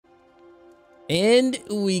And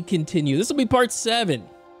we continue. This will be part 7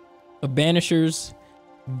 of Banishers,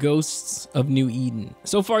 Ghosts of New Eden.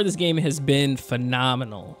 So far, this game has been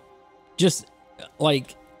phenomenal. Just,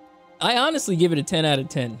 like, I honestly give it a 10 out of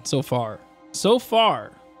 10 so far. So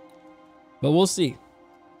far. But we'll see.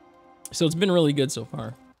 So it's been really good so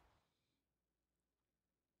far.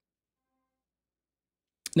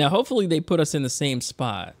 Now, hopefully they put us in the same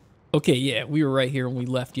spot. Okay, yeah, we were right here when we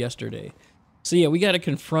left yesterday. So yeah, we got to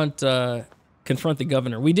confront the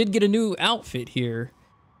governor. We did get a new outfit here,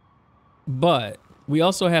 but we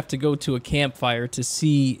also have to go to a campfire to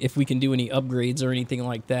see if we can do any upgrades or anything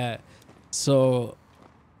like that. So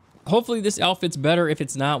hopefully this outfit's better. If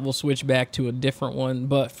it's not, we'll switch back to a different one.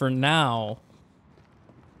 But for now,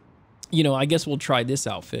 you know, I guess we'll try this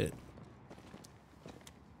outfit.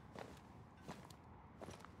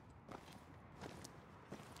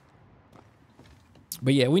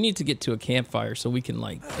 But yeah, we need to get to a campfire so we can,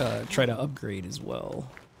 like, try to upgrade as well.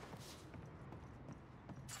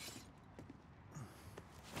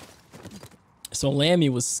 So Lammy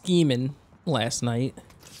was scheming last night.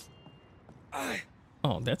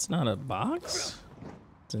 Oh, that's not a box?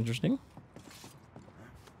 It's interesting.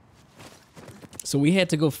 So we had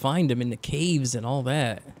to go find him in the caves and all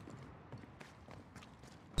that.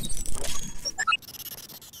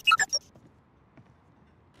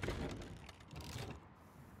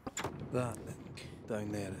 That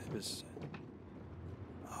down there,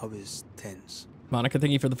 I was tense. Monica,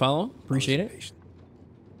 thank you for the follow. Appreciate it.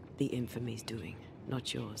 The infamy's doing,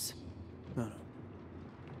 not yours. No.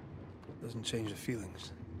 Doesn't change the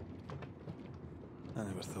feelings. I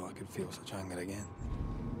never thought I could feel such anger again.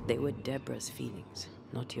 They were Deborah's feelings,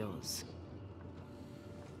 not yours.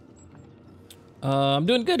 I'm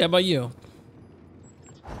doing good. How about you?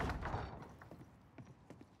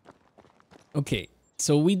 Okay.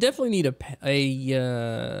 So we definitely need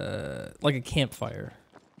like a campfire.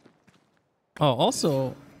 Oh,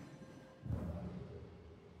 also,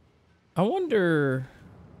 I wonder.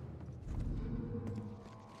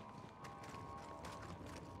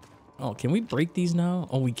 Oh, can we break these now?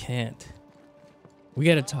 Oh, we can't. We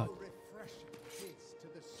gotta talk.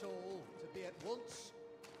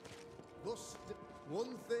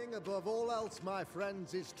 One thing above all else, my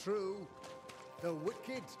friends, is true. The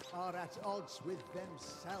wicked are at odds with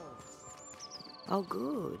themselves. Oh,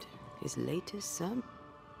 good. His latest son.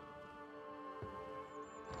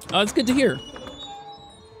 Oh, it's good to hear.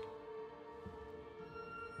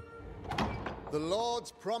 The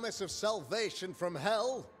Lord's promise of salvation from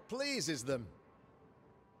hell pleases them.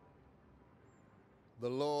 The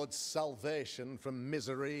Lord's salvation from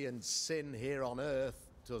misery and sin here on earth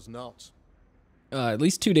does not. At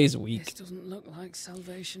least 2 days a week. This doesn't look like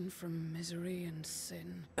salvation from misery and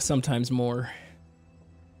sin. Sometimes more.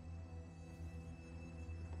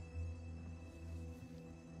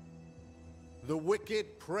 The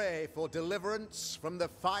wicked pray for deliverance from the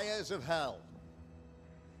fires of hell,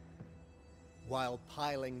 while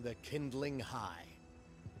piling the kindling high.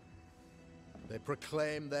 They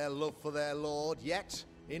proclaim their love for their Lord, yet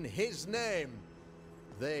in his name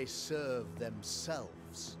they serve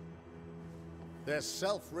themselves. Their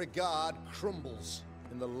self-regard crumbles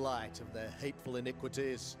in the light of their hateful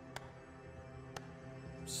iniquities.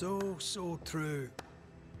 So true.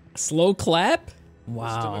 Slow clap?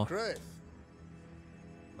 Wow. Mr. McGrath,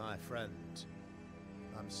 my friend,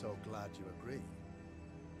 I'm so glad you agree.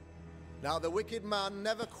 Now, the wicked man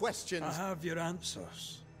never questions... I have your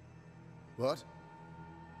answers. What?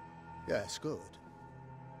 Yes, good.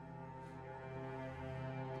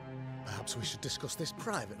 Perhaps we should discuss this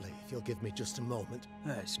privately, if you'll give me just a moment.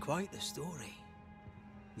 It's quite the story.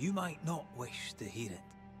 You might not wish to hear it.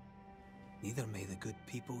 Neither may the good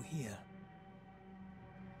people hear.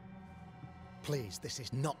 Please, this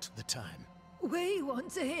is not the time. We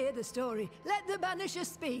want to hear the story. Let the Banisher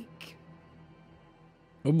speak.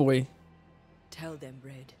 Oh boy. Tell them,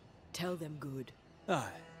 Red. Tell them good. Aye.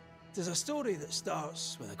 It is a story that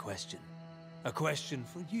starts with a question. A question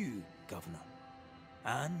for you, Governor.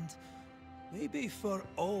 And maybe for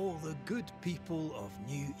all the good people of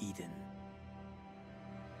New Eden.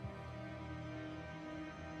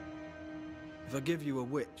 If I give you a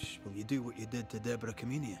witch, will you do what you did to Deborah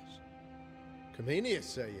Comenius? Comenius,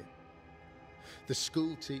 say you? The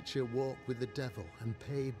school teacher walked with the devil and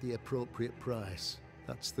paid the appropriate price.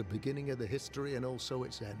 That's the beginning of the history and also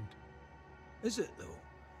its end. Is it, though?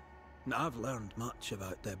 Now, I've learned much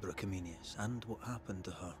about Deborah Comenius and what happened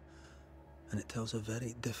to her. And it tells a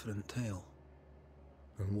very different tale.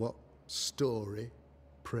 And what story,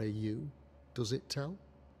 pray you, does it tell?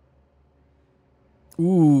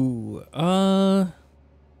 Ooh,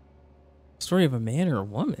 story of a man or a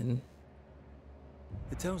woman?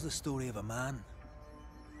 It tells the story of a man,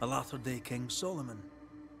 a latter-day King Solomon.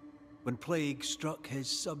 When plague struck his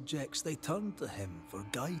subjects, they turned to him for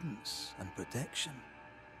guidance and protection,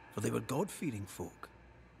 for they were God-fearing folk,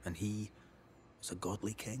 and he was a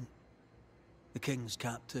godly king. The king's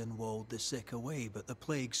captain walled the sick away, but the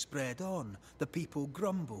plague spread on. The people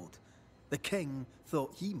grumbled. The king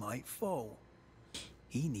thought he might fall.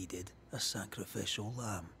 He needed a sacrificial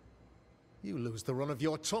lamb. You lose the run of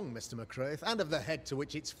your tongue, Mr. McCraith, and of the head to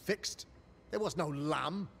which it's fixed. There was no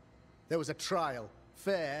lamb. There was a trial,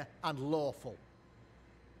 fair and lawful.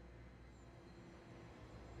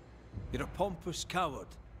 You're a pompous coward,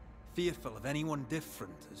 fearful of anyone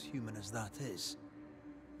different, as human as that is.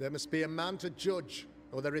 There must be a man to judge,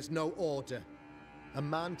 or there is no order. A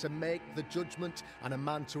man to make the judgment, and a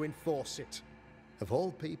man to enforce it. Of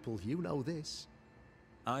all people, you know this.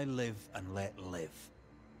 I live and let live.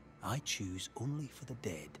 I choose only for the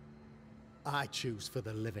dead. I choose for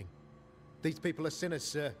the living. These people are sinners,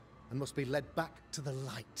 sir, and must be led back to the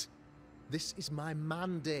light. This is my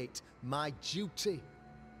mandate, my duty.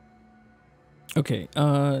 Okay,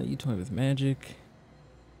 you toy with magic.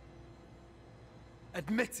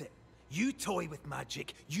 Admit it. You toy with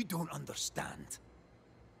magic you don't understand.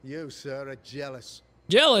 You, sir, are jealous.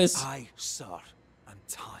 Jealous? I, sir, am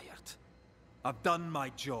tired. I've done my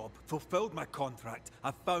job, fulfilled my contract.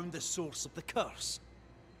 I've found the source of the curse.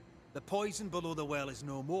 The poison below the well is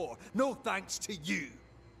no more. No thanks to you.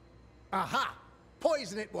 Aha!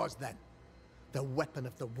 Poison it was, then. The weapon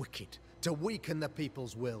of the wicked, to weaken the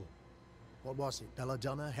people's will. What was it?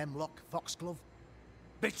 Belladonna, hemlock, foxglove?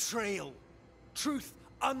 Betrayal. Truth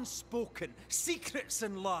unspoken. Secrets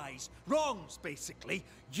and lies. Wrongs, basically.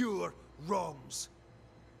 Your wrongs.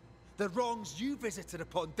 The wrongs you visited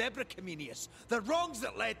upon Deborah Comenius. The wrongs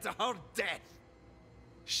that led to her death.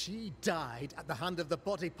 She died at the hand of the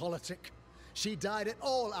body politic. She died at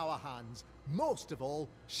all our hands. Most of all,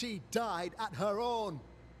 she died at her own.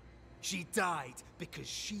 She died because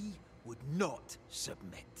she would not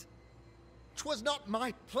submit. 'Twas not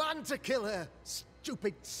my plan to kill her,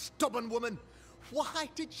 stupid, stubborn woman. Why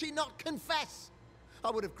did she not confess?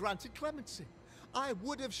 I would have granted clemency. I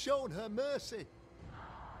would have shown her mercy.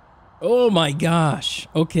 Oh my gosh.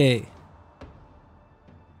 Okay.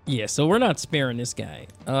 Yeah, so we're not sparing this guy.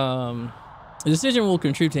 The decision will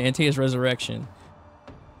contribute to Antea's resurrection.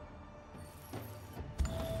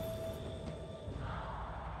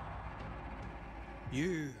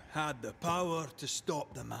 You had the power to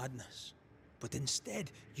stop the madness, but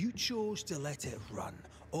instead you chose to let it run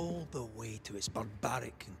all the way to its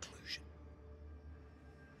barbaric conclusion.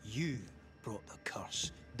 You brought the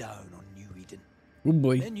curse down on New Eden. Oh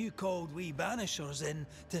boy. Then you called we Banishers in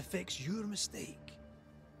to fix your mistake.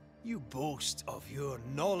 You boast of your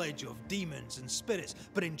knowledge of demons and spirits,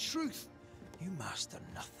 but in truth, you master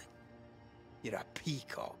nothing. You're a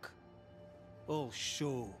peacock. All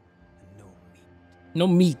show and no meat. No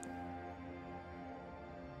meat.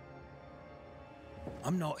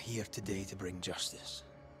 I'm not here today to bring justice.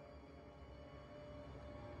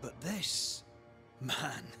 But this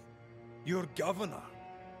man, your governor,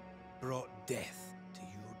 brought death to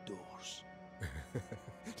your doors.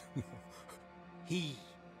 He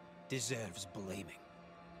deserves blaming.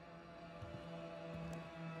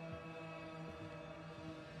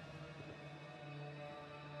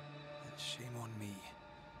 And shame on me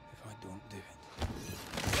if I don't do it.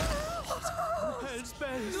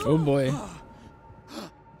 Oh boy.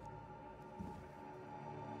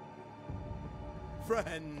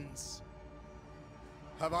 Friends,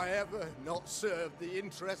 have I ever not served the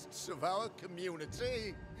interests of our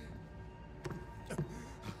community?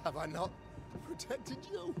 Have I not protected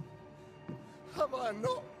you? Have I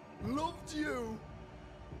not loved you?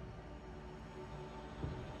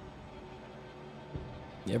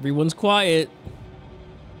 Everyone's quiet.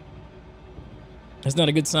 That's not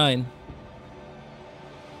a good sign.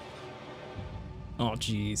 Oh,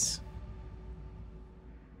 jeez.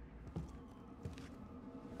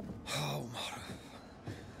 Oh,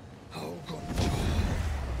 oh, God.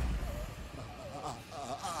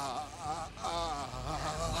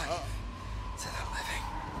 To the living.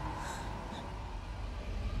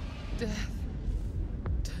 Death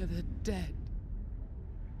to the dead.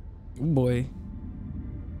 Oh boy.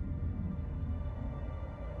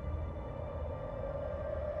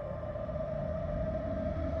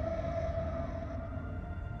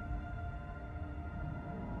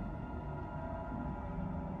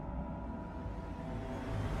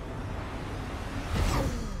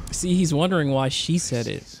 See, he's wondering why she said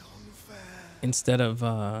it instead of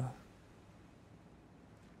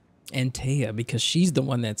Antea, because she's the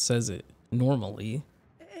one that says it normally.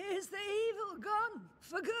 Is the evil gone?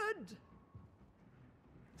 for good.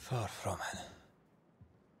 Far from it.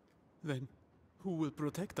 Then who will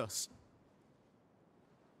protect us?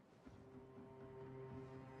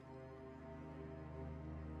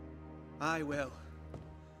 I will.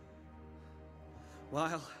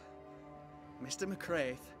 While Mr.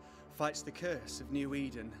 McCraith fights the curse of New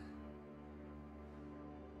Eden,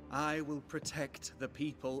 I will protect the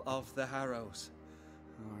people of the Harrows.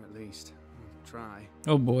 Or at least, try.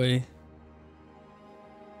 Oh boy.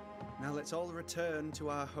 Now let's all return to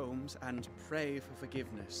our homes and pray for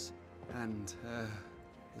forgiveness. And,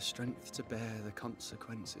 the strength to bear the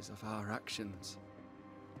consequences of our actions.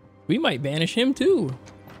 We might banish him too.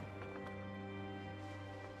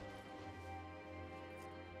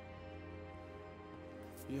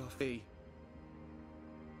 Your fee.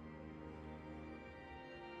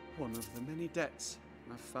 One of the many debts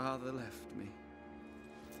my father left me.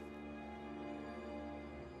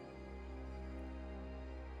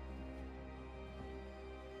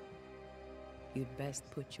 You'd best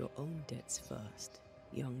put your own debts first,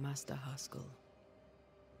 young Master Haskell.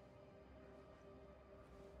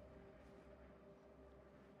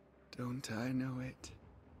 Don't I know it?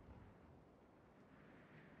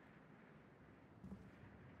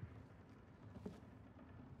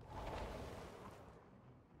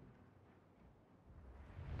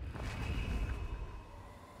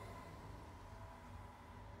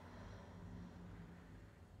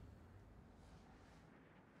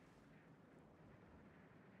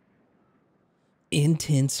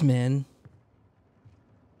 Intense, man.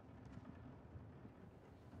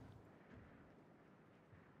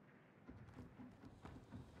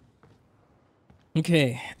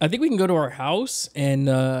 Okay, I think we can go to our house and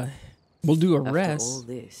we'll do a After rest. all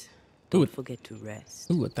this, Ooh, don't forget to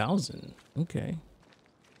rest. Ooh, 1,000. Okay.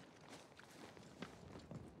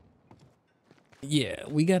 Yeah,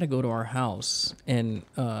 we gotta go to our house and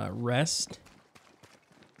rest.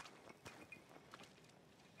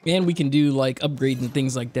 And we can do like upgrades and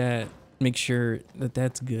things like that. Make sure that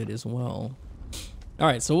that's good as well. All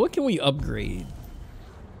right, so what can we upgrade?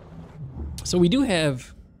 So we do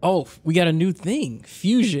have, oh, we got a new thing,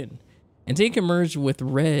 fusion. Antea can merge with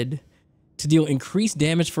red to deal increased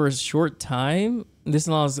damage for a short time. This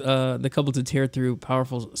allows the couple to tear through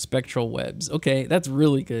powerful spectral webs. Okay, that's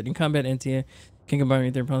really good. In combat, Antea can combine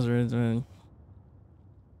with their powers.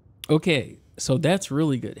 Okay, so that's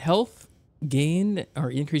really good. Health gained are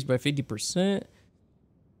increased by 50%.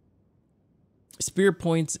 Spear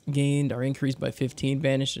points gained are increased by 15.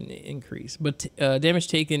 Banish and increase. But damage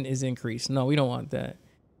taken is increased. No, we don't want that.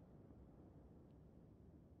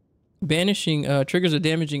 Banishing triggers a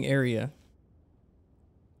damaging area.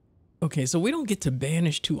 Okay, so we don't get to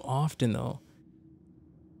banish too often, though.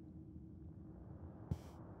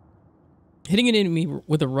 Hitting an enemy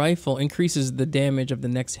with a rifle increases the damage of the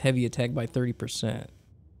next heavy attack by 30%.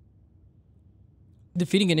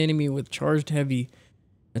 Defeating an enemy with charged heavy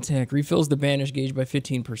attack refills the banish gauge by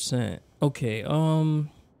 15%. Okay,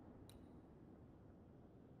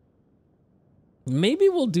 maybe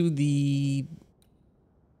we'll do the...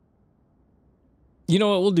 You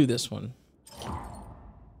know what? We'll do this one.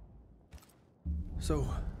 So,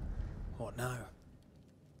 what now?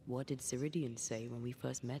 What did Ceridian say when we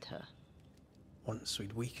first met her? Once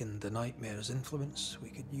we'd weakened the nightmare's influence, we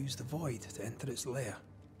could use the void to enter its lair.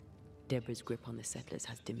 Deborah's grip on the settlers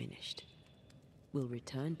has diminished. We'll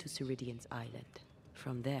return to Ceridian's island.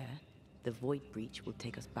 From there, the void breach will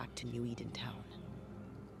take us back to New Eden town.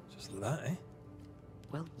 Just like that, eh?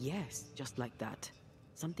 Well, yes, just like that.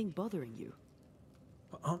 Something bothering you.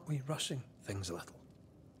 But aren't we rushing things a little?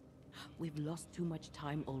 We've lost too much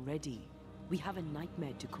time already. We have a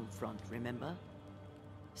nightmare to confront, remember?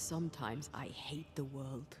 Sometimes I hate the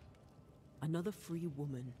world. Another free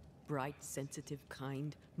woman, bright, sensitive,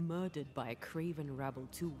 kind, murdered by a craven rabble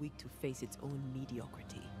too weak to face its own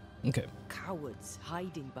mediocrity. Okay. Cowards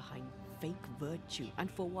hiding behind fake virtue. And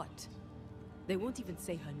for what? They won't even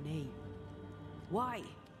say her name. Why?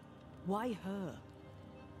 Why her?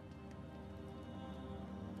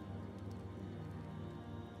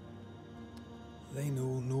 They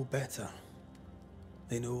know no better.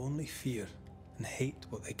 They know only fear and hate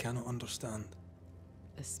what they cannot understand.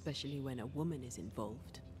 Especially when a woman is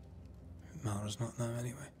involved. It matters not now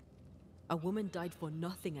anyway. A woman died for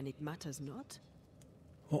nothing and it matters not?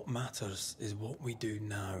 What matters is what we do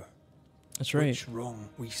now. That's right. Which wrong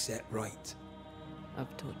we set right.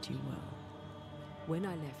 I've taught you well. When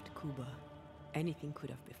I left Cuba, anything could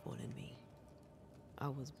have befallen me. I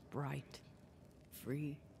was bright,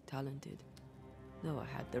 free, talented. Though I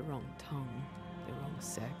had the wrong tongue, the wrong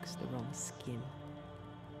sex, the wrong skin.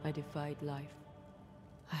 I defied life.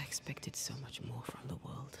 I expected so much more from the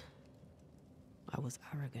world. I was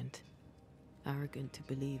arrogant. Arrogant to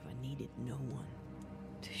believe I needed no one.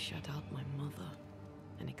 To shut out my mother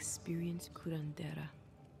and experience curandera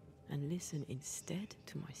and listen instead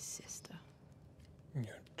to my sister. Your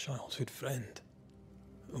childhood friend.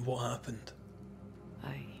 What happened?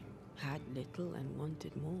 I had little and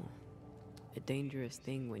wanted more. A dangerous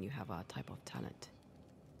thing when you have our type of talent.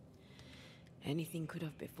 Anything could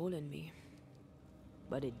have befallen me,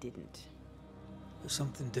 but it didn't. But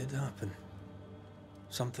something did happen.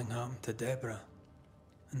 Something happened to Deborah,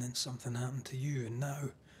 and then something happened to you, and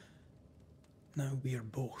now we are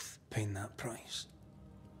both paying that price.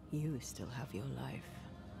 You still have your life.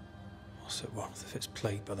 What's it worth if it's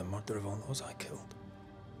plagued by the murder of all those I killed?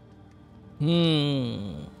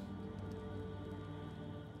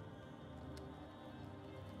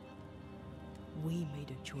 We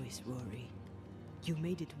made a choice, Rory. You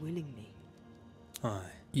made it willingly.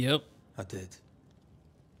 Aye. Yep. I did.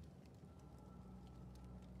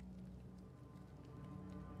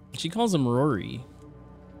 She calls him Rory.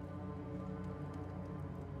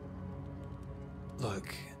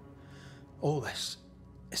 Look, all this,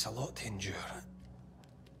 it's a lot to endure.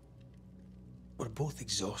 We're both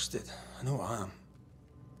exhausted. I know I am.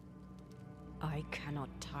 I cannot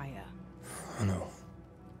tire. I know.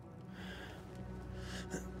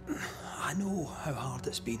 I know how hard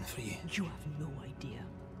it's been for you. You have no idea.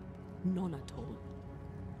 None at all.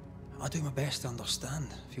 I'll do my best to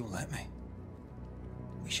understand, if you'll let me.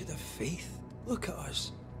 We should have faith. Look at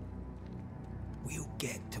us. We'll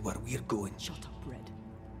get to where we're going. Shut up, Red.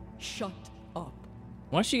 Shut up.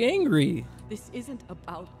 Why's she angry? This isn't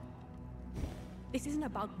about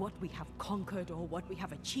what we have conquered or what we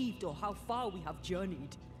have achieved or how far we have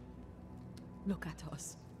journeyed. Look at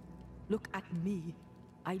us. Look at me.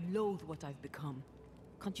 I loathe what I've become.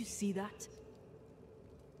 Can't you see that?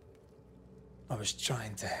 I was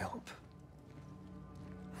trying to help.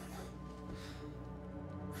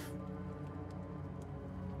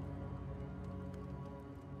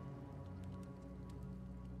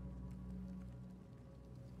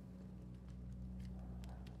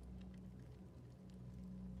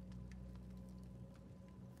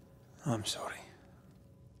 I'm sorry.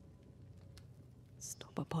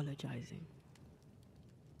 Stop apologizing.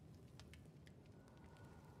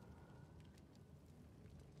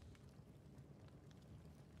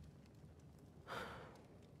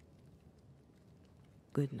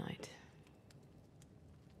 Good night.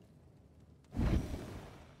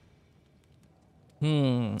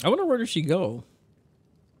 I wonder where does she go?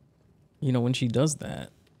 You know, when she does that.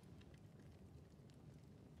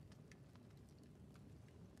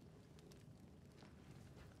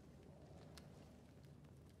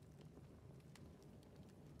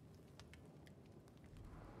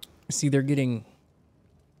 See, they're getting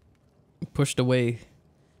pushed away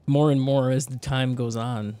more and more as the time goes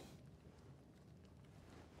on.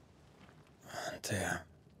 Antea.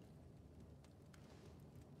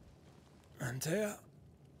 Antea?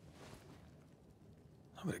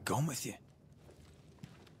 I would have gone with you.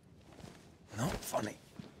 Not funny.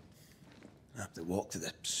 I have to walk to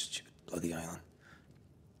the stupid bloody island.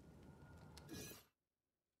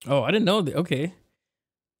 Oh, I didn't know that. Okay.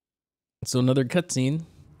 So another cutscene.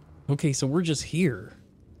 Okay, so we're just here.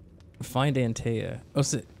 Find Antea. Oh,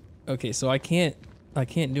 so, okay, so I can't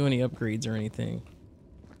do any upgrades or anything.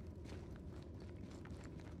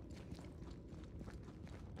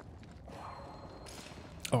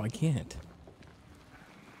 Oh, I can't.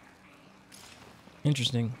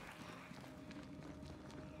 Interesting.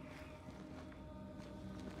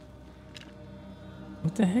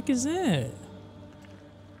 What the heck is that?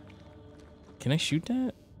 Can I shoot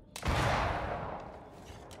that?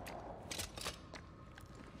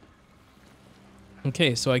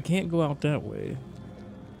 Okay, so I can't go out that way.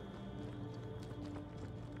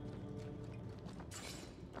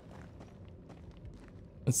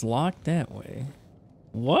 It's locked that way.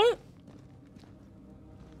 What?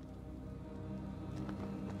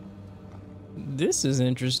 This is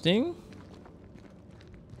interesting.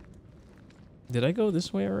 Did I go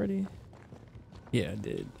this way already? Yeah, I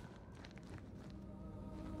did.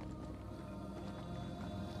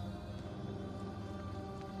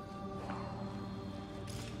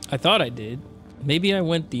 I thought I did. Maybe I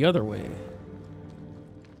went the other way.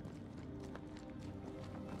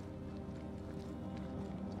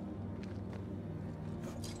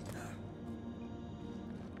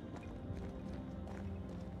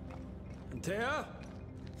 Antea?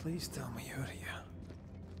 Please tell me you're here.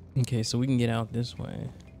 Okay, so we can get out this way.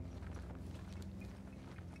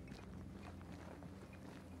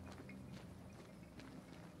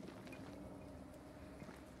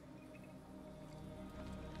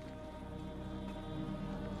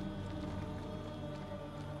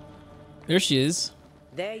 There she is.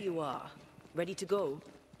 There you are. Ready to go?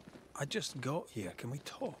 I just got here. Can we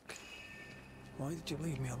talk? Why did you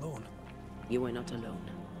leave me alone? You are not alone.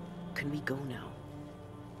 Can we go now?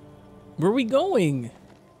 Where are we going?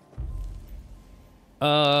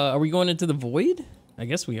 Are we going into the void? I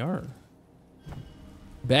guess we are.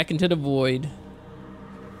 Back into the void.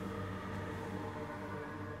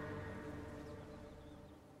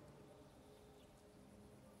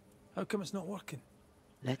 How come it's not working?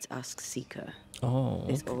 Let's ask Seeker. Oh.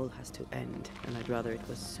 This all has to end, and I'd rather it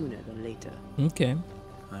was sooner than later. Okay.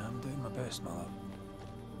 I am doing my best, my love.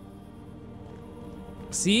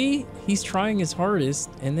 See? He's trying his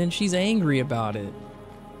hardest, and then she's angry about it.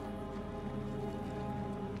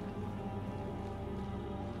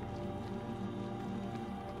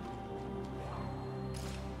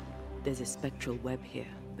 There's a spectral web here,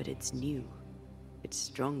 but it's new. It's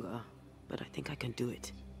stronger, but I think I can do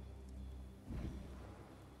it.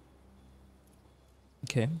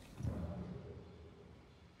 Okay.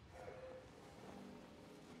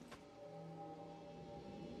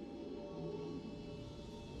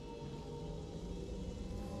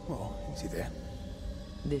 Well, easy there.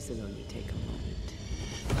 This'll only take a moment.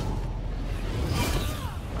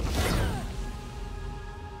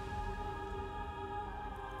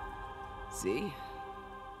 See?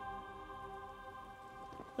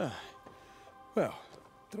 Well,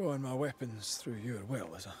 throwing my weapons through your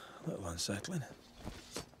will is a little unsettling.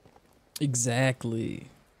 Exactly.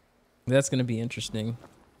 That's gonna be interesting.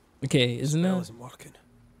 Okay, isn't Spell that isn't working.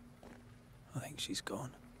 I think she's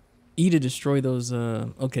gone. E to destroy those?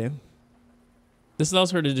 Okay. This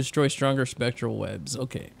allows her to destroy stronger spectral webs.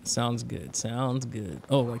 Okay, sounds good. Sounds good.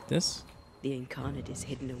 Oh, like this? The incarnate is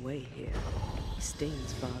hidden away here.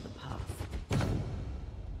 Stings bar the path.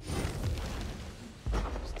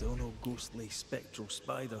 Still no ghostly spectral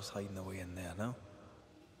spiders hiding away in there, no?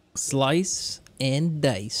 Slice and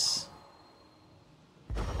dice.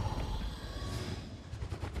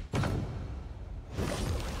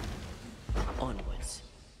 Onwards.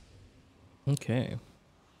 Okay.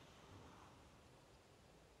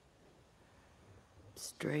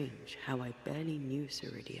 Strange how I barely knew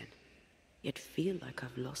Ceridian, yet feel like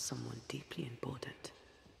I've lost someone deeply important.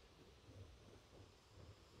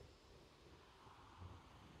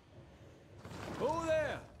 Oh,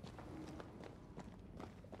 there!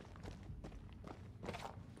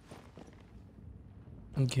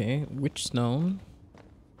 Okay, witch stone.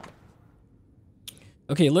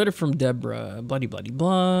 Okay, letter from Deborah. Bloody bloody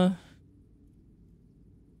blah.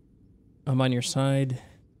 I'm on your side.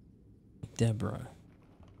 Deborah.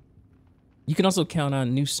 You can also count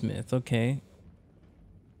on Newsmith, okay.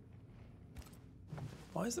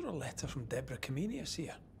 Why is there a letter from Deborah Comenius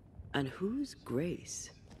here? And who's Grace?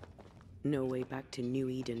 No way back to New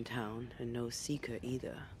Eden Town, and no Seeker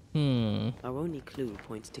either. Our only clue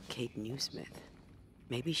points to Kate Newsmith.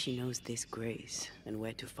 Maybe she knows this Grace, and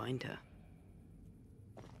where to find her.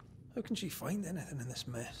 How can she find anything in this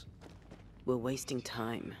mess? We're wasting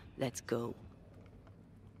time. Let's go.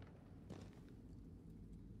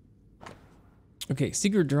 Okay,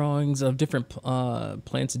 secret drawings of different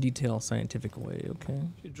plants detail scientific way, okay.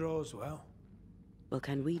 She draws well. Well,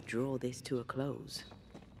 can we draw this to a close?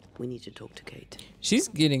 We need to talk to Kate. She's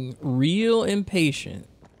getting real impatient.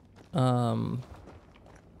 So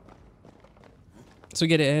we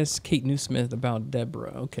gotta ask Kate Newsmith about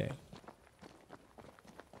Deborah, okay.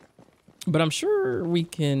 But I'm sure we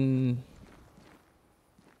can...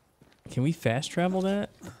 Can we fast travel that?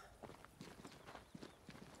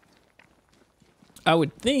 I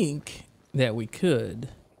would think that we could.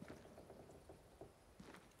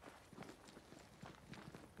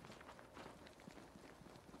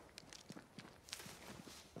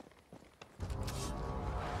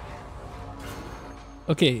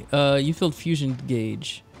 Okay, you filled fusion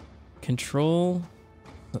gauge. Control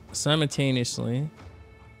simultaneously.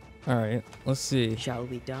 All right, let's see. Shall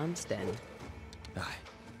we dance then?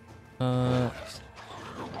 Aye.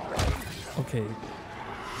 Okay.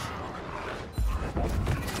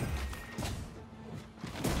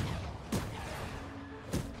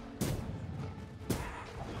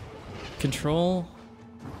 Control.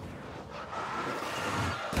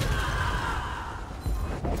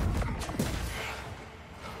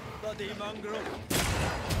 Bloody mongrel.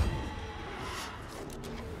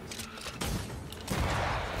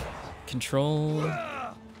 Control.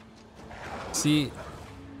 See.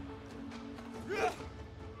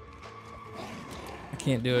 I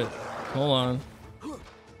can't do it. Hold on.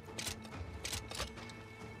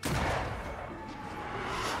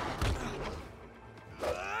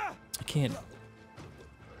 I can't.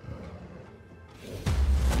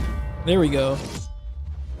 There we go.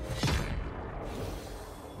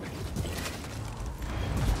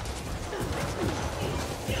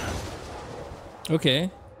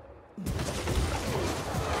 Okay.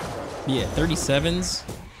 Yeah, 37s.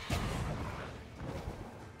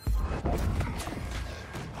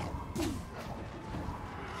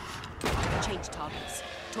 Change targets.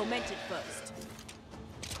 Tormented first.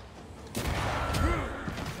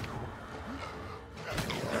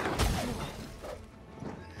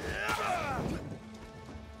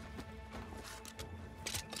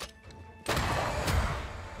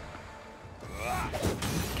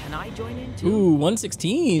 Can I join in too? Ooh, If the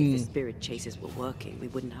 116. spirit chases were working, we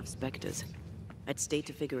wouldn't have specters. I'd stay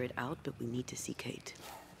to figure it out, but we need to see Kate.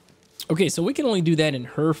 Okay, so we can only do that in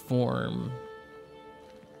her form.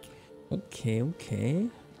 Okay, okay.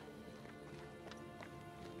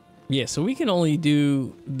 Yeah, so we can only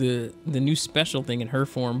do the new special thing in her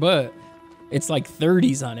form, but it's like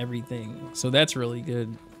 30s on everything. So that's really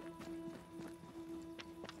good.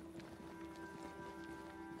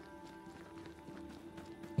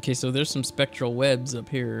 Okay, so there's some spectral webs up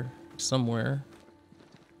here somewhere.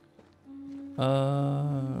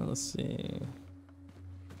 Let's see.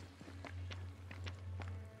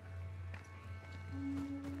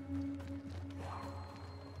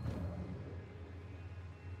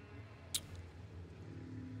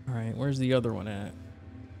 All right, where's the other one at?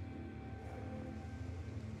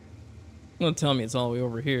 Don't tell me it's all the way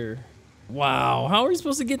over here. Wow, how are we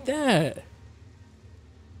supposed to get that?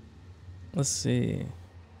 Let's see.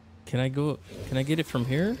 Can I get it from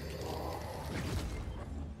here?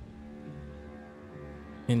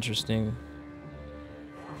 Interesting.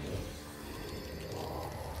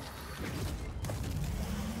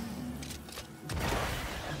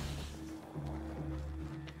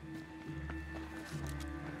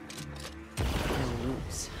 No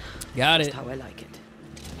moves. Got Just it. how I like it.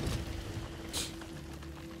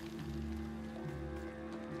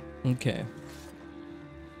 Okay.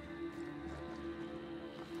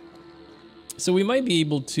 So we might be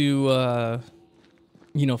able to,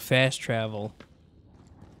 you know, fast travel.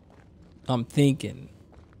 I'm thinking.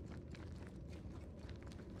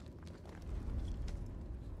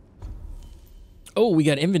 Oh, we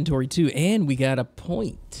got inventory too, and we got a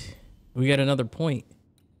point. We got another point.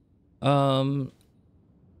 Let's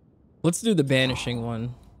do the banishing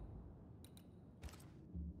one.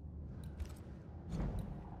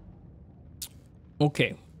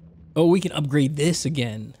 Okay. Oh, we can upgrade this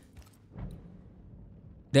again.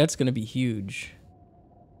 That's gonna be huge.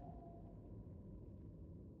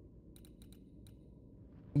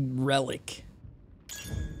 Relic.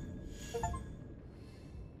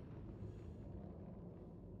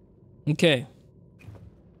 Okay.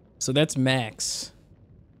 So that's max.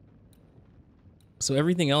 So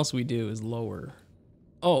everything else we do is lower.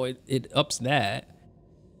 Oh, it ups that.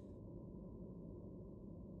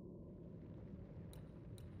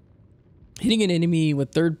 Hitting an enemy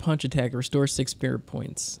with third punch attack restores 6 spirit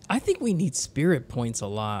points. I think we need spirit points a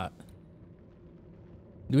lot.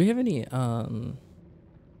 Do we have any, so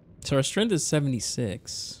our strength is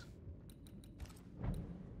 76.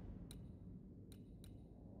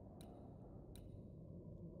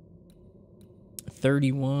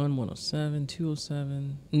 $31, 107,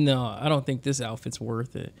 207. No, I don't think this outfit's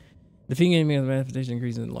worth it. Defeating enemy with manifestation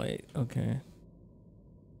increases in light. Okay.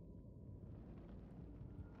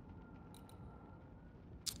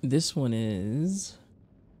 This one is...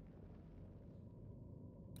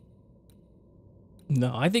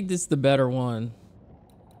 No, I think this is the better one.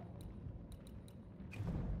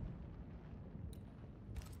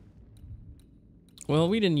 Well,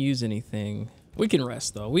 we didn't use anything. We can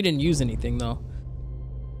rest, though. We didn't use anything, though.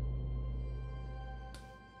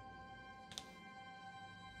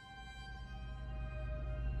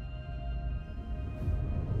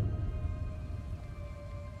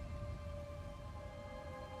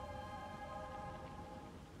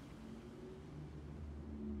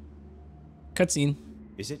 Cutscene.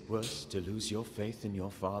 Is it worse to lose your faith in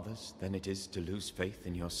your fathers than it is to lose faith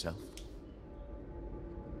in yourself?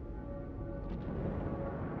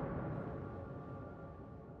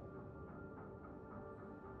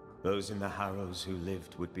 Those in the Harrows who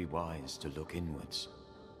lived would be wise to look inwards,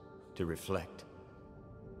 to reflect,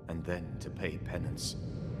 and then to pay penance.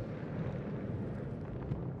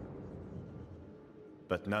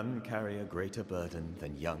 But none carry a greater burden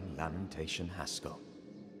than young Lamentation Haskell.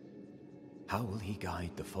 How will he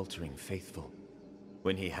guide the faltering faithful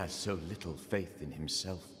when he has so little faith in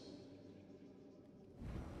himself?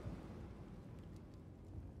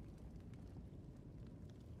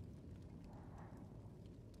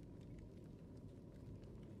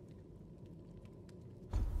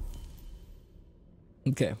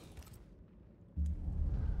 Okay.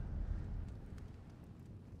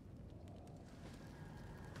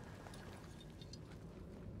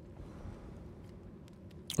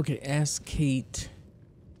 Okay, ask Kate.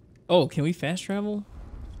 Oh, can we fast travel?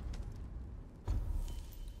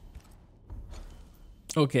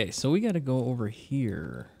 Okay, so we got to go over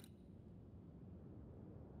here.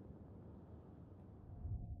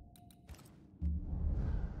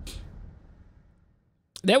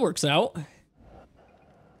 That works out.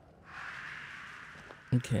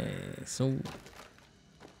 Okay, so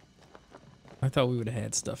I thought we would have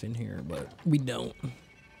had stuff in here, but we don't.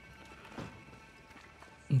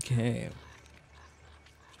 Okay.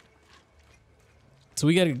 So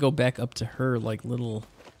we got to go back up to her like little...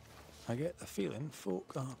 I get the feeling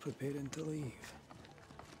folk are preparing to leave.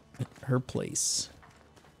 Her place.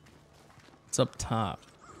 It's up top.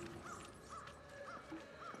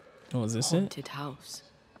 Oh, is this Haunted house.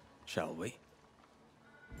 Shall we?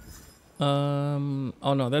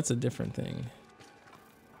 Oh no, that's a different thing.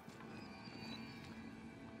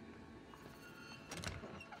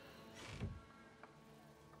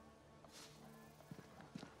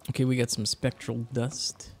 Okay, we got some spectral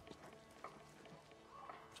dust.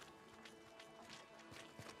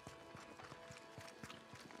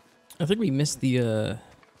 I think we missed the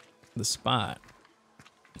spot.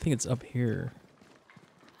 I think it's up here.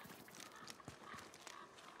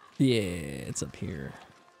 Yeah, it's up here.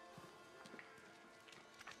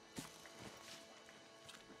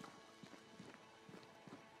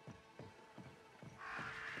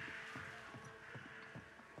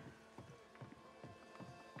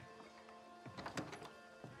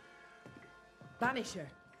 Banisher.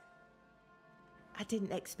 I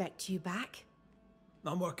didn't expect you back.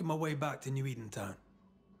 I'm working my way back to New Eden Town.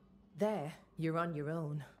 There, you're on your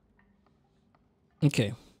own.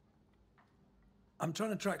 Okay. I'm trying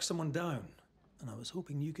to track someone down, and I was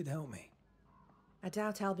hoping you could help me. I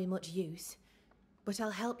doubt I'll be much use, but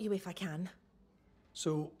I'll help you if I can.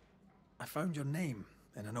 So, I found your name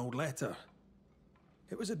in an old letter.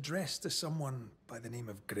 It was addressed to someone by the name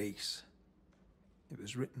of Grace. It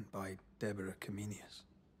was written by Deborah Comenius.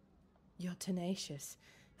 You're tenacious.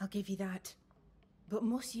 I'll give you that. But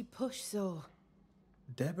must you push so?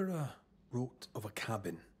 Deborah wrote of a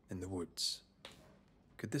cabin in the woods.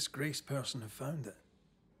 Could this Grace person have found it?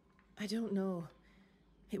 I don't know.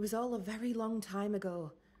 It was all a very long time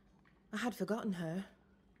ago. I had forgotten her.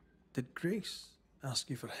 Did Grace ask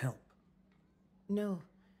you for help? No.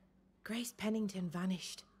 Grace Pennington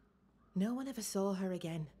vanished. No one ever saw her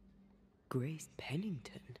again. Grace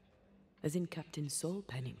Pennington? As in Captain Saul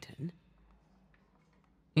Pennington?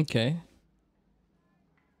 Okay.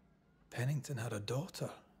 Pennington had a daughter,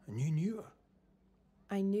 and you knew her.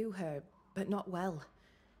 I knew her, but not well.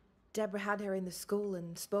 Deborah had her in the school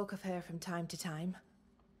and spoke of her from time to time.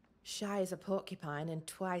 Shy as a porcupine and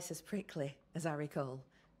twice as prickly, as I recall.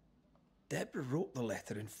 Deborah wrote the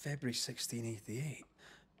letter in February 1688.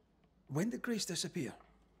 When did Grace disappear?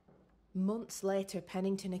 Months later,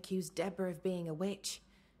 Pennington accused Deborah of being a witch.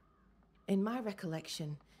 In my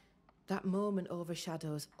recollection, that moment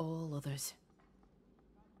overshadows all others.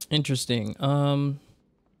 Interesting.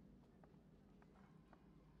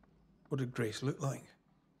 What did Grace look like?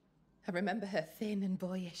 I remember her thin and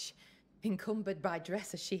boyish, encumbered by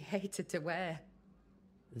dresses she hated to wear.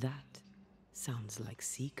 That sounds like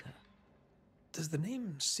Seeker. Does the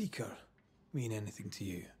name Seeker mean anything to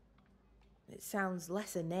you? It sounds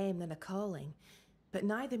less a name than a calling, but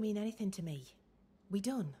neither mean anything to me. We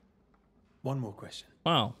done? One more question.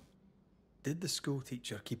 Wow. Did the school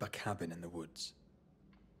teacher keep a cabin in the woods?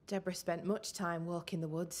 Deborah spent much time walking the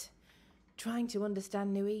woods, trying to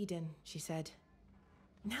understand New Eden, she said.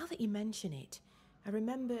 Now that you mention it, I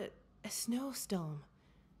remember a snowstorm.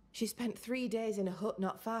 She spent 3 days in a hut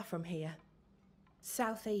not far from here.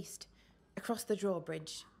 Southeast, across the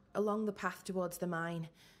drawbridge, along the path towards the mine.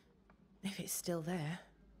 If it's still there.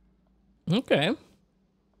 Okay.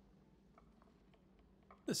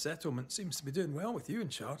 The settlement seems to be doing well with you in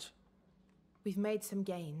charge. We've made some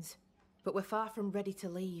gains, but we're far from ready to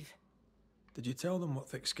leave. Did you tell them what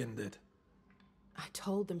Thickskin did? I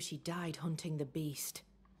told them she died hunting the beast.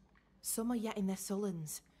 Some are yet in their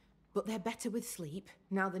sullens, but they're better with sleep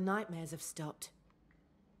now the nightmares have stopped.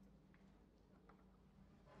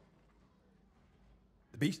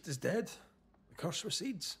 The beast is dead. The curse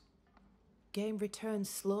recedes. Game returns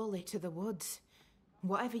slowly to the woods.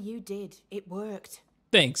 Whatever you did, it worked.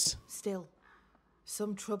 Thanks. Still,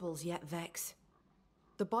 some troubles yet vex.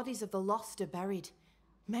 The bodies of the lost are buried,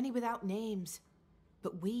 many without names,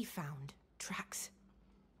 but we found tracks.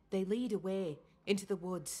 They lead away into the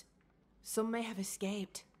woods. Some may have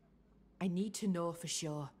escaped. I need to know for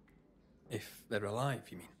sure. If they're alive,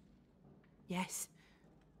 you mean? Yes,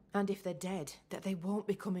 and if they're dead, that they won't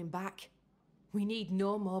be coming back. We need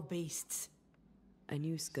no more beasts. A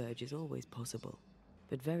new scourge is always possible,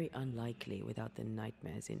 but very unlikely without the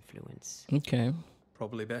nightmare's influence. Okay.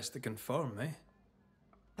 Probably best to confirm, eh?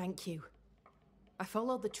 Thank you. I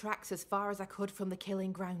followed the tracks as far as I could from the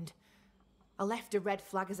killing ground. I left a red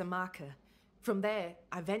flag as a marker. From there,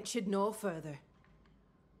 I ventured no further.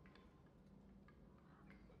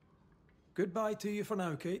 Goodbye to you for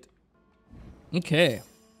now, Kate. Okay.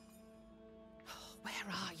 Where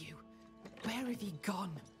are you? Where have you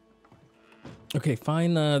gone? Okay,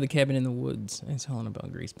 find the cabin in the woods. It's Helena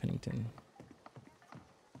about Grace Pennington.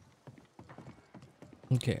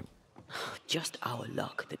 Okay. Just our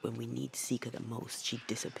luck that when we need Seeker the most, she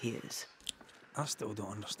disappears. I still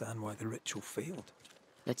don't understand why the ritual failed.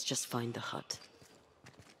 Let's just find the hut.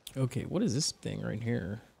 Okay, what is this thing right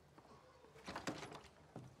here?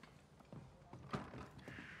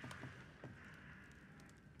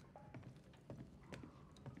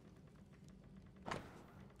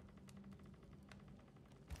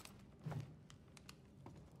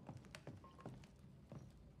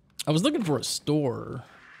 I was looking for a store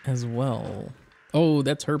as well. Oh,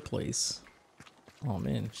 that's her place. Oh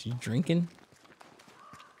man, she's drinking.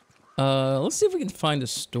 Let's see if we can find a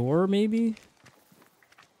store maybe.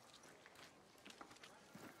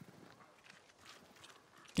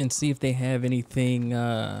 And see if they have anything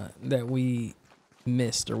that we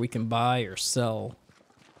missed or we can buy or sell.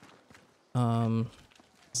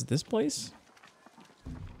 Is it this place?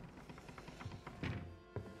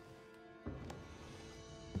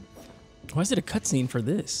 Why is it a cutscene for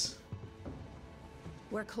this?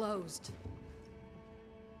 We're closed.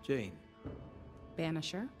 Jane,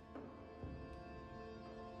 Banisher?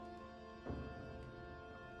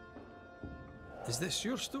 is this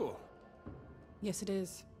your store? Yes, it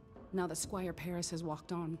is. Now that Squire Paris has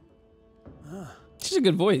walked on. She's a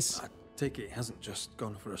good voice. I take it he hasn't just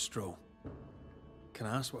gone for a stroll. Can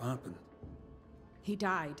I ask what happened? He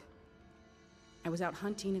died. I was out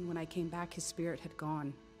hunting, and when I came back, his spirit had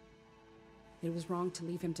gone. It was wrong to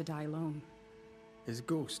leave him to die alone. His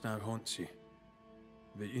ghost now haunts you.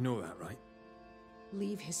 But you know that, right?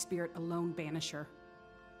 Leave his spirit alone, Banisher.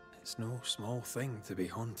 It's no small thing to be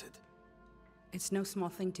haunted. It's no small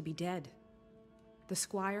thing to be dead. The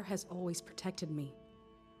Squire has always protected me.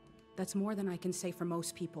 That's more than I can say for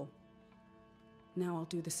most people. Now I'll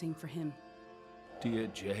do the same for him. Dear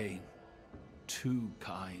Jane, too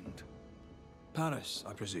kind. Paris,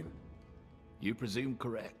 I presume. You presume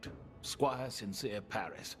correct. Squire Sincere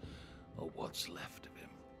Paris, or what's left of him.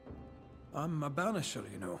 I'm a banisher,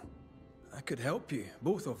 you know. I could help you,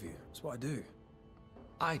 both of you. That's what I do.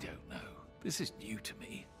 I don't know. This is new to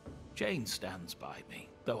me. Jane stands by me,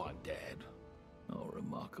 though I'm dead. Oh,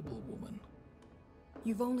 remarkable woman.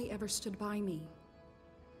 You've only ever stood by me.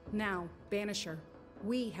 Now, Banisher,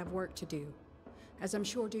 we have work to do, as I'm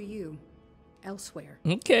sure do you, elsewhere.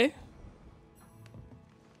 Okay.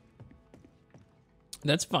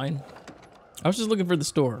 That's fine. I was just looking for the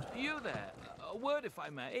store. You there? A word, if I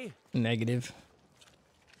may. Negative.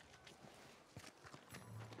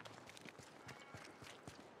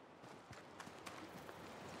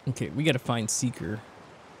 Okay, we gotta find Seeker.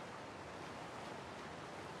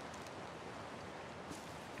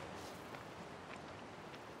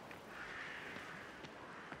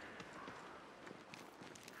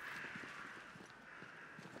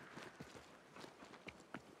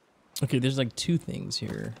 Okay, there's like two things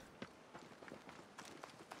here.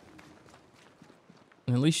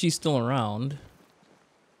 And at least she's still around.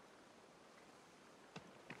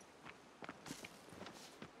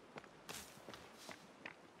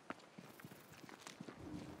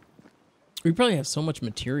 We probably have so much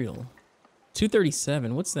material.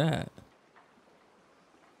 237, what's that?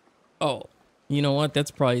 Oh, you know what?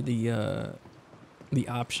 That's probably the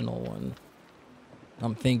optional one.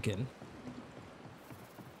 I'm thinking.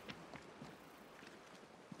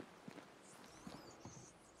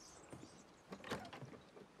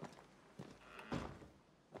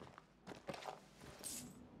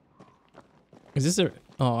 Is this a...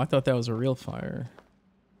 Oh, I thought that was a real fire.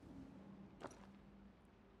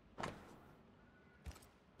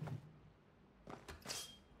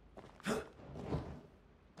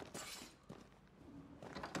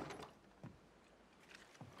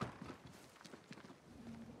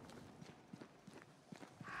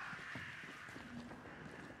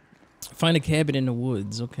 Find a cabin in the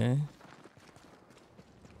woods, okay.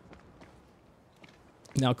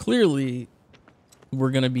 Now, clearly,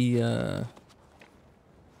 we're going to be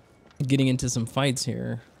getting into some fights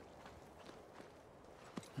here.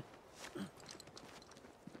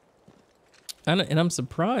 And I'm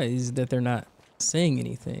surprised that they're not saying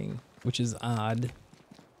anything, which is odd.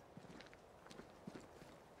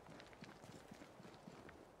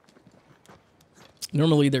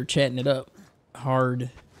 Normally they're chatting it up hard.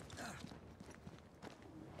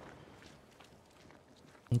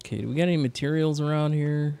 Okay, do we got any materials around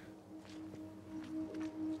here?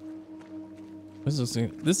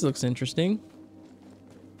 This looks interesting.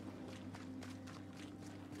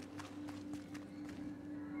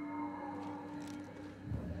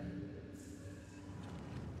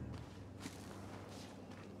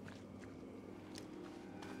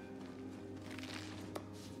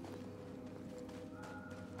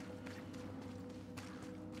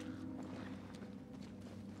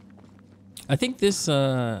 I think this,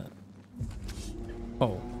 oh.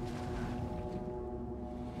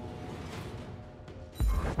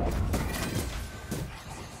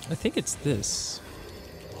 I think it's this.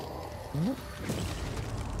 Nope.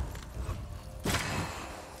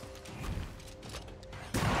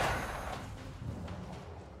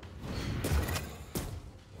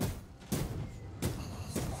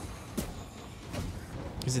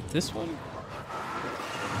 Is it this one?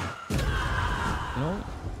 No.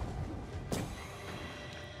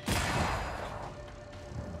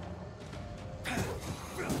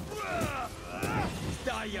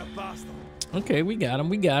 Okay, we got him.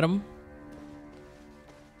 We got him.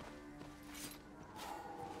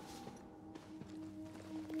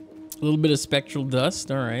 A little bit of spectral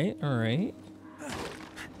dust. All right. All right.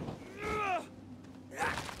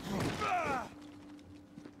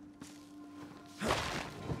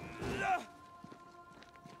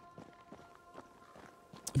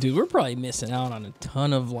 Dude, we're probably missing out on a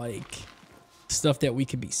ton of like stuff that we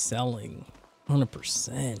could be selling.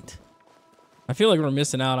 100%. I feel like we're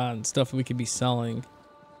missing out on stuff we could be selling.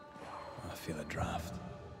 I feel a draft.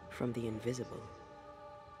 From the invisible.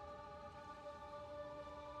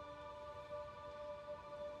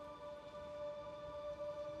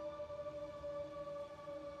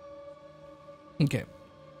 Okay.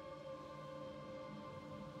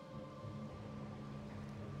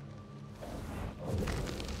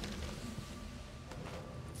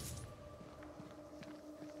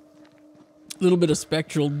 A little bit of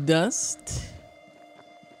spectral dust.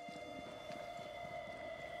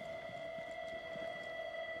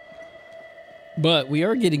 But we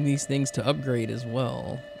are getting these things to upgrade as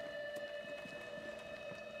well.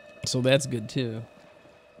 So that's good too.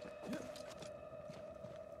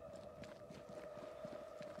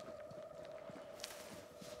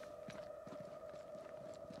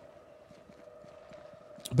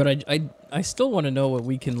 But I still want to know what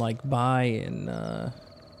we can like buy and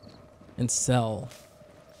sell.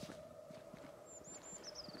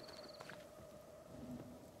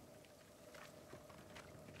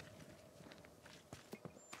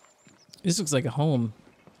 This looks like a home.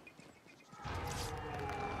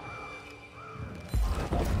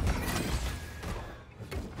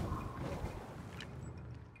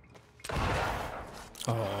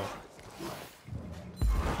 Oh.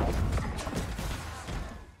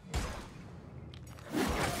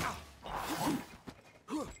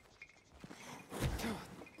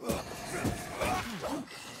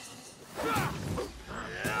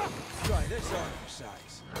 Try this on your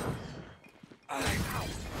size.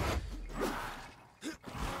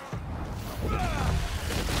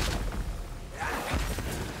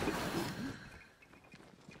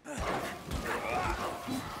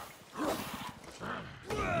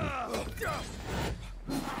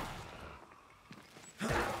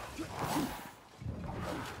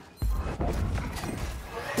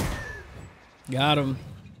 Got him.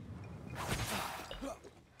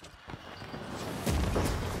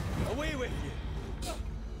 Away with you.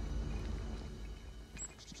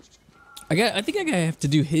 I think I have to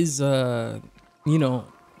do his you know,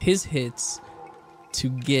 his hits to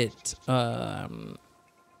get you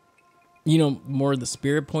know, more of the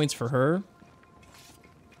spirit points for her.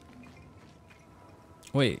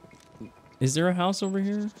 Wait, is there a house over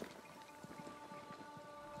here?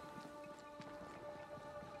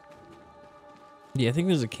 Yeah, I think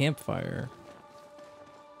there's a campfire.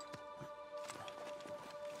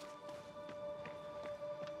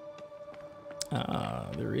 Ah,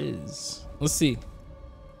 there is. Let's see.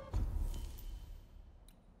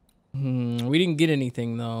 We didn't get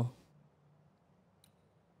anything though.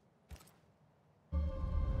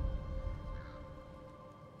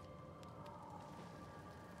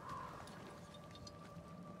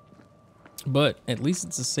 But at least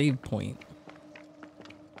it's a save point.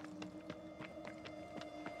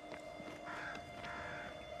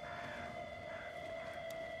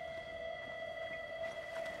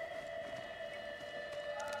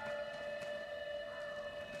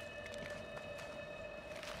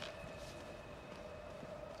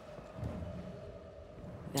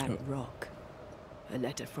 That rock. A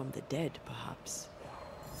letter from the dead, perhaps.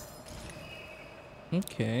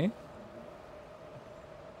 Okay.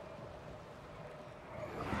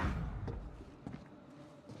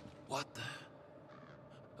 What the?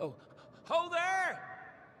 Oh, ho there!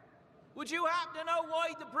 Would you happen to know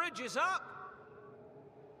why the bridge is up?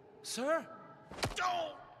 Sir?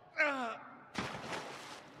 Oh!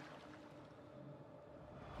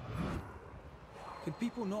 Could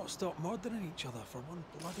people not stop murdering each other for one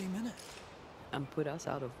bloody minute? And put us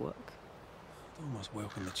out of work? I'd almost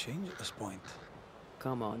welcome the change at this point.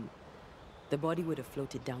 Come on. The body would have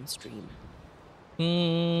floated downstream.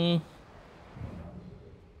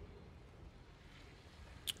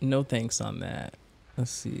 No thanks on that. Let's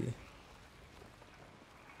see.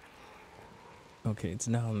 Okay, it's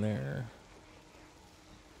down there.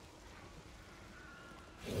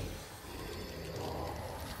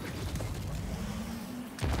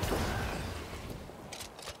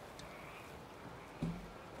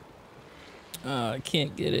 I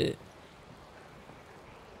can't get it.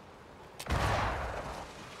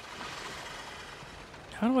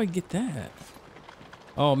 How do I get that?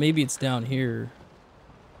 Oh, maybe it's down here.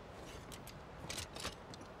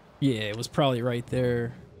 Yeah, it was probably right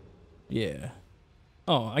there. Yeah.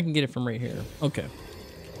 Oh, I can get it from right here. Okay.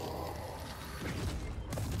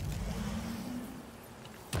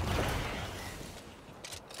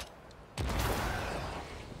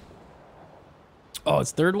 Oh,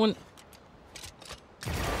 it's third one?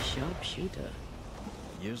 Sharpshooter.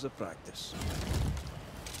 Years of practice.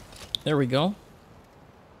 There we go.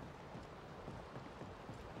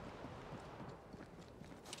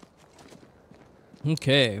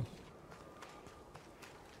 Okay.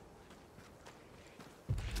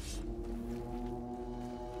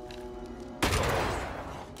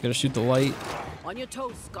 Gotta shoot the light. On your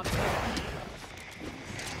toes, Scott.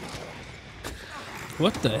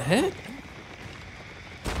 What the heck?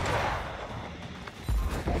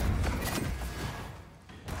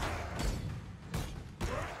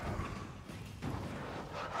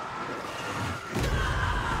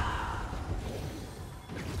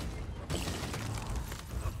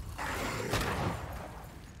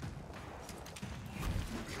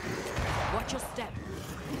 Watch your step.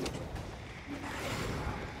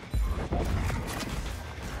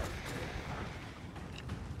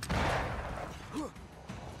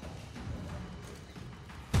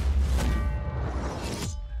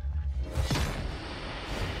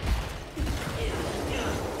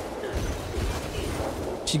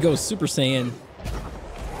 She goes Super Saiyan.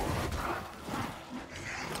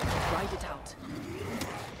 Ride it out.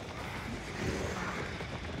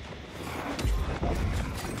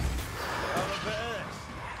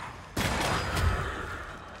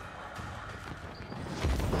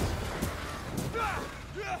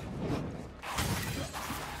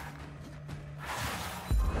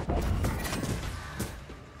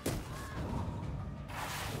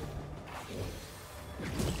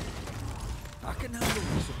 I can handle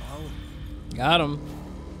this somehow. Got him.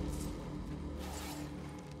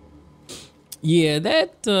 Yeah,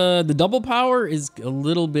 that the double power is a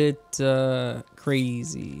little bit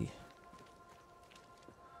crazy.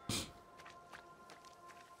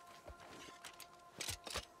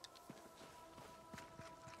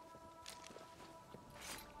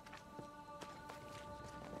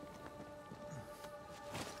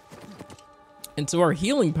 And so our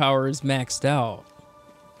healing power is maxed out.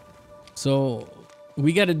 So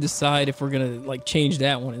we got to decide if we're going to like change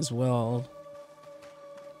that one as well.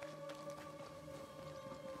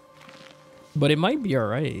 But it might be all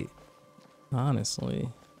right, honestly.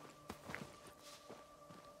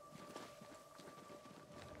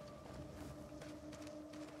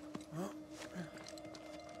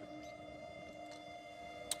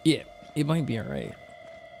 Yeah, it might be all right.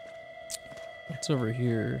 What's over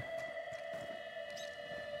here?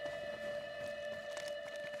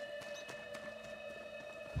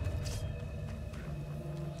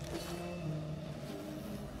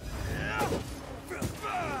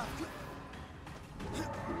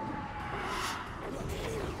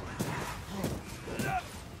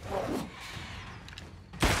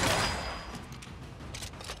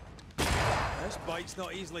 This bite's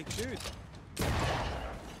not easily chewed.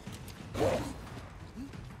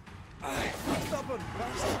 Stubborn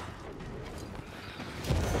bastard.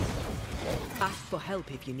 Ask for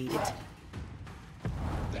help if you need it.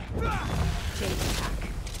 Change attack.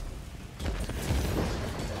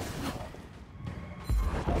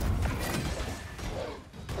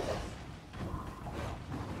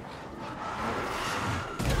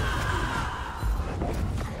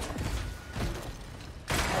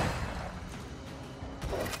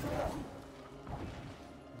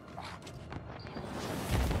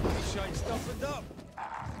 Shite stuffened up.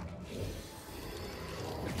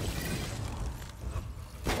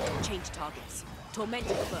 Change targets.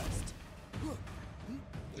 Tormented first.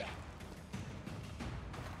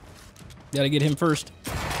 Gotta get him first.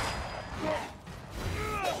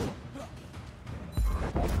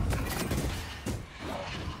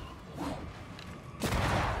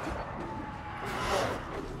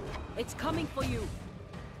 It's coming for you.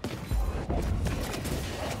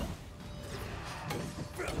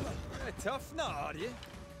 Tough nut, are you?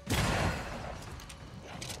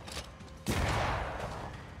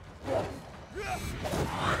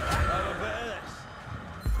 Have a bit of this.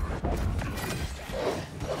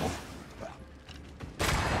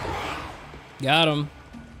 Got him.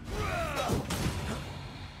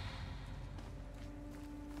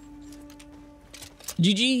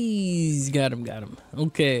 GG's. Got him, got him.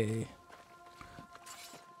 Okay.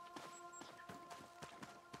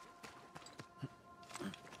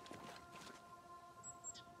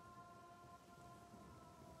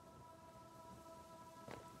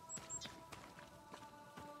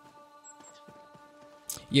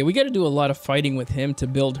 Yeah, we got to do a lot of fighting with him to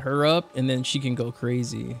build her up, and then she can go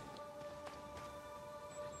crazy.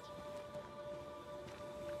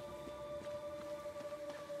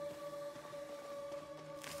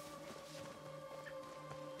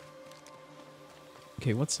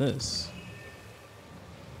 Okay, what's this?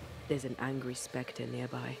 There's an angry specter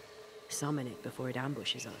nearby. Summon it before it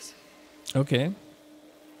ambushes us. Okay.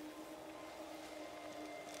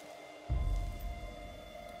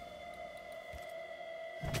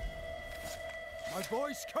 My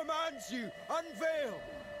voice commands you, unveil!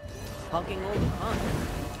 Hogging all the fun.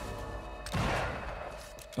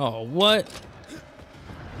 Oh, what?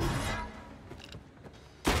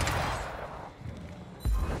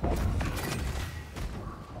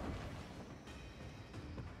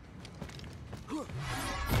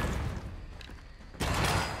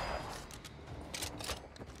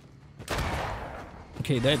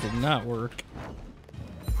 Okay, that did not work.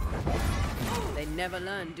 They never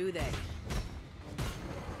learn, do they?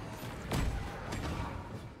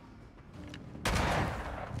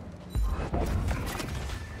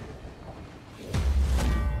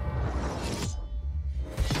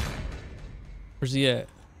 Where's he at?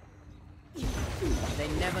 They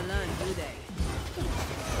never learn, do they?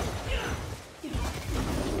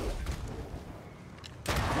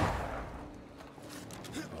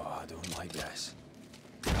 Oh, I don't like this.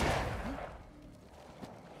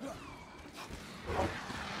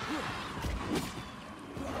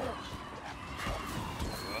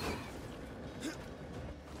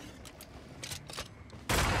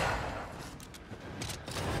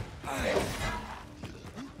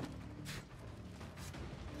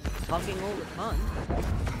 Hogging all the fun.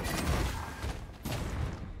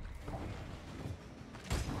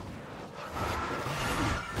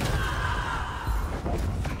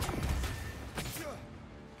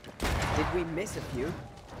 Did we miss a few?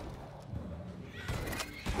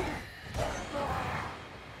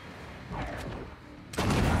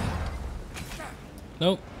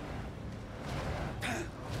 Nope.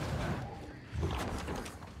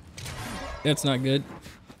 That's not good.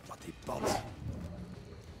 Bloody buds.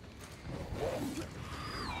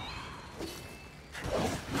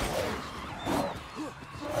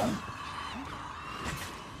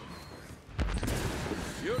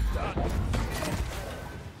 You're done.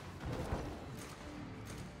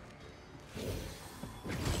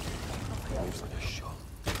 Moves like a shot.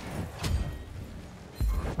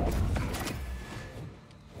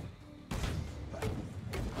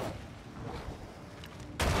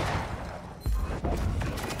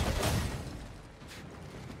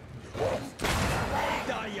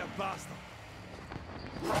 Die, you bastard!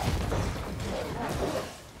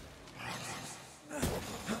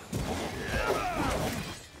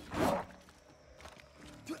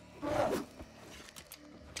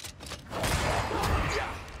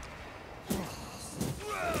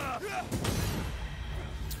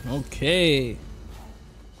 Okay.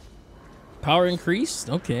 Power increased?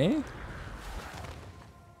 Okay.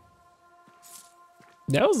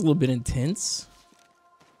 That was a little bit intense.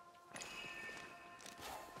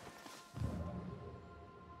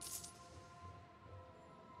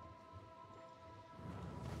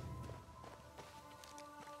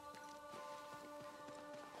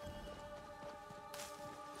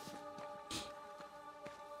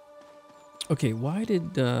 Okay, why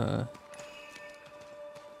did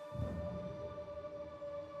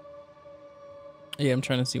yeah, I'm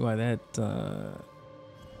trying to see why that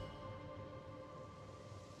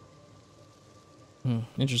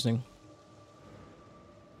interesting.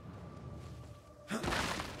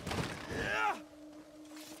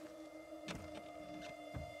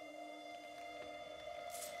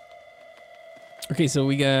 Okay, so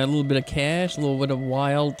we got a little bit of cash, a little bit of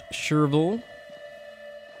wild Sherville.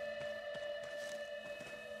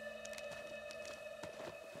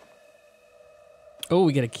 Oh,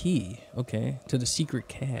 we got a key. Okay, to the secret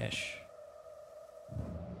cache.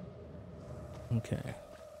 Okay.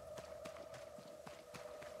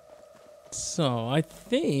 So, I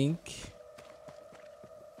think...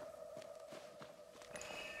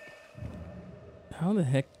 How the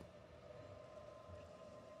heck...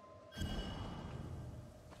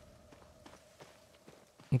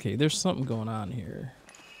 Okay, there's something going on here.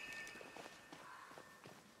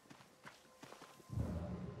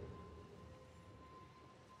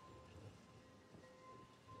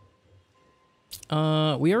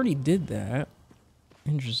 We already did that.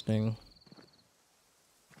 Interesting.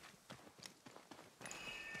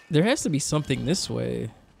 There has to be something this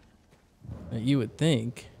way that you would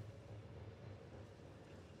think.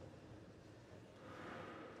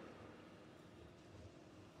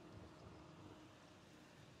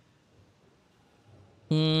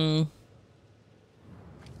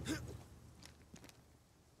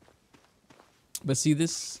 But see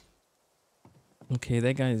this... Okay,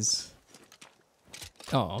 that guy's...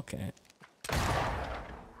 Oh, okay.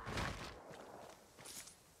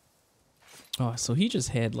 Oh, so he just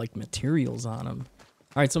had, like, materials on him.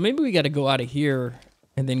 Alright, so maybe we gotta go out of here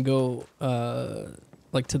and then go,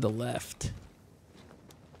 like, to the left.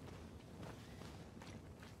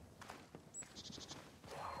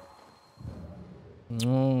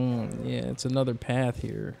 Oh, yeah, it's another path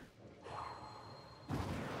here.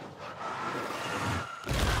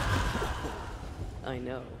 I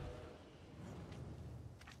know.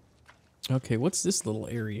 Okay, what's this little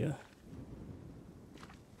area?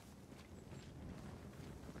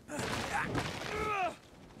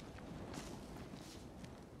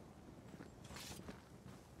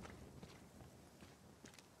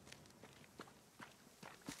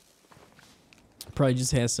 Probably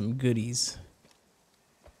just has some goodies.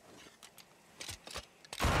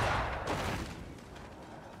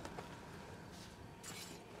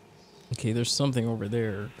 Okay, there's something over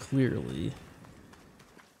there, clearly.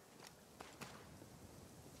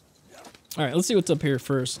 All right, let's see what's up here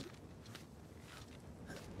first.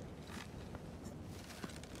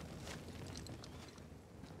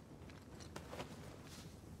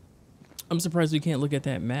 I'm surprised we can't look at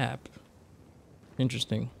that map.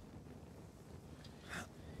 Interesting.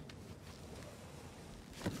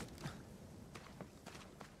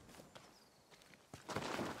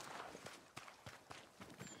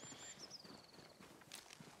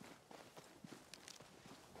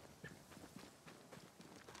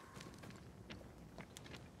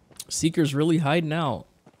 Seeker's really hiding out.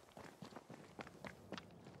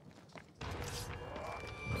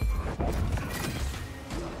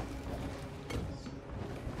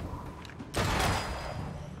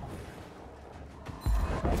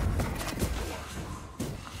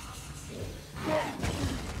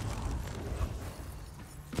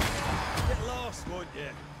 Get lost, won't you?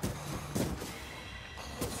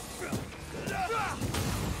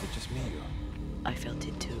 It's just me. I felt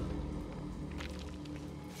it too.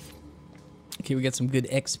 Okay, we got some good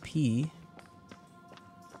XP.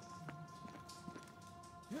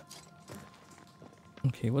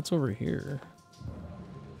 Okay, what's over here?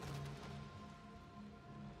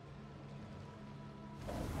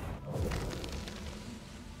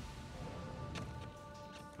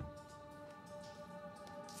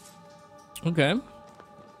 Okay.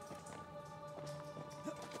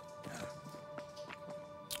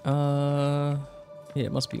 Yeah,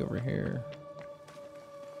 it must be over here.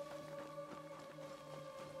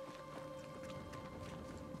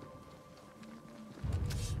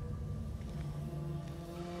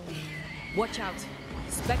 Watch out!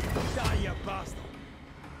 Spectre! Die, you bastard!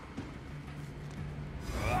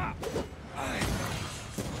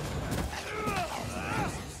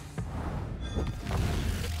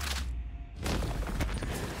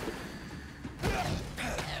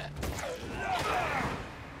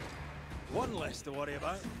 One less to worry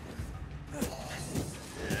about.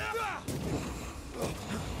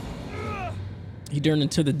 He turned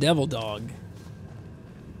into the devil dog.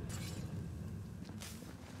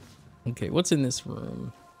 Okay, what's in this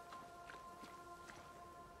room?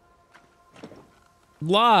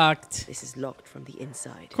 Locked. This is locked from the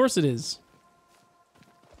inside. Of course it is.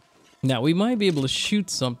 Now, we might be able to shoot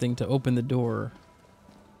something to open the door.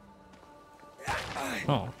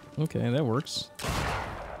 Oh, okay, that works.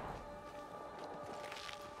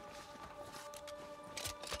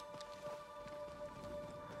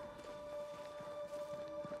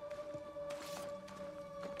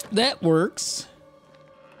 That works.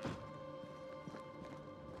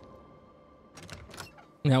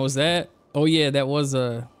 Now was that? Oh yeah, that was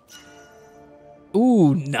a.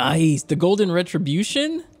 Ooh, nice. The golden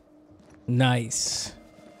retribution. Nice.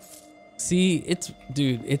 See, it's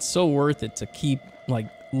dude, it's so worth it to keep like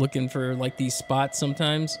looking for like these spots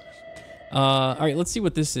sometimes. All right, let's see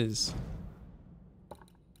what this is.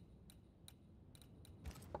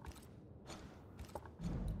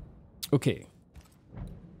 Okay.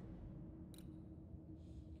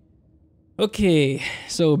 Okay,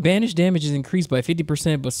 so banish damage is increased by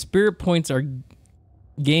 50%, but spirit points are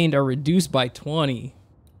gained are reduced by 20.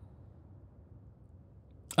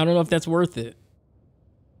 I don't know if that's worth it.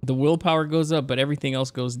 The willpower goes up, but everything else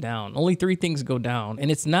goes down. Only 3 things go down, and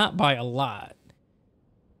it's not by a lot.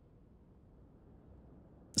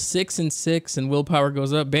 6 and 6, and willpower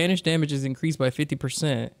goes up. Banish damage is increased by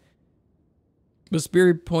 50%, but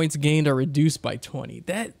spirit points gained are reduced by 20.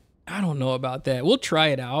 That, I don't know about that. We'll try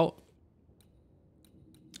it out.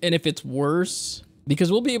 And if it's worse,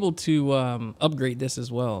 because we'll be able to upgrade this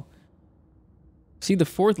as well. See the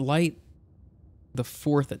 4th light, the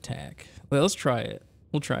 4th attack. Well, let's try it.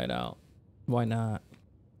 We'll try it out. Why not?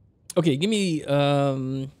 Okay, give me a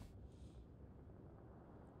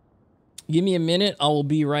minute. I will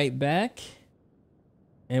be right back,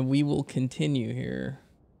 and we will continue here.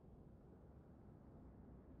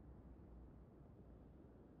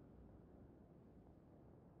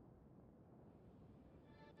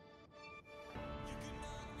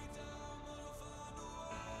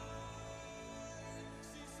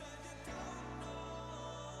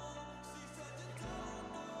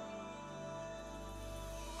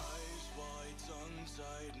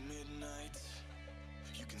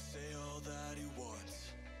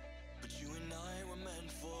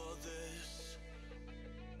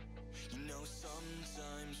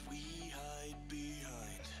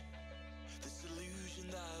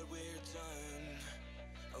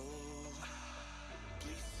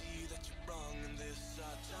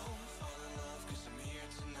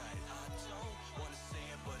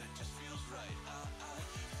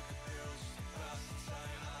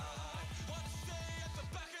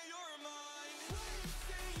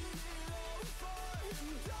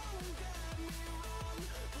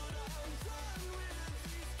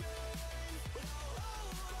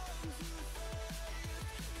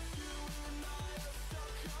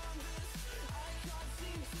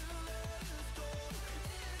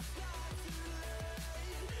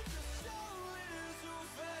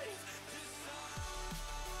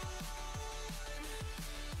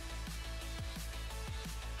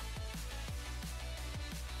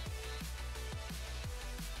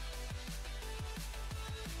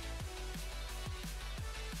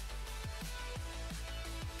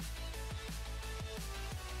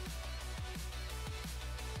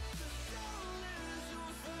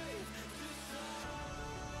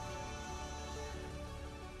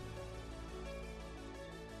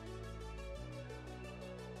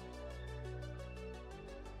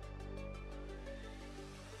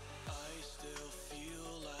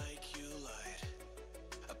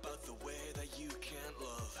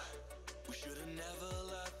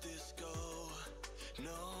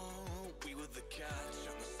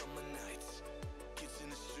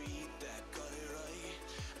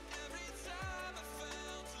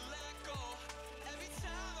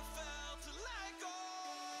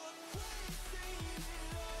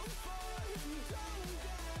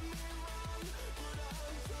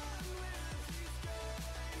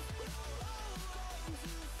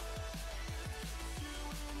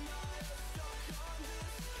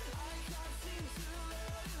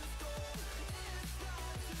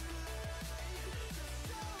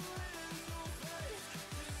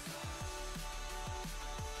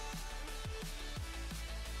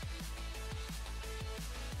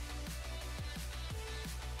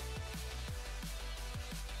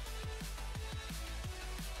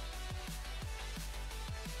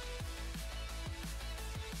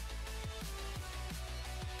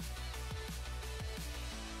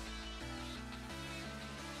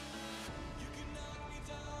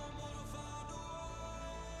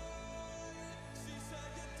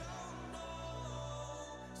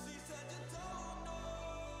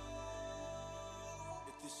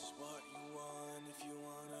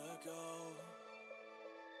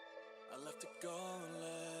 To go and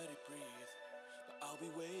let it breathe, but I'll be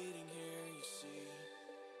waiting here, you see.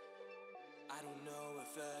 I don't know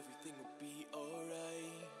if everything will be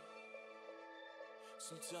alright.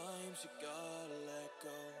 Sometimes you gotta let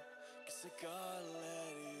go, 'cause I gotta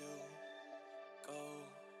let you go.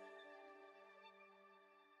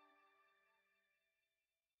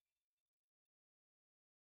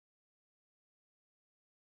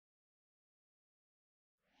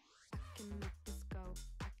 I can make this go.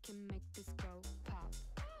 I can make this go pop.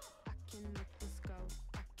 I can make this go.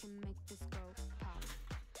 I can make this go pop.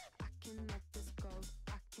 I can let this go.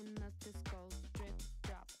 I can let this go. Drip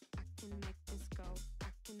drop. I can make this go. I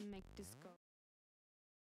can make this go.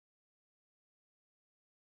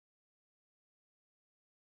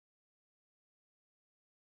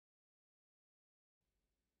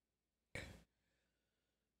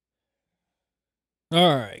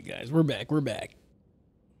 All right, guys, we're back. We're back.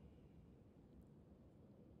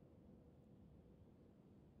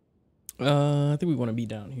 I think we want to be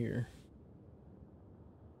down here.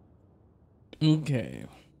 Okay.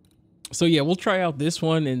 So yeah, we'll try out this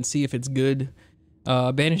one and see if it's good.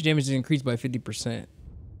 Banish damage is increased by 50%.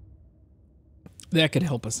 That could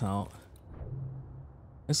help us out.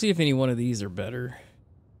 Let's see if any one of these are better.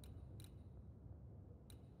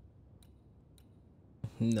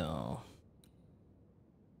 No.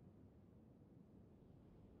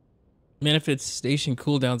 Manifestation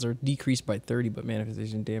cooldowns are decreased by 30, but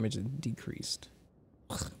manifestation damage is decreased.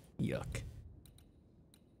 Ugh, yuck.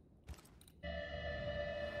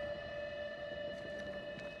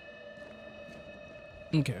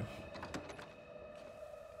 Okay.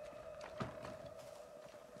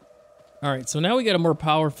 All right, so now we got a more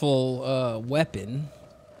powerful weapon.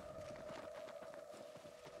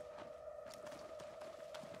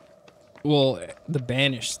 Well, the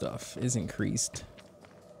banish stuff is increased.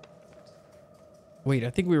 Wait,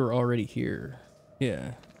 I think we were already here.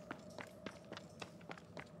 Yeah.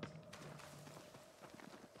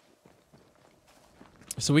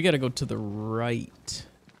 So we got to go to the right,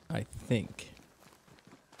 I think.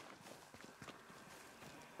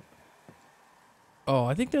 Oh,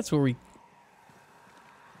 I think that's where we...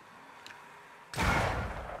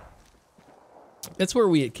 That's where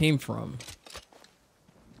we came from.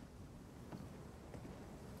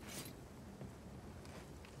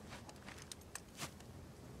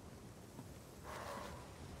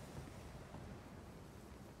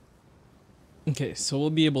 Okay, so we'll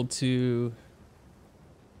be able to...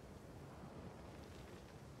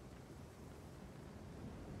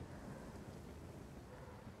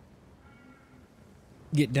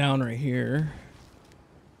 get down right here.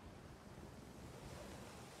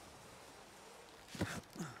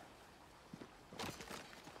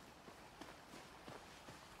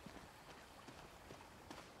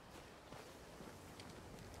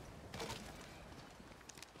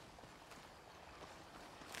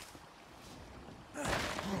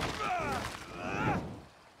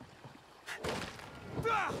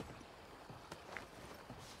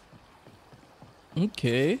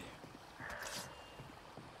 Okay.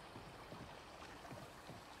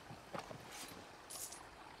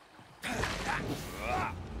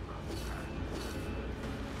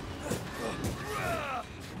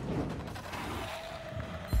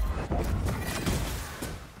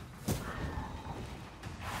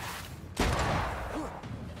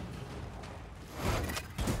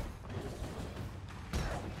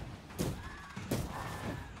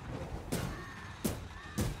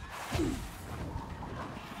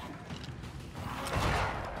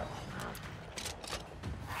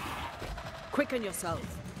 Quicken yourself.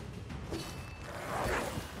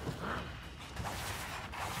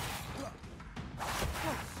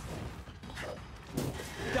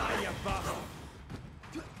 Die, you bastard!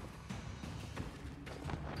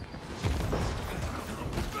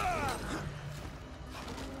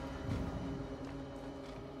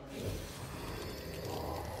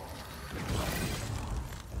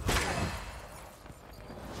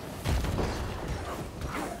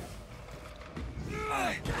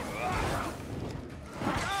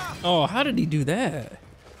 Oh, how did he do that?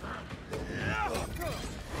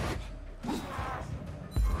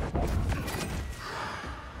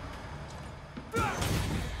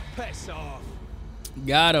 Piss off!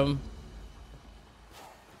 Got him.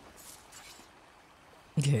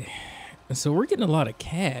 Okay, so we're getting a lot of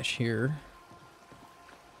cash here.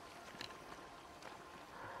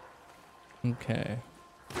 Okay.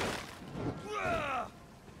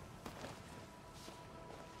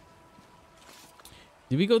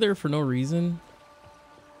 Did we go there for no reason?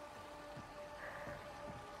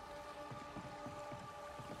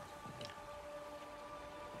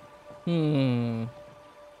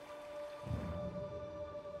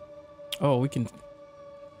 Oh, we can...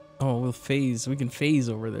 Oh, we'll phase. We can phase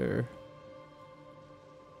over there.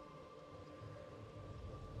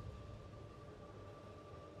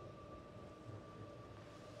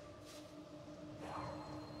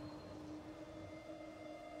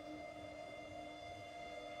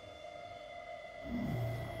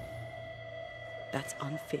 That's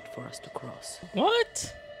unfit for us to cross.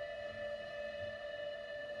 What?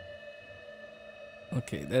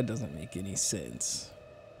 Okay, that doesn't make any sense.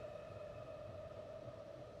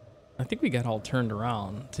 I think we got all turned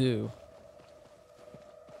around, too.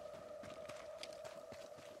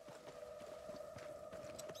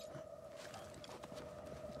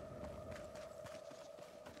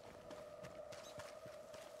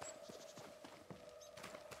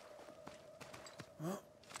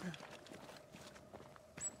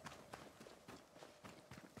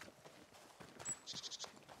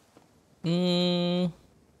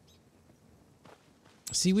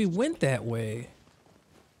 See, we went that way.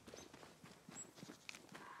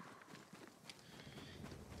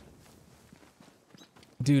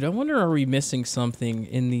 Dude, I wonder, are we missing something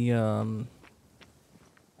in the,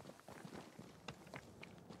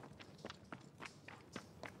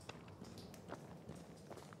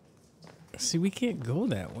 See, we can't go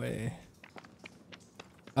that way.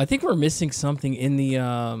 I think we're missing something in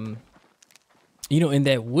the, you know, in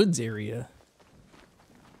that woods area.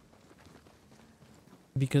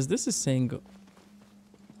 Because this is saying go...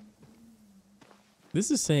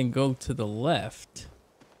 This is saying go to the left.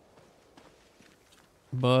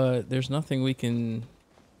 But there's nothing we can...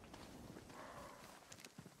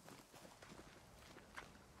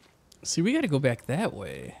 See, we gotta go back that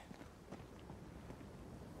way.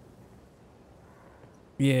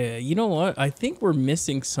 Yeah, you know what? I think we're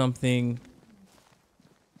missing something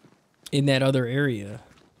in that other area.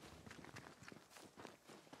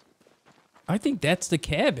 I think that's the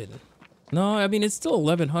cabin. No, I mean, it's still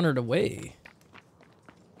 1,100 away.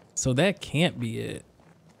 So that can't be it.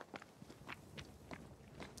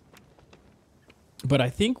 But I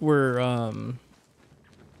think we're,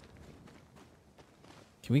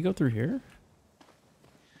 Can we go through here?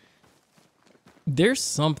 There's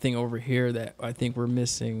something over here that I think we're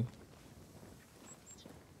missing.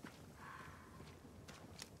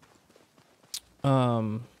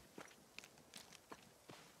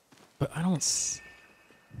 But I don't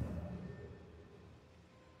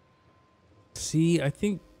see, I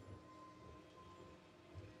think...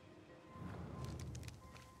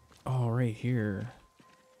 Oh, right here.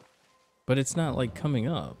 But it's not, like, coming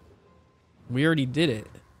up. We already did it.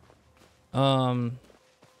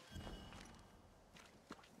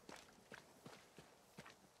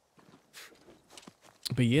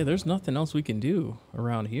 But yeah, there's nothing else we can do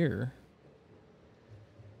around here.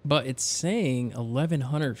 But it's saying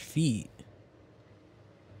 1,100 feet.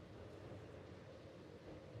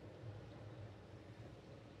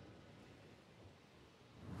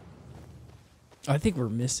 I think we're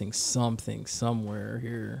missing something somewhere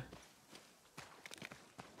here.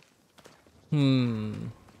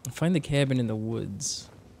 Find the cabin in the woods.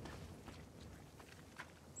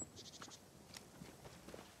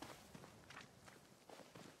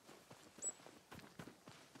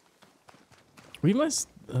 We must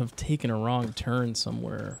have taken a wrong turn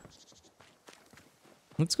somewhere.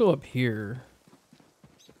 Let's go up here.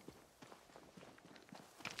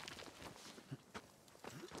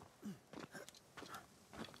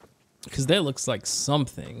 Because that looks like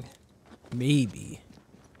something. Maybe.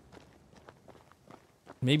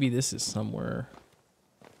 Maybe this is somewhere.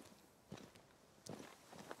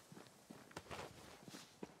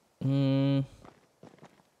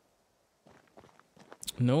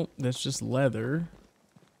 Nope, that's just leather.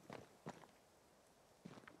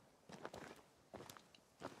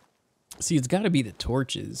 See, it's got to be the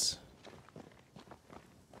torches.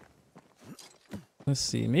 Let's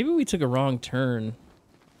see. Maybe we took a wrong turn.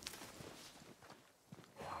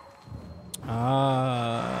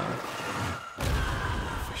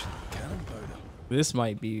 This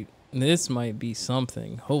might be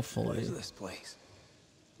something, hopefully. What is this place?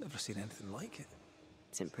 Never seen anything like it.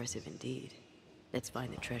 It's impressive indeed. Let's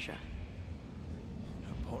find the treasure.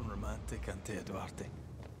 A born romantic, Antea Duarte.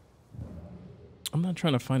 I'm not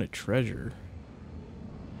trying to find a treasure.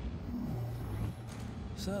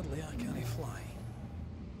 Sadly, I can't fly.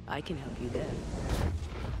 I can help you there.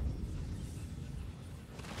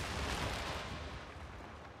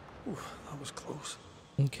 Oof, that was close.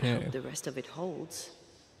 Okay. I hope the rest of it holds.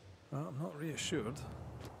 Well, I'm not reassured.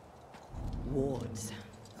 Wards.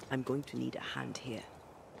 I'm going to need a hand here.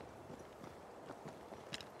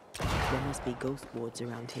 There must be ghost wards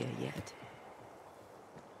around here yet.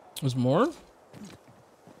 There's more?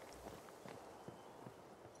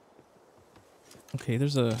 Okay,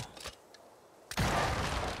 there's a...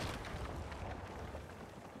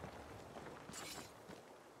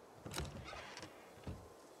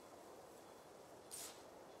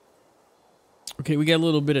 Okay, we got a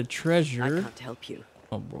little bit of treasure. I can't help you.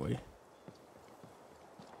 Oh boy.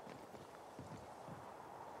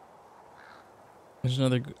 There's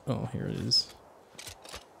another... Oh, here it is.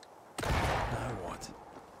 Now what?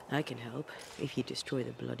 I can help if you destroy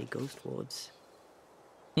the bloody ghost wards.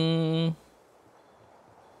 Must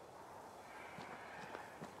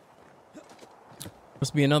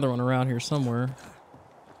be another one around here somewhere.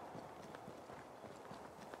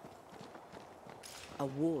 A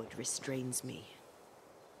ward restrains me.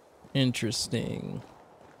 Interesting.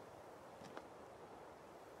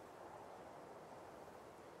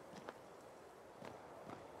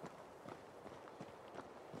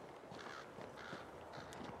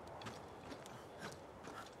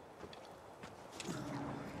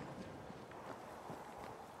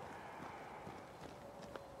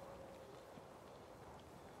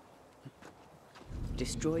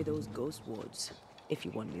 Destroy those ghost wards if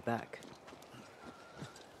you want me back.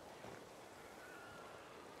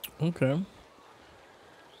 Okay.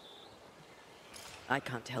 I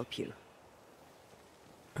can't help you.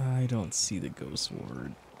 I don't see the ghost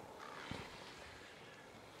ward.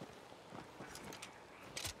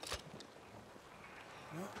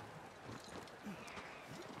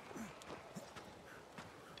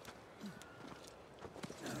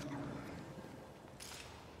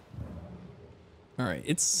 All right,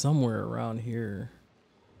 it's somewhere around here.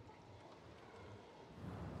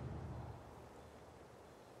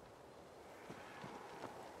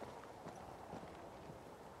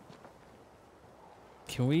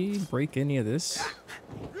 Can we break any of this?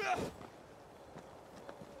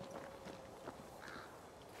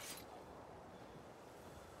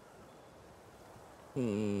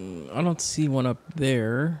 I don't see one up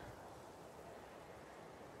there.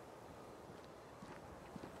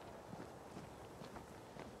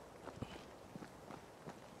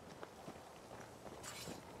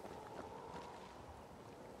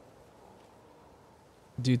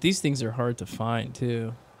 Dude, these things are hard to find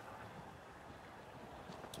too.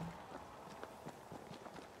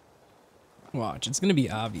 Watch, it's gonna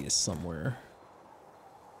be obvious somewhere.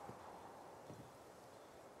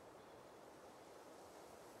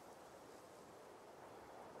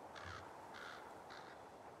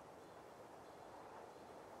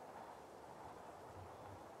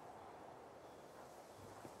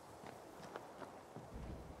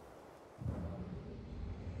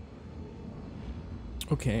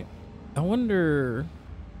 Okay, I wonder.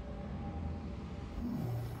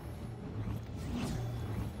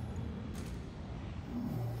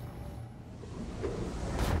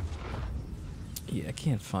 Yeah, I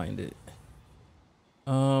can't find it.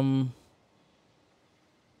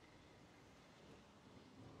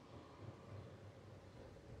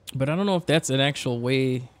 But I don't know if that's an actual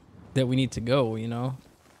way that we need to go, you know,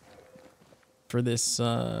 for this,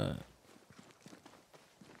 for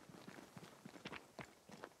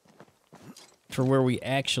where we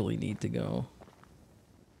actually need to go.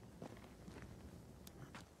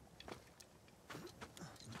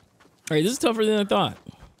 All right, this is tougher than I thought.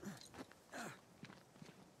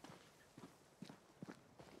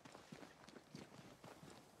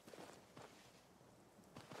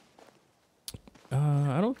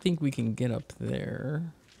 I don't think we can get up there.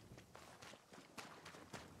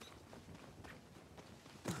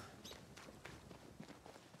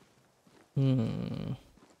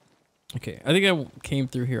 Okay, I think I came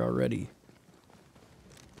through here already.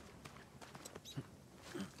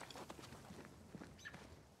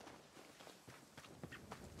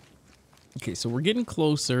 Okay, so we're getting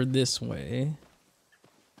closer this way.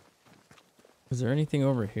 Is there anything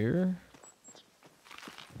over here?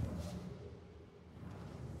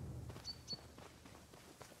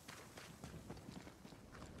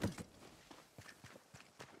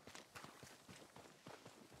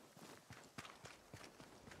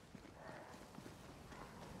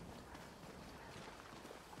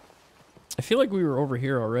 I feel like we were over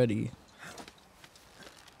here already.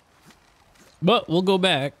 But we'll go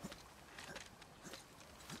back.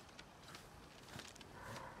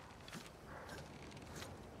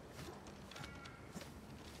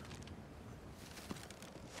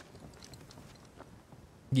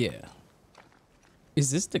 Yeah.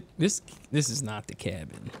 Is this the this is not the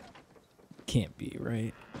cabin. Can't be,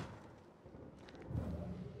 right?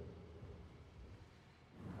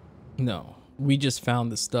 No. We just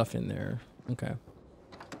found the stuff in there. Okay.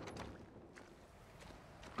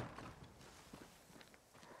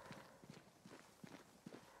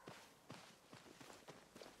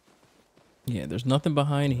 Yeah, there's nothing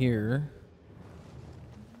behind here.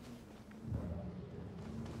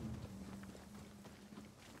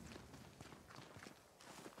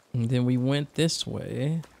 And then we went this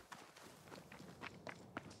way.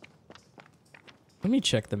 Let me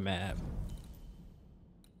check the map.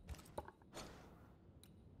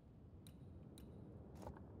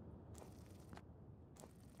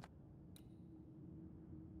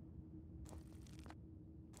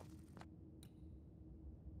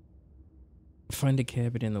 Find a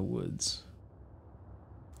cabin in the woods.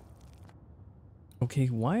 Okay,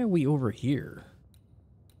 why are we over here?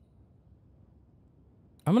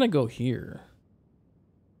 I'm gonna go here.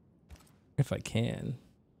 If I can.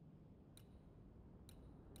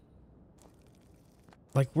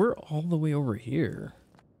 Like, we're all the way over here.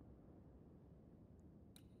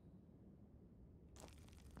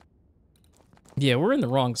 Yeah, we're in the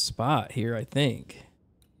wrong spot here, I think.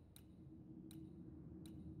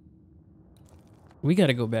 We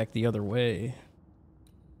gotta go back the other way.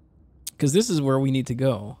 Because this is where we need to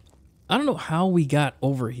go. I don't know how we got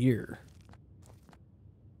over here.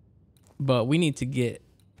 But we need to get...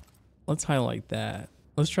 Let's highlight that.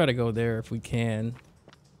 Let's try to go there if we can.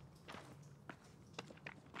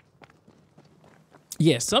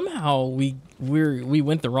 Yeah, somehow we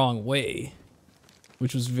went the wrong way.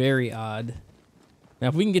 Which was very odd. Now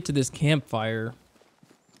if we can get to this campfire,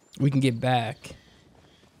 we can get back.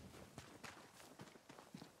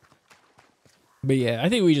 But yeah, I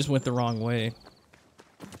think we just went the wrong way.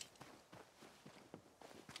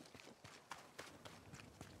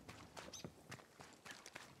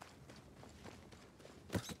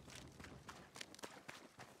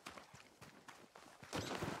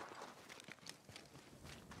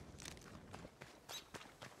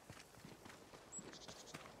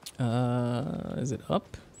 Is it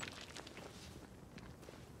up?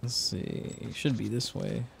 Let's see. It should be this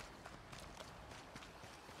way.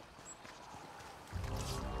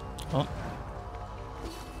 Oh.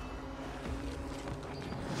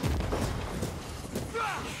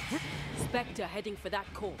 Spectre heading for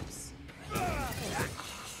that corpse.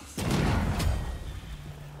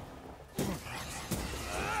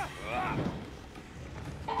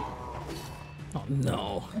 Oh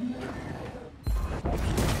no.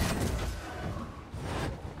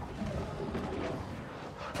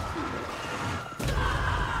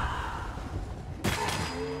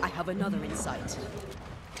 I have another in sight.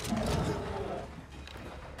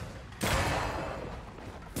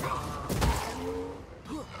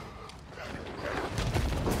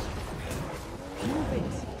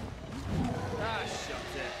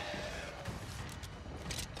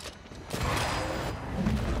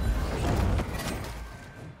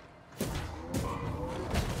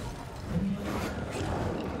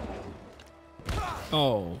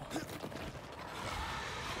 Oh.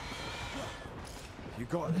 You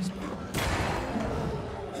got this.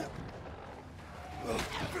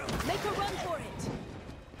 Make a run for it.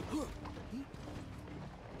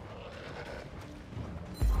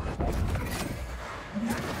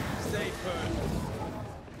 Stay put.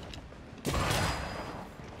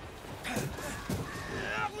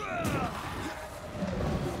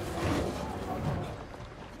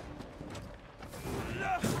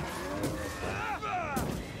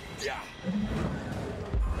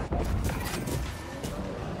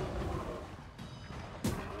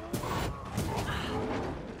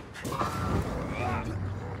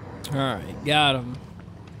 Alright, got him.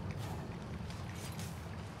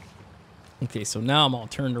 Okay, so now I'm all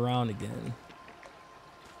turned around again.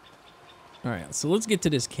 Alright, so let's get to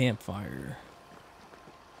this campfire.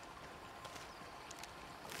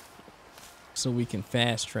 So we can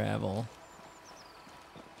fast travel.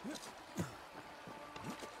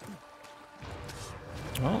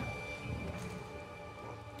 Oh.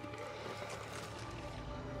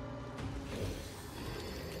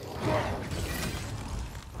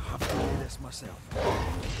 Myself.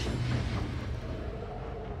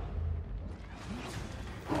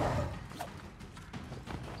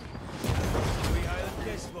 Island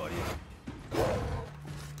kiss for you.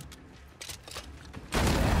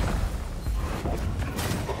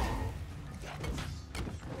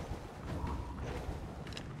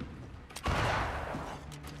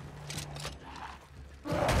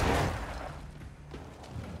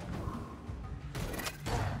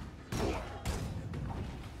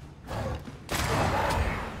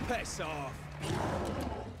 Piss off.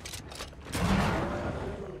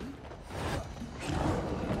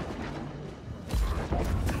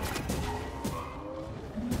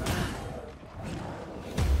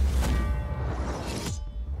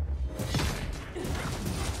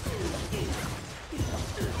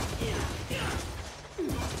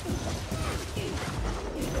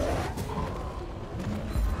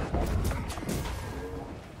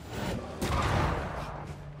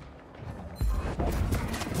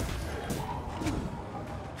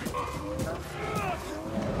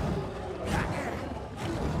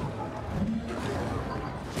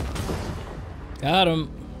 Got him.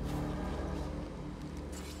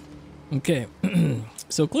 Okay.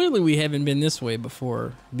 So clearly we haven't been this way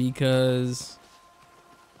before because,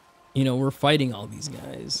 you know, we're fighting all these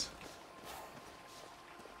guys.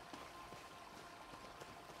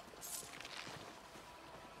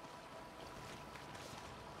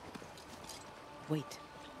 Wait,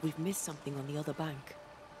 we've missed something on the other bank.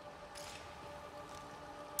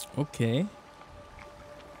 Okay.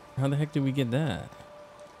 How the heck did we get that?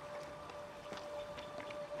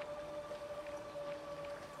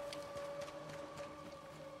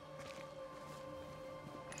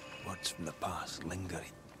 Words from the past lingering.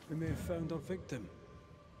 We may have found our victim.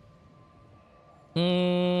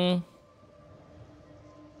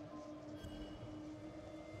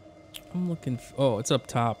 I'm looking oh, it's up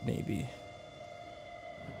top maybe.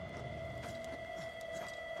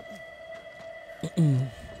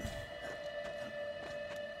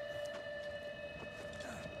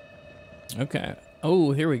 Okay.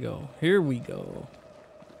 Oh, here we go. Here we go.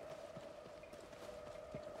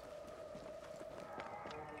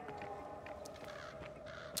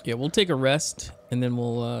 Yeah, we'll take a rest and then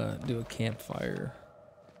we'll do a campfire.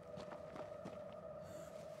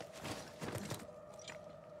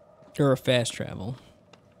 Or a fast travel.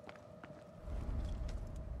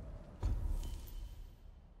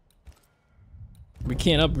 We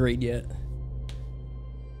can't upgrade yet.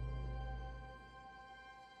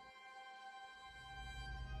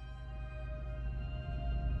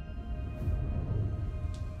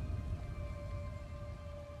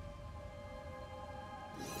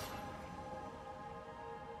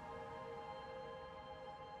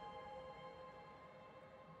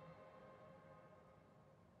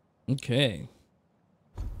 Okay.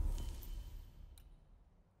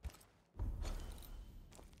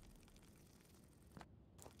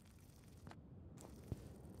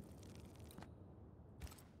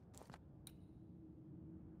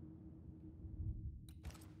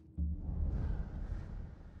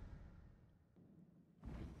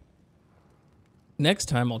 Next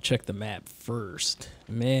time I'll check the map first.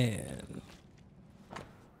 Man.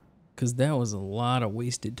 Because that was a lot of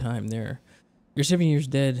wasted time there. You're 7 years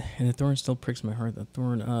dead, and the thorn still pricks my heart. The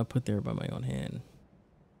thorn put there by my own hand.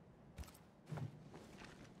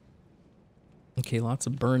 Okay, lots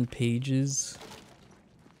of burned pages.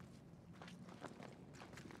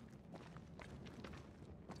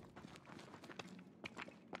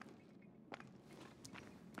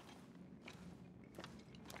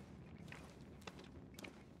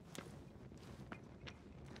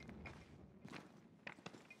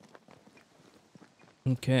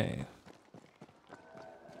 Okay.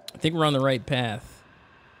 I think we're on the right path.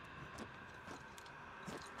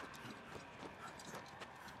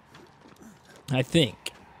 I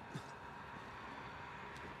think.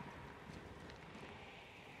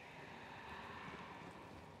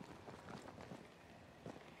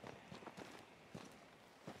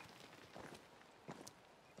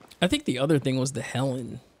 I think the other thing was the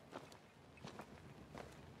Helen.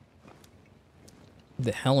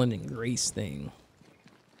 The Helen and Grace thing.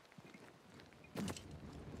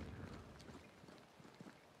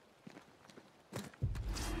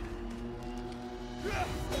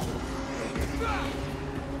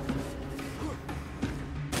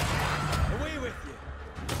 Away with you.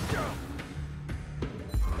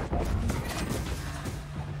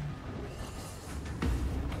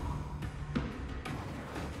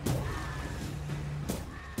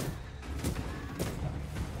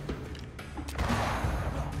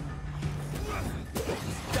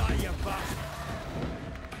 Die, you bastard.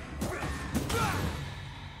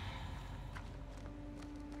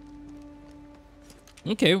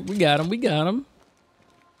 Okay, we got him. We got him.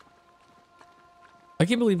 I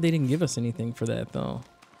can't believe they didn't give us anything for that, though.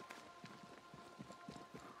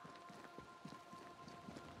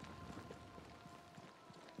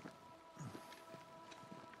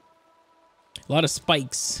 A lot of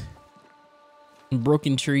spikes and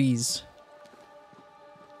broken trees.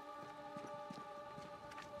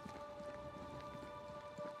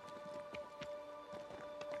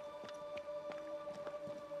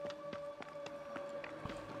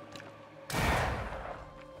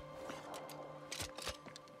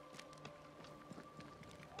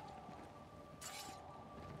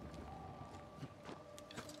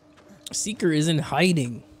 Seeker is in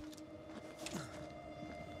hiding.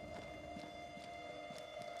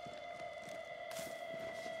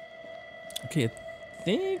 Okay, I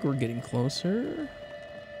think we're getting closer.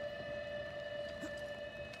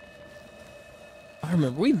 I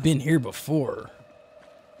remember we've been here before.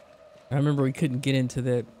 I remember we couldn't get into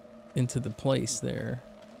the place there.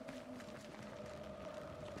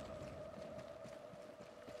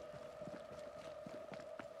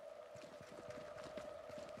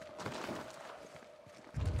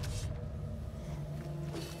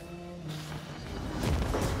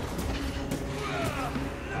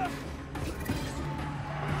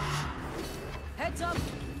 Heads up!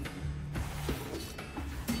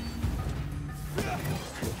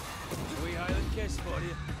 We Highland kiss for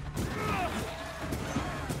you.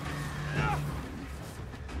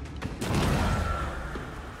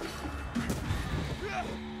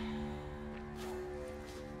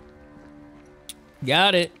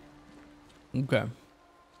 Got it. Okay.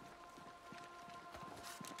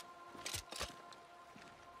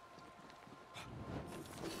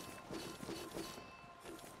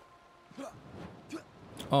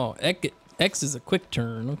 Oh, X is a quick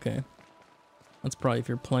turn. Okay. That's probably if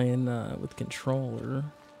you're playing with controller.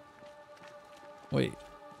 Wait.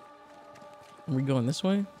 Are we going this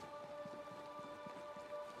way?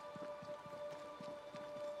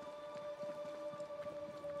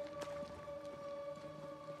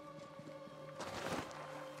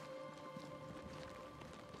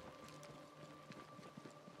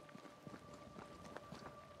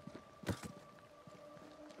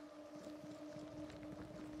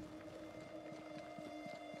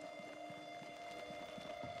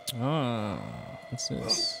 Ah, what's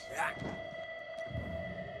this?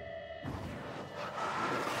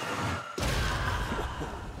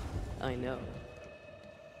 I know.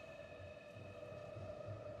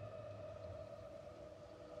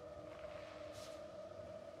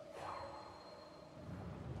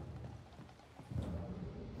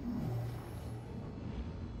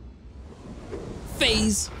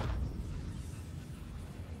 Phase.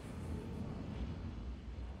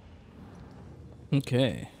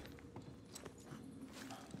 Okay.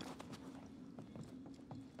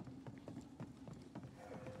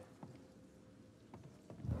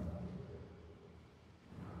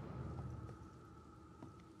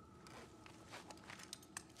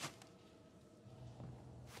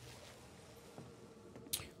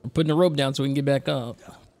 We're putting the rope down so we can get back up.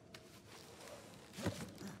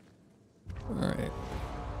 All right.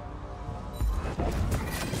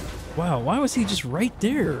 Wow, why was he just right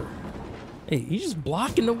there? Hey, he's just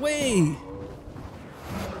blocking the way.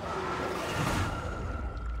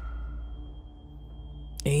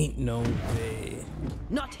 Ain't no way.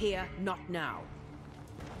 Not here, not now.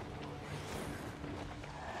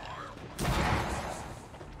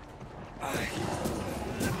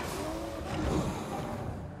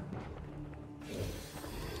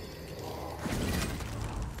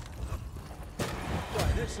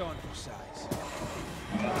 Right, this on for size.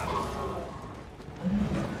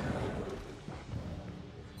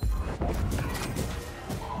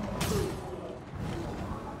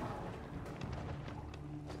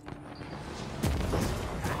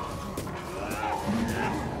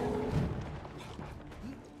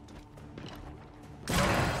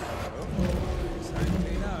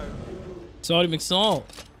 Salty McSalt.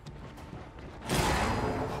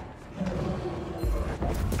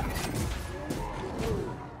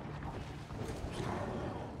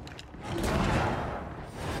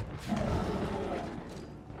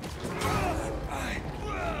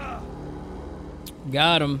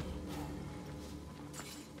 Got him.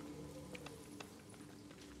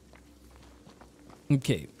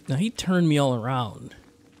 Okay, now he turned me all around.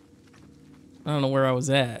 I don't know where I was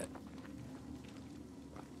at.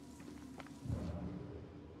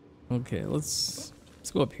 Okay, let's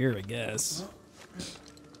go up here, I guess.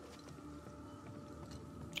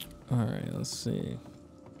 All right, let's see.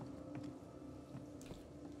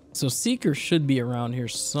 So Seeker should be around here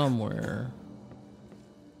somewhere.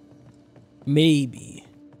 Maybe.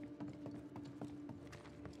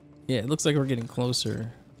 Yeah, it looks like we're getting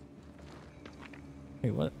closer.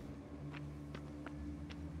 Wait, what?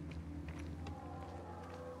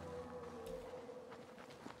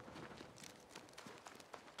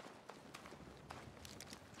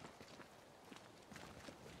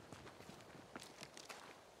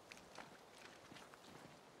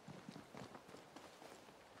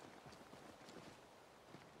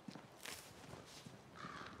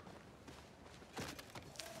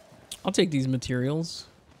 I'll take these materials.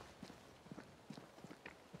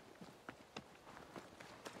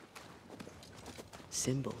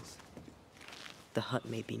 Symbols. The hut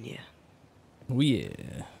may be near. Oh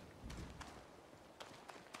yeah.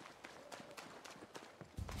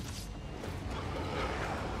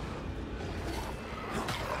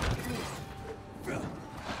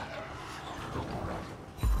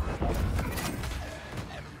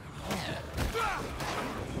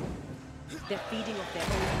 They're feeding off their own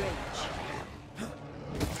rage.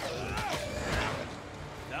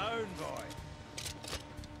 Down, boy.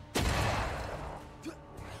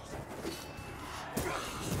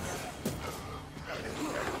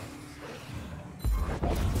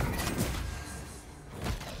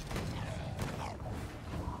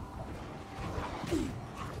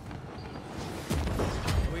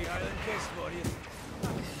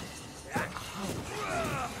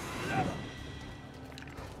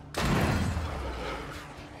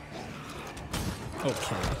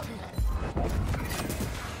 Okay.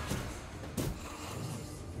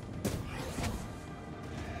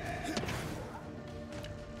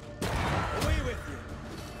 Away with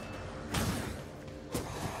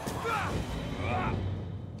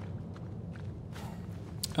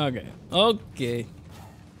you. Okay. Okay.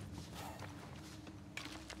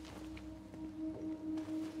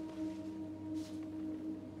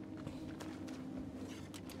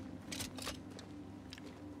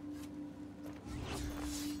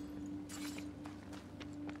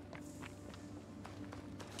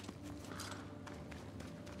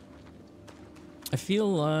 I feel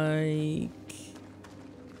like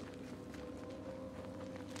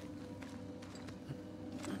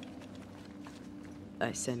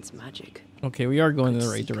I sense magic. okay, we are going in the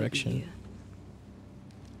Could right secret be direction. here.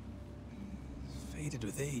 Faded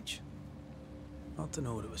with age. Not to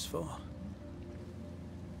know what it was for.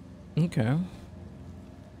 Okay.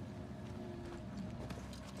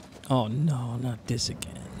 Oh no, not this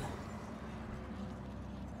again.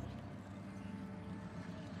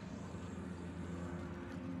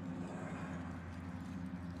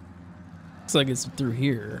 Looks like it's through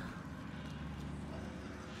here.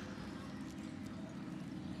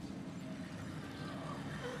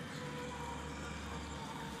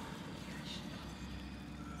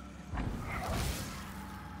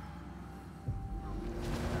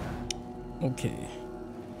 Okay.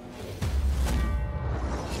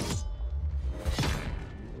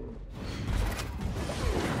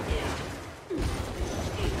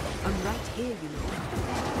 I'm right here, you know.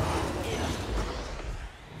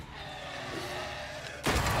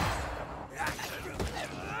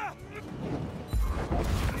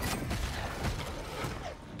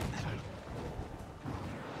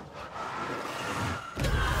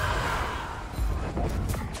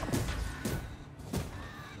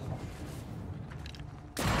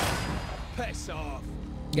 Piss off.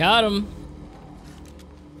 Got him.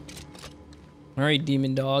 All right,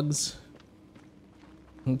 demon dogs.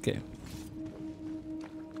 Okay.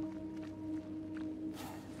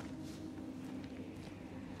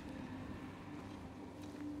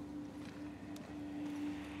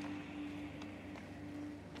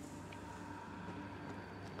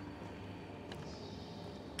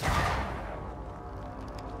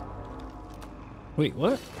 Wait,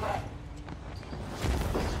 what?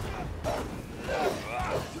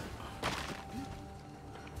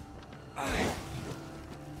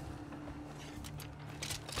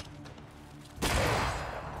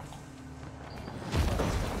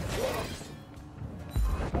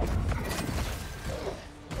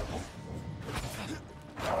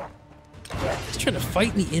 He's trying to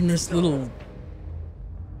fight me in this little...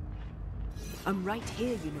 I'm right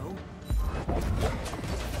here, you know.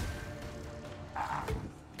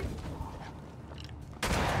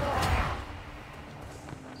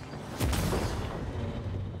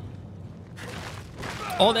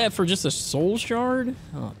 All that for just a soul shard?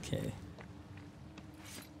 Okay.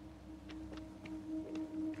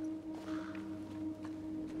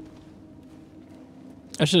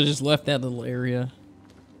 I should have just left that little area.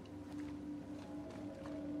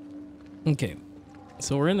 Okay.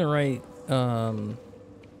 So we're in the right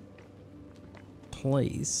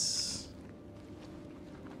place.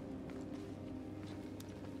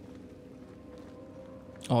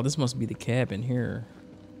 Oh, this must be the cabin here.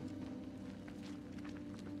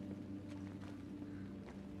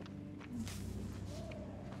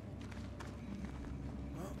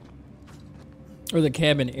 Or the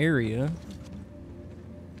cabin area.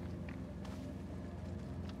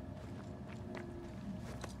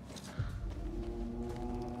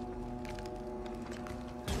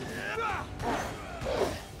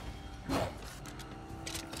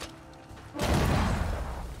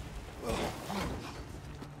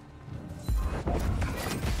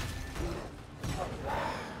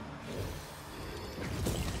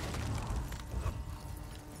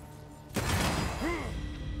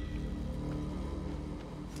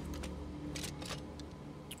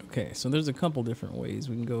 Okay, so there's a couple different ways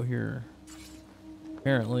we can go here,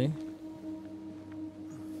 apparently.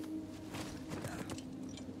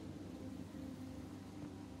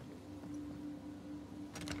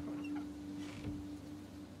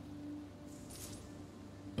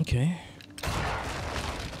 Okay.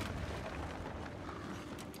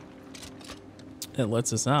 That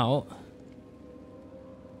lets us out.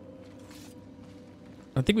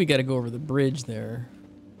 I think we got to go over the bridge there.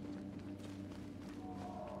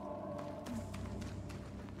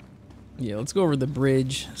 Yeah, let's go over the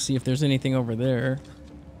bridge, see if there's anything over there.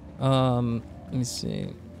 Let me see.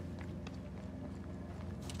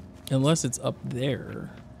 Unless it's up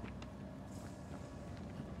there.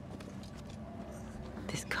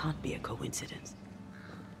 This can't be a coincidence.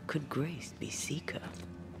 Could Grace be Seeker?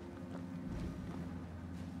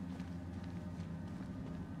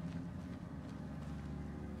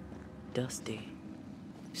 Dusty.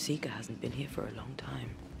 Seeker hasn't been here for a long time.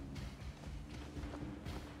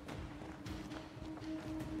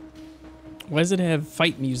 Why does it have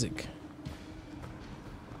fight music?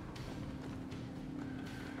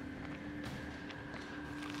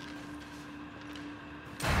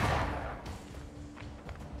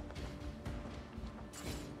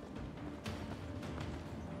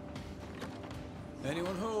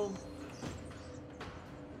 Anyone home?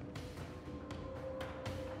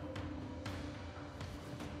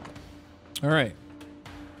 All right.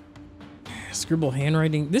 Scribble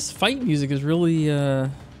handwriting. This fight music is really,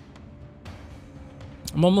 I'm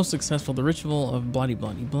almost successful. The ritual of bloody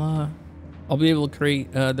bloody blah. I'll be able to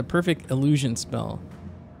create the perfect illusion spell.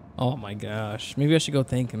 Oh my gosh. Maybe I should go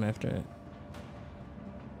thank him after it.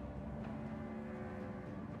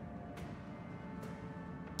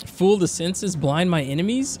 Fool the senses, blind my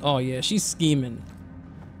enemies? Oh yeah, she's scheming.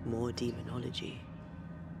 More demonology.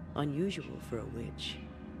 Unusual for a witch.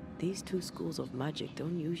 These two schools of magic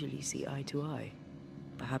don't usually see eye to eye.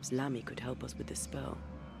 Perhaps Lammy could help us with the spell.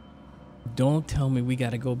 Don't tell me we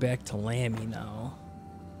gotta go back to Lammy now.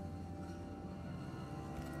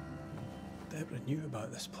 Deborah knew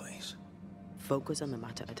about this place. Focus on the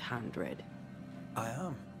matter at hand, Red. I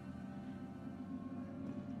am.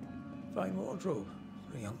 Fine wardrobe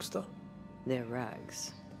for a youngster. They're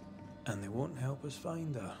rags. And they won't help us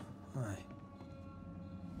find her. Aye.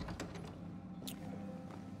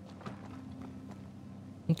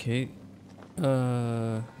 Okay.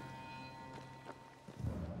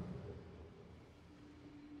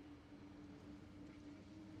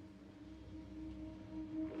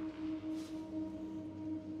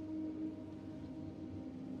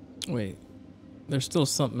 Wait. There's still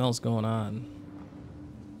something else going on.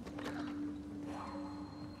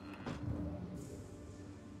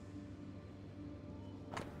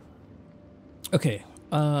 Okay.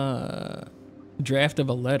 Draft of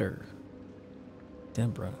a letter.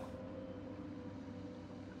 Deborah.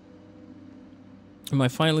 I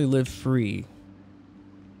finally live free.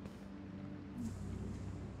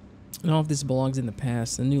 I don't know if this belongs in the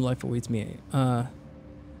past. A new life awaits me. A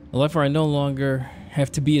life where I no longer have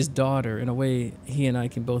to be his daughter. In a way, he and I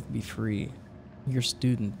can both be free. Your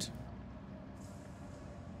student.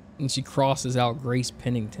 And she crosses out Grace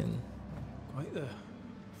Pennington. Quite the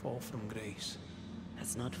fall from grace.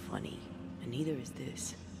 That's not funny, and neither is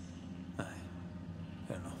this. Aye.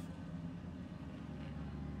 Fair enough.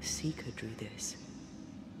 Seeker drew this.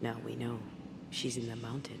 Now we know she's in the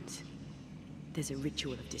mountains. There's a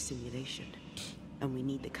ritual of dissimulation, and we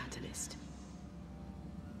need the catalyst.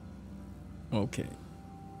 Okay.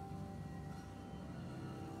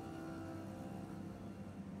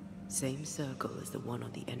 Same circle as the one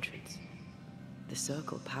on the entrance. The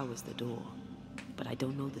circle powers the door, but I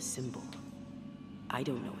don't know the symbol. I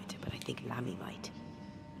don't know it, but I think Lammy might.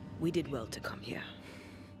 We did well to come here.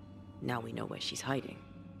 Now we know where she's hiding.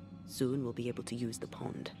 Soon we'll be able to use the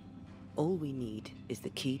pond. All we need is the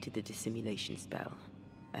key to the dissimulation spell,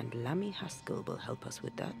 and Lammy Haskell will help us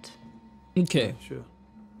with that. Okay. Yeah, sure.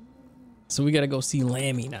 So we gotta go see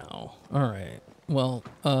Lammy now. Alright. Well,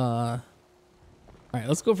 alright,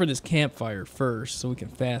 let's go for this campfire first so we can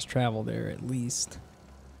fast travel there at least.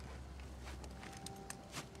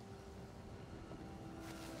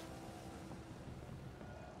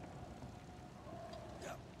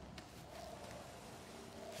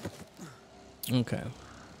 Okay.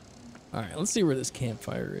 Alright, let's see where this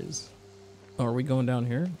campfire is. Oh, are we going down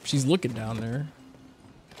here? She's looking down there.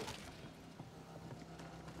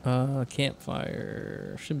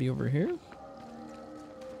 Campfire should be over here.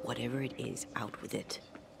 Whatever it is, out with it.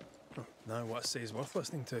 Oh, now what I say is worth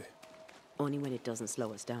listening to. Only when it doesn't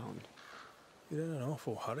slow us down. You're in an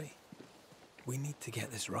awful hurry. We need to get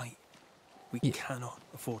this right. We cannot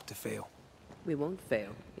afford to fail. We won't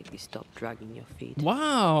fail if you stop dragging your feet.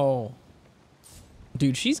 Wow.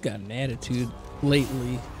 Dude, she's got an attitude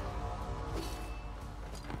lately.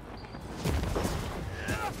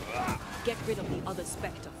 Get rid of the other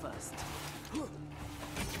Spectre first.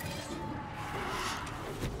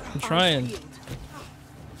 I'm trying.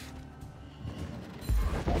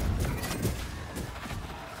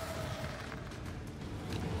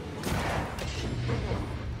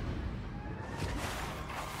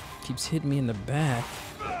 Keeps hitting me in the back.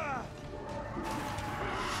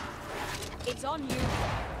 It's on you.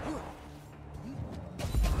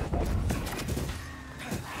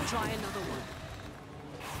 Try another one.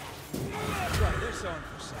 Try this on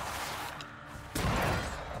for size.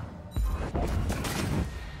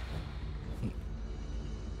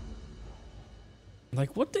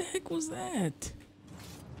 Like, what the heck was that?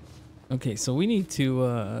 Okay, so we need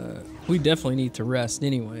to, we definitely need to rest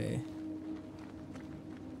anyway.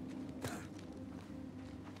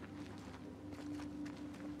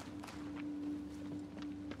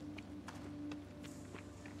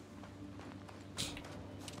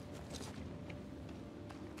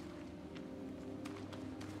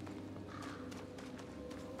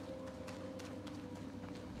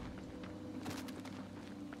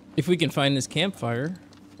 If we can find this campfire,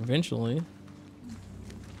 eventually.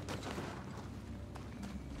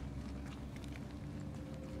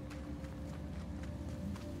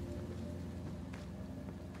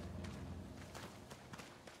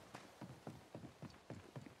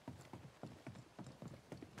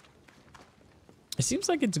 It seems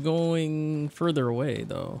like it's going further away,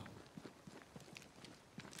 though.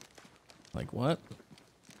 Like what?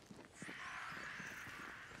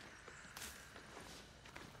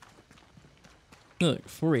 Look,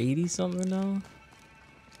 480 something now.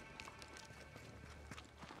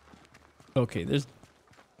 Okay, there's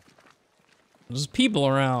people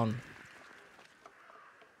around.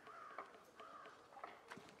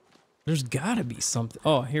 There's gotta be something.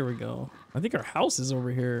 Oh, here we go. I think our house is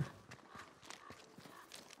over here.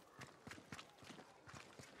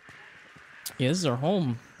 Yeah, this is our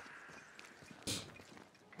home.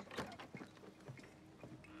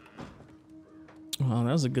 Oh,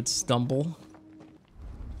 that was a good stumble.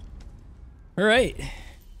 All right.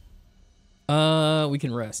 We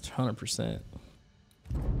can rest 100%.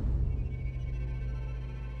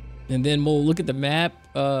 And then we'll look at the map,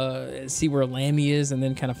 see where Lammy is, and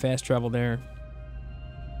then kind of fast travel there.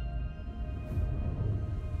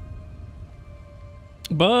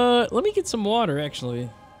 But let me get some water, actually.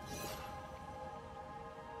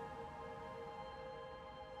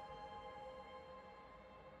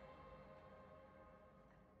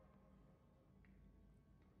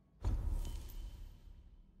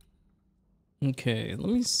 Okay, let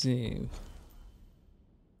me see.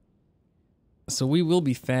 So we will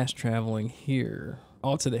be fast traveling here.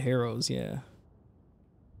 All to the Harrows, yeah.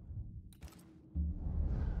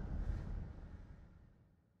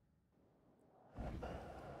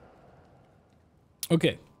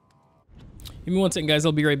 Okay. Give me 1 second, guys.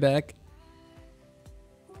 I'll be right back.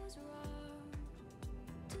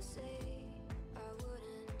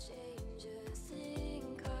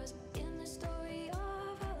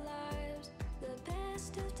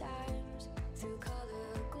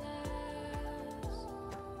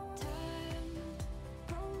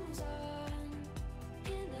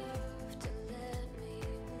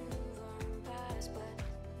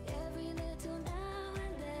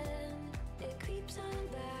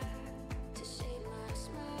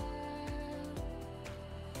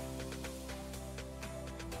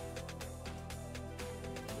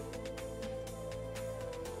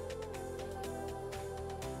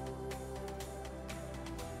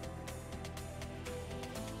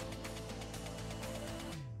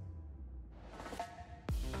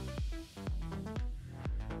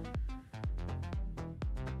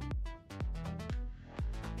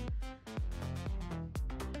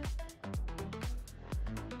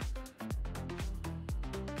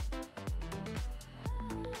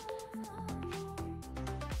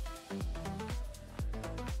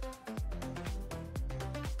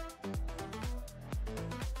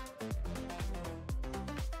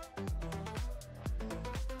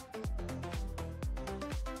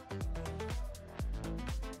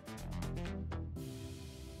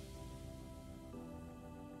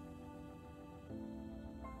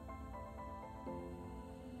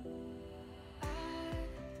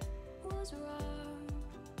 was wrong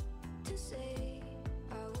to say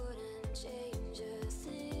I wouldn't change a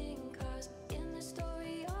thing, 'cause in the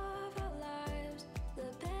story of our lives,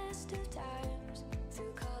 the best of times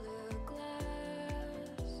through color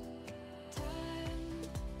glass, time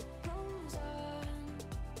rolls on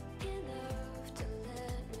enough to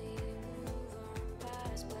let me move on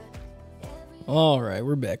past, but all right,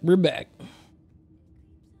 we're back. We're back.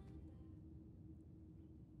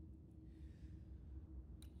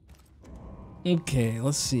 Okay,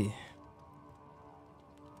 let's see.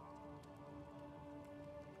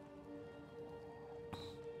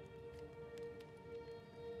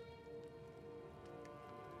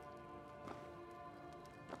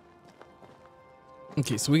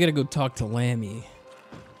 Okay, so we gotta go talk to Lammy.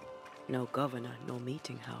 No governor, no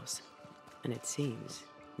meeting house. And it seems,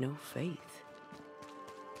 no faith.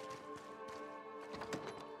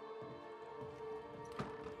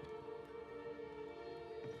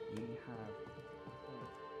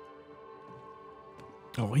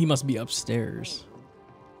 Oh, he must be upstairs.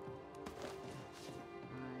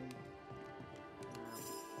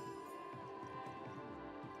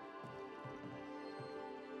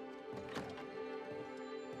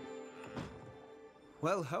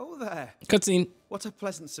 Well, ho there. Cutscene. What a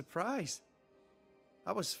pleasant surprise.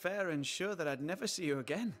 I was fair and sure that I'd never see you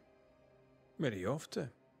again. Where are you off to?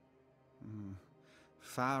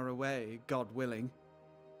 Far away, God willing.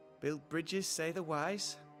 Build bridges, say the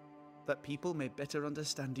wise, that people may better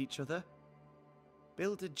understand each other.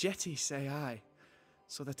 Build a jetty, say I,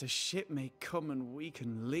 so that a ship may come and we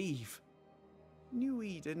can leave. New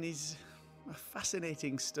Eden is a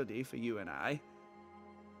fascinating study for you and I.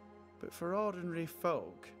 But for ordinary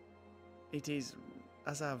folk, it is,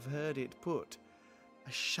 as I've heard it put,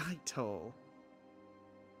 a shite hole.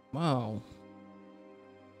 Wow.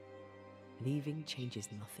 Leaving changes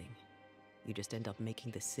nothing. You just end up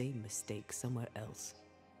making the same mistake somewhere else.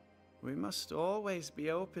 We must always be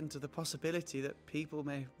open to the possibility that people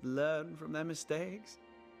may learn from their mistakes.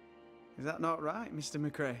 Is that not right, Mr.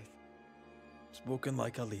 McCraith? Spoken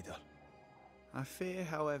like a leader. I fear,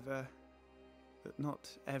 however, that not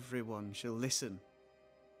everyone shall listen.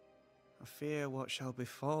 I fear what shall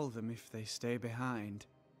befall them if they stay behind.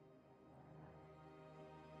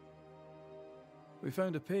 We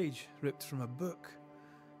found a page ripped from a book.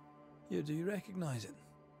 Here, do you recognize it?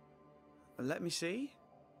 Let me see.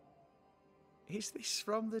 Is this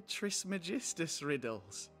from the Trismegistus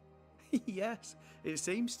riddles? Yes, it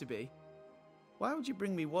seems to be. Why would you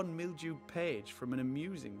bring me one mildewed page from an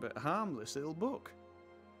amusing but harmless little book?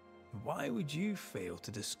 Why would you fail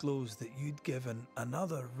to disclose that you'd given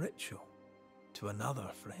another ritual to another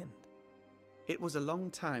friend? It was a long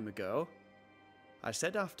time ago. I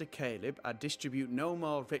said after Caleb I'd distribute no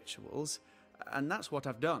more rituals, and that's what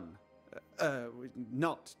I've done.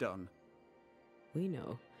 Not done. We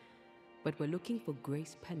know. But we're looking for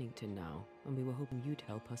Grace Pennington now, and we were hoping you'd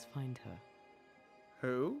help us find her.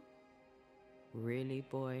 Who? Really,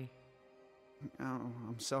 boy? Oh,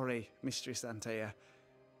 I'm sorry, Mistress Antea.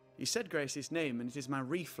 You said Grace's name, and it is my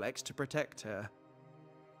reflex to protect her.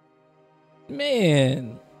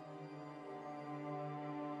 Man.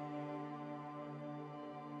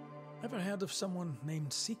 Ever heard of someone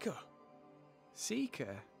named Seeker?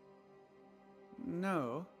 Seeker?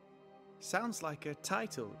 No. Sounds like a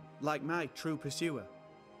title, like my true pursuer.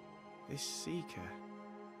 This Seeker...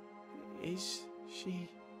 Is she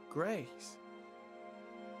Grace?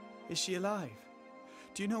 Is she alive?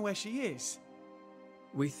 Do you know where she is?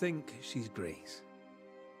 We think she's Grace.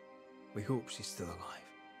 We hope she's still alive.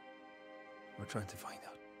 We're trying to find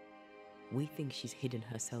out. We think she's hidden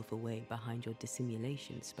herself away behind your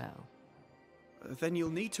dissimulation spell. Then you'll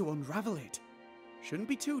need to unravel it. Shouldn't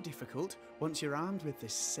be too difficult once you're armed with the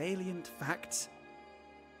salient facts.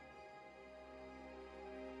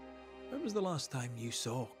 When was the last time you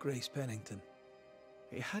saw Grace Pennington?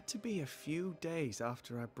 It had to be a few days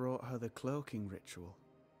after I brought her the cloaking ritual.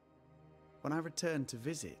 When I returned to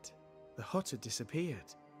visit, the hut had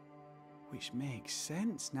disappeared. Which makes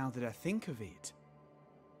sense now that I think of it.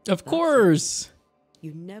 Of course!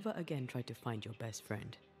 You never again tried to find your best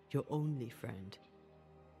friend. Your only friend.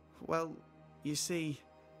 Well, you see,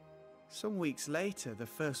 some weeks later, the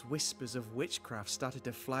first whispers of witchcraft started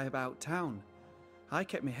to fly about town. I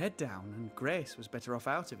kept my head down, and Grace was better off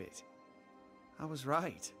out of it. I was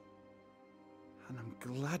right. And I'm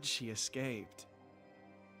glad she escaped.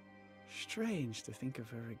 Strange to think of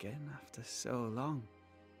her again after so long.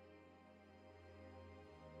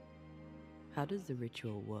 How does the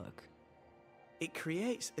ritual work? It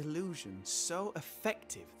creates illusions so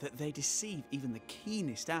effective that they deceive even the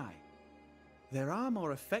keenest eye. There are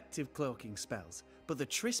more effective cloaking spells, but the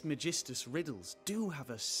Trismegistus riddles do have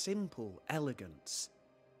a simple elegance.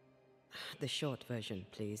 The short version,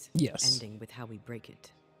 please. Yes. Ending with how we break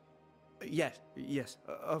it. Yes,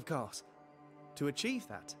 of course. To achieve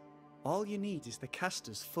that, all you need is the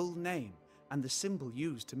caster's full name and the symbol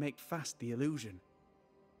used to make fast the illusion.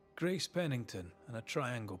 Grace Pennington and a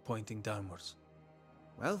triangle pointing downwards.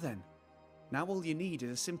 Well then, now all you need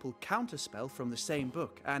is a simple counterspell from the same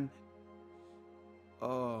book and...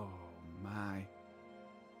 Oh my.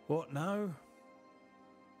 What now?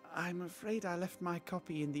 I'm afraid I left my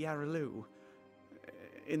copy in the Araloo.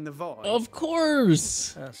 In the void. Of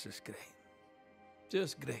course! That's just great.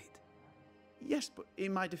 Just great. Yes, but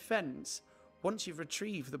in my defense, once you've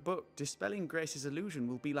retrieved the book, dispelling Grace's illusion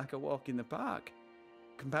will be like a walk in the park.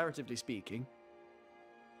 Comparatively speaking.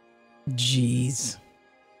 Jeez.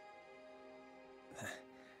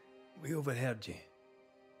 We overheard you.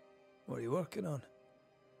 What are you working on?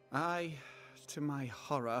 I, to my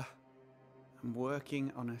horror, am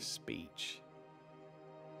working on a speech.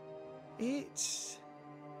 It's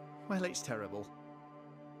terrible.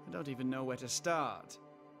 I don't even know where to start.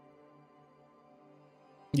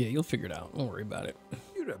 Yeah, you'll figure it out. Don't worry about it.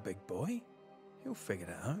 You're a big boy. You'll figure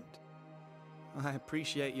it out. I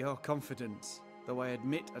appreciate your confidence, though I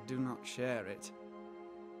admit I do not share it.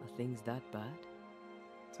 Are things that bad?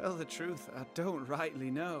 Tell the truth, I don't rightly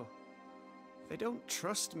know. They don't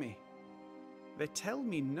trust me. They tell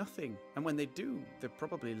me nothing, and when they do, they're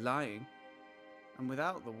probably lying. And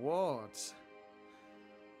without the wards,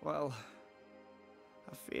 well,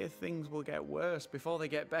 I fear things will get worse before they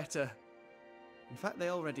get better. In fact, they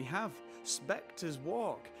already have. Spectres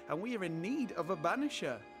walk, and we are in need of a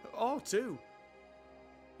banisher, or two.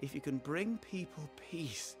 If you can bring people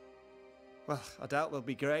peace, well, I doubt they'll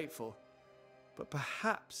be grateful. But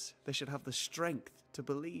perhaps they should have the strength to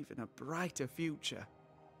believe in a brighter future.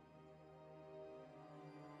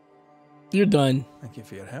 You're done. Thank you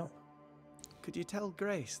for your help. Could you tell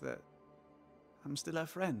Grace that I'm still her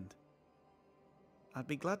friend? I'd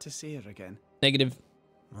be glad to see her again. Negative.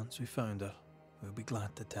 Once we found her, we'll be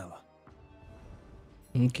glad to tell her.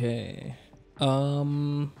 Okay. As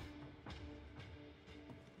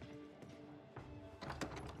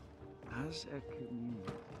a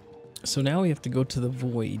community. So now we have to go to the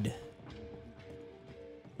void.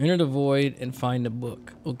 Enter the void and find a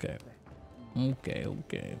book. Okay.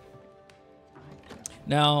 Okay.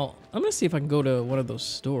 Now, I'm gonna see if I can go to one of those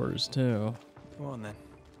stores too. Go on then.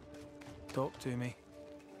 Talk to me.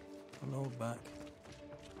 I'll hold back.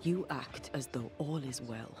 You act as though all is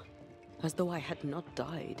well. As though I had not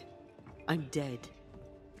died. I'm dead.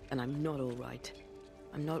 And I'm not alright.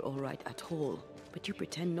 I'm not alright at all. But you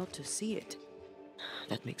pretend not to see it.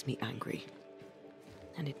 That makes me angry.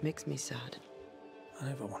 And it makes me sad. I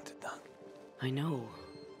never wanted that. I know.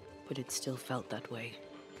 But it still felt that way.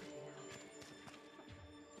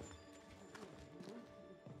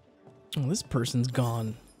 Oh, this person's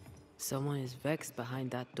gone. Someone is vexed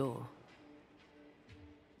behind that door.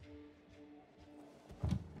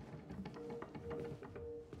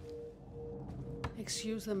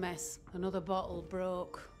 Excuse the mess. Another bottle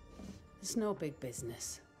broke. It's no big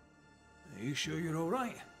business. Are you sure you're all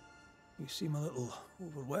right? You seem a little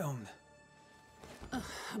overwhelmed. A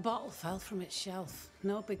bottle fell from its shelf.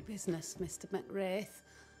 No big business, Mr. McWraith.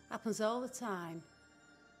 Happens all the time.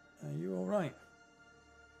 Are you all right?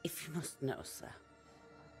 If you must know, sir,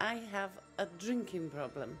 I have a drinking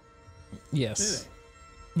problem. Yes. Really?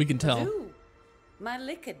 We can tell. I do. My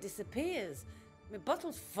liquor disappears. My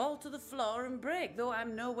bottles fall to the floor and break, though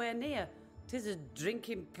I'm nowhere near. 'Tis a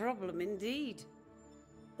drinking problem indeed.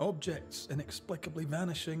 Objects inexplicably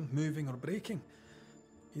vanishing, moving or breaking.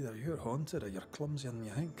 Either you're haunted or you're clumsier than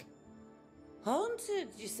you think. Haunted,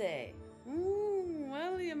 you say?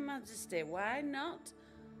 Well, your majesty, why not?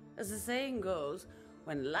 As the saying goes,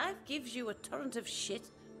 when life gives you a torrent of shit,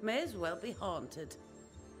 may as well be haunted.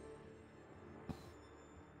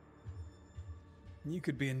 You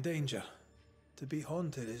could be in danger. To be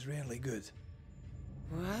haunted is rarely good.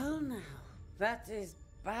 Well now, that is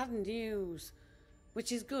bad news.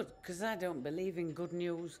 Which is good, because I don't believe in good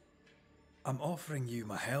news. I'm offering you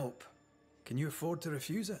my help. Can you afford to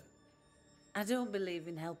refuse it? I don't believe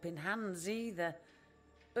in helping hands either.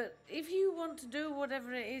 But if you want to do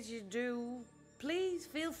whatever it is you do, please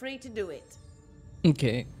feel free to do it.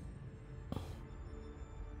 Okay.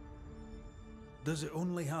 Does it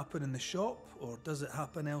only happen in the shop, or does it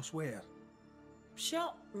happen elsewhere?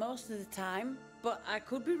 Shop most of the time, but I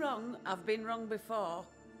could be wrong. I've been wrong before.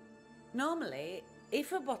 Normally,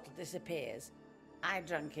 if a bottle disappears, I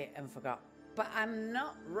drank it and forgot. But I'm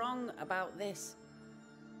not wrong about this.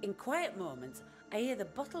 In quiet moments, I hear the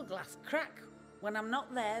bottle glass crack. When I'm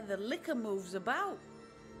not there, the liquor moves about.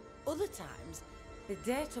 Other times, they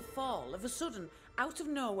dare to fall of a sudden, out of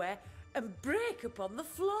nowhere, and break upon the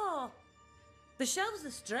floor. The shelves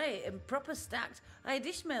are straight and proper stacked. I had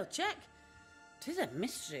Ishmael check. 'Tis a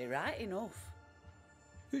mystery, right enough.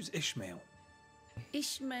 Who's Ishmael?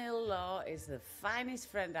 Ishmael Law is the finest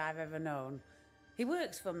friend I've ever known. He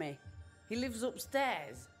works for me. He lives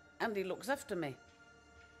upstairs, and he looks after me.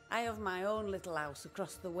 I have my own little house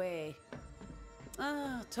across the way.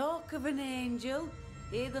 Ah, talk of an angel.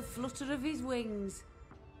 Hear the flutter of his wings.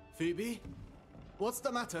 Phoebe? What's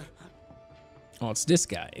the matter? Oh, it's this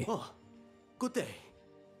guy. Oh, good day.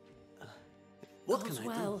 What All's can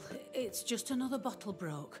I well, it's just another bottle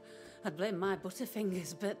broke. I'd blame my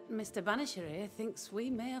butterfingers, but Mr. Banisher here thinks we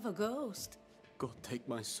may have a ghost. God take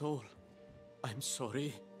my soul. I'm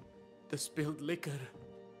sorry. The spilled liquor.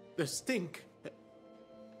 The stink.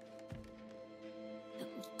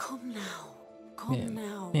 Come now. Come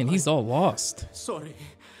now. Man, he's all lost. Sorry.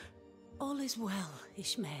 All is well,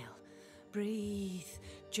 Ishmael. Breathe.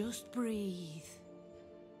 Just breathe.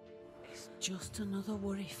 It's just another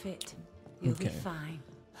worry fit. You'll be fine.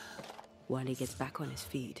 While he gets back on his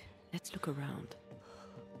feet, let's look around.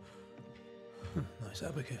 nice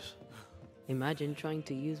abacus. Imagine trying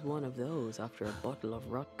to use one of those after a bottle of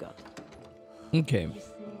rot gut. Okay.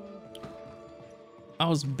 I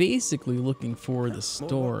was basically looking for the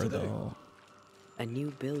store, though. A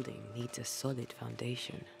new building needs a solid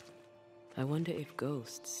foundation. I wonder if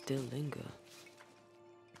ghosts still linger.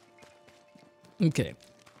 Okay.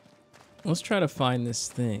 Let's try to find this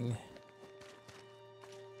thing.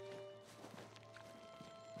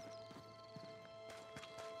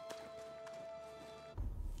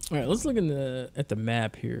 All right, let's look at the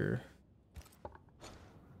map here.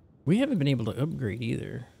 We haven't been able to upgrade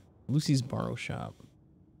either. Lucy's Borrow Shop.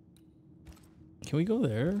 Can we go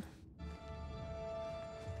there?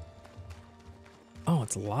 Oh,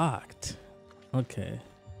 it's locked. Okay.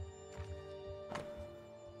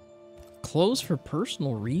 Closed for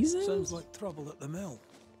personal reasons? Sounds like trouble at the mill.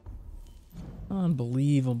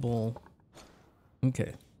 Unbelievable.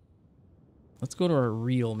 Okay. Let's go to our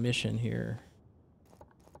real mission here.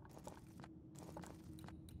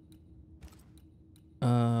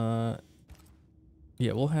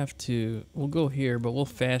 Yeah, we'll go here, but we'll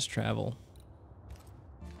fast travel.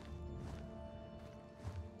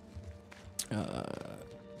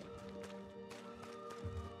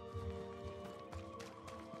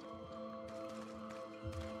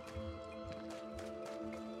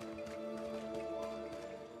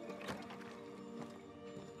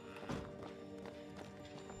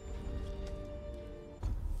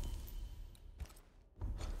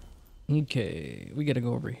 Okay, we gotta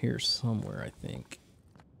go over here somewhere, I think.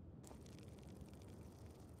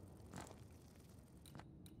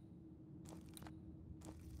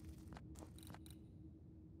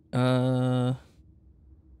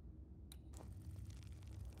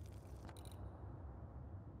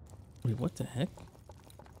 Wait, what the heck?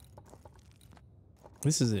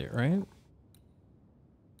 This is it, right?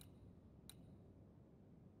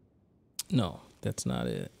 No, that's not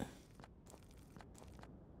it.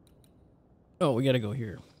 Oh, we gotta go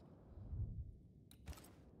here.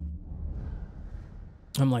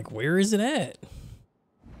 I'm like, where is it at?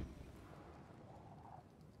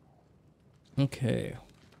 Okay.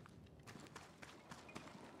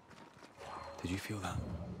 Did you feel that?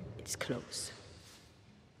 It's close.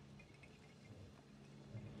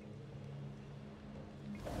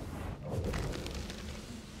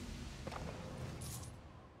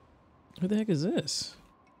 Who the heck is this?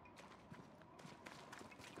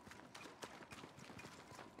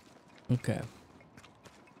 Okay.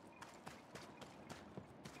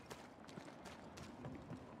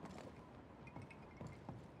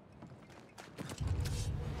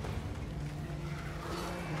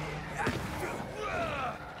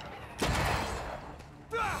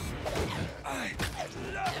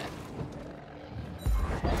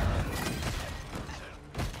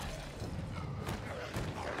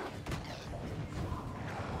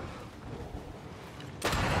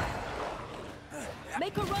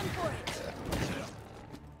 Make a run for it!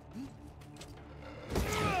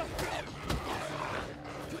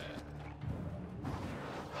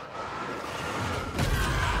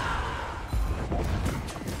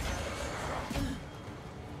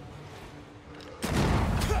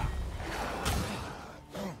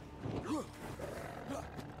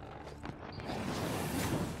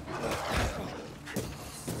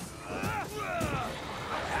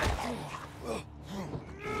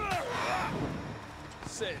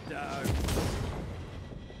 Sit down.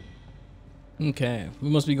 Okay, we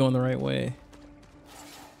must be going the right way.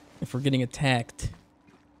 If we're getting attacked.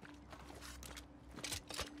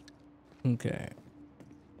 Okay.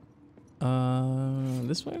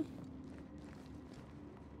 This way?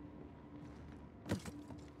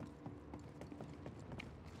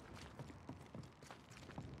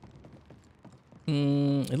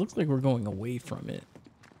 It looks like we're going away from it.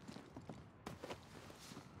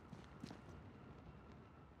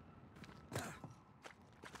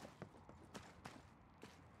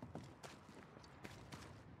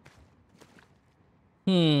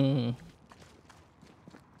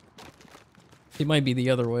 It might be the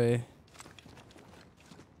other way.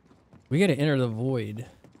 We gotta enter the void.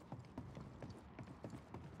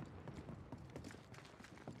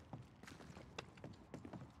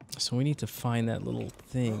 So we need to find that little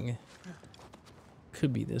thing.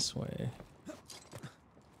 Could be this way.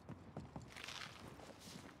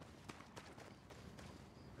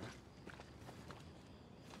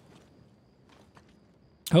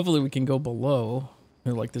 Hopefully we can go below.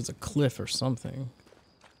 Or like there's a cliff or something.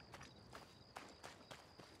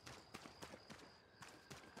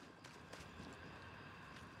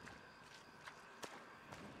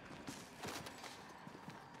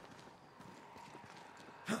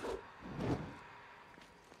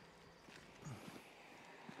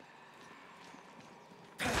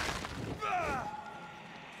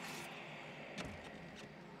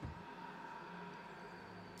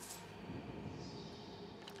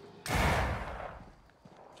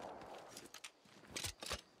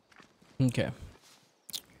 Okay.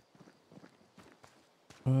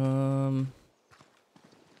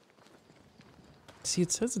 See,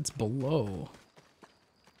 it says it's below.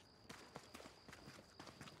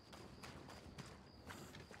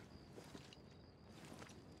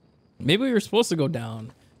 Maybe we were supposed to go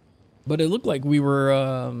down, but it looked like we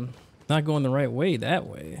were not going the right way that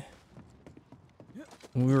way.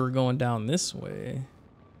 We were going down this way.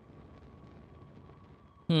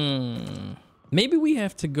 Maybe we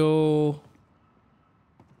have to go...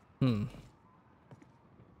 Let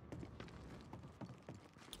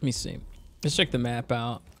me see. Let's check the map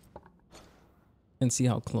out and see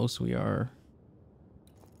how close we are.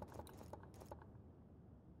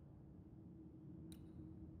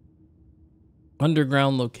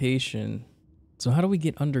 Underground location. So how do we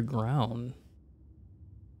get underground?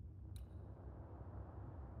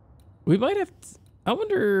 We might have to, I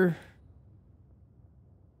wonder,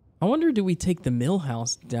 do we take the mill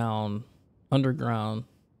house down underground?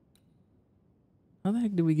 How the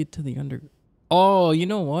heck do we get to the underground? Oh, you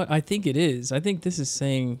know what? I think it is. I think this is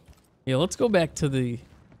saying, yeah, let's go back to the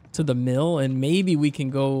mill and maybe we can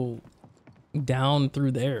go down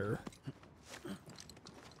through there.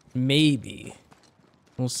 Maybe.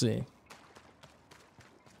 We'll see.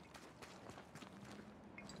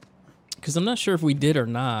 Because I'm not sure if we did or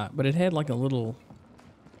not, but it had like a little...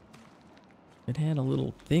 It had a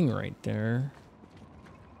little thing right there.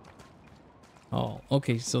 Oh,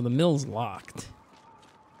 okay, so the mill's locked.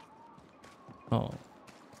 Oh.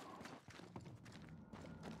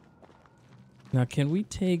 Now, can we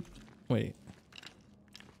take... Wait.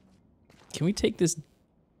 Can we take this...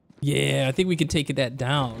 Yeah, I think we can take that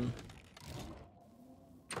down.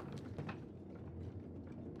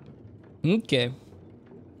 Okay.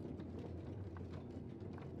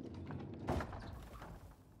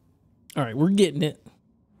 All right, we're getting it.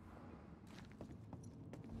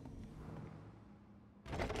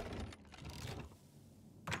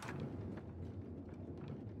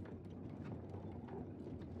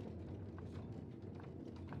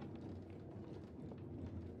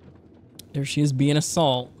 There she is being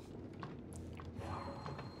assault.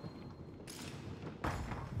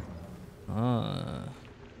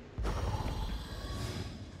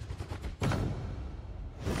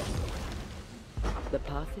 The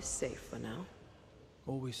path is safe for now.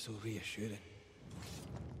 Always so reassuring.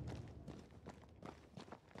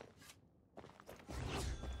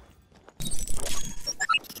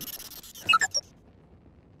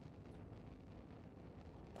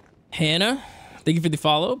 Hannah, thank you for the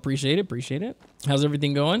follow. Appreciate it. Appreciate it. How's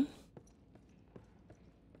everything going?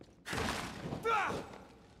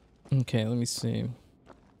 Okay, let me see.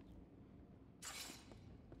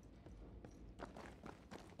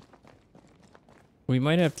 We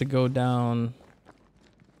might have to go down.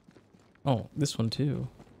 Oh, this one too.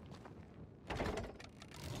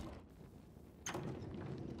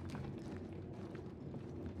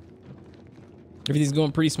 Everything's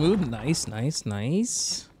going pretty smooth. Nice, nice,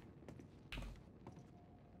 nice.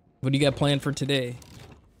 What do you got planned for today?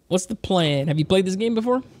 What's the plan? Have you played this game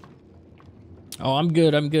before? Oh, I'm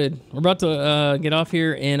good. I'm good. We're about to get off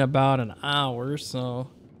here in about an hour, so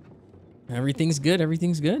everything's good.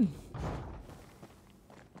 Everything's good.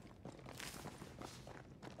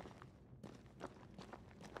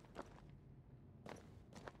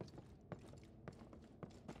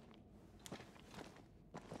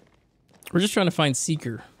 We're just trying to find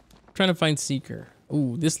Seeker. Trying to find Seeker.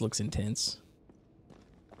 Ooh, this looks intense.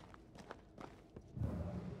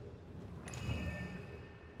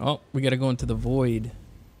 Oh, we gotta go into the void.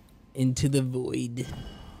 Into the void.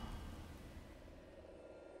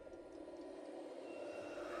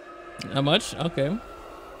 How much? Okay.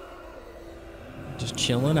 Just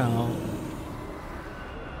chilling out.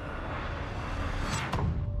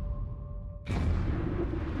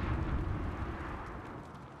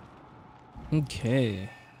 Okay.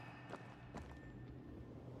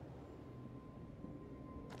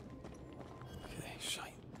 Okay,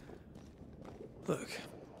 shite. Look,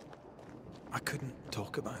 I couldn't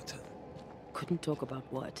talk about it. Couldn't talk about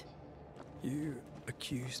what? You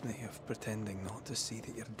accused me of pretending not to see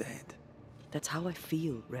that you're dead. That's how I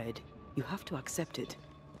feel, Red. You have to accept it.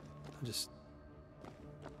 I'm just...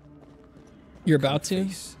 You're about to?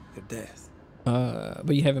 Face your death.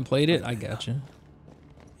 But you haven't played it? I gotcha.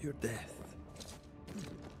 Your death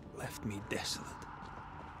left me desolate.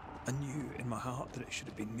 I knew in my heart that it should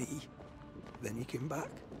have been me. Then you came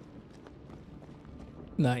back.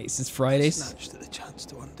 Nice. It's Fridays. Snatched at the chance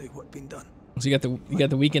to undo what'd been done. So you got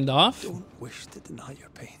the weekend off? Don't wish to deny your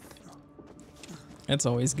pain. That's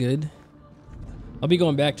always good. I'll be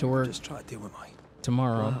going back to work. Just try to deal with mine.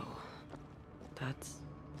 Tomorrow. Wow. That's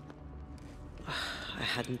I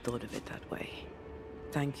hadn't thought of it that way.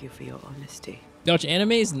 Thank you for your honesty. You watch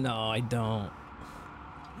animes? No, I don't. A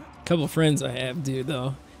couple friends I have do,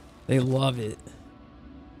 though. They love it.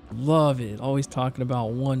 Love it. Always talking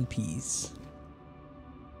about One Piece.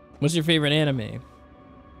 What's your favorite anime?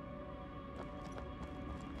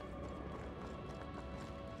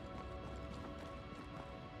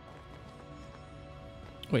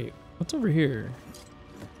 Wait, what's over here?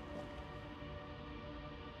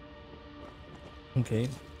 Okay,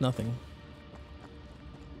 nothing.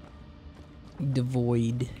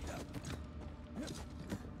 Devoid.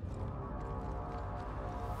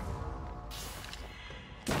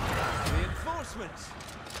 Reinforcements.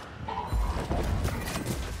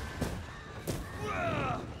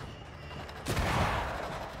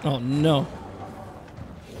 Oh no.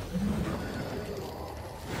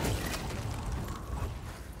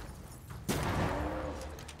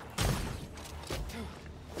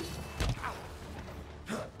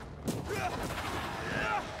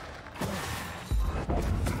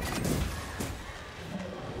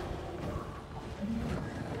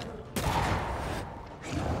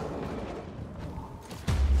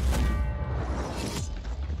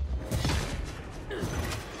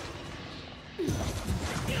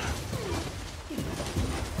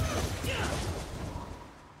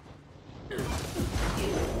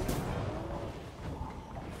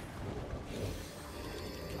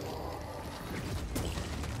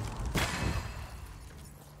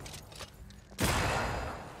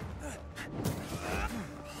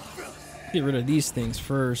 Get rid of these things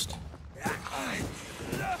first.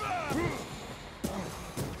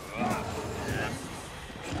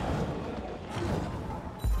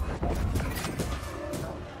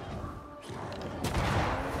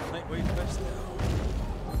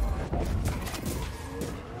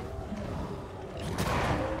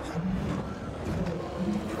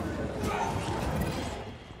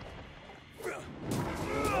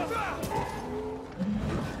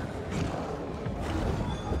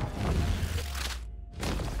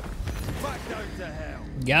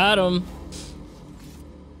 Got him.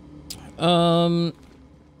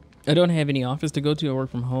 I don't have any office to go to. I work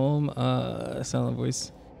from home. Silent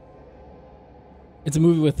voice. It's a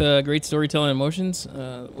movie with great storytelling and emotions.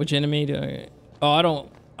 Which anime do I? Oh,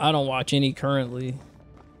 I don't watch any currently.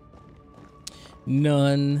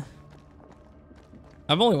 None.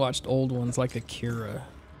 I've only watched old ones like Akira.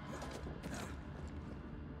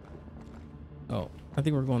 Oh, I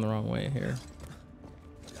think we're going the wrong way here.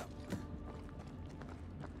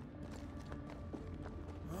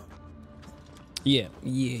 Yeah.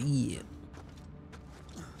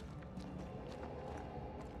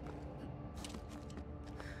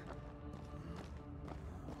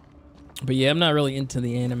 But yeah, I'm not really into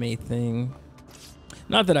the anime thing.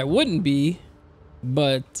 Not that I wouldn't be,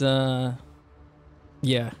 but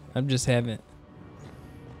yeah, I just haven't.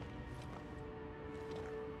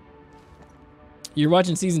 You're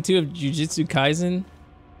watching season 2 of Jujutsu Kaisen?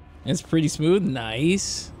 It's pretty smooth.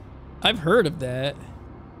 Nice. I've heard of that.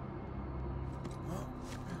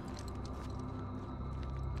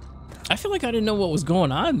 I feel like I didn't know what was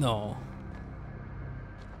going on, though.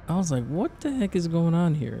 I was like, what the heck is going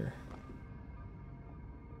on here?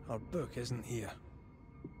 Our book isn't here.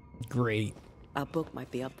 Great. Our book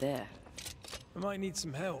might be up there. I might need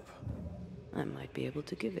some help. I might be able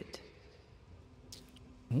to give it.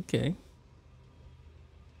 Okay.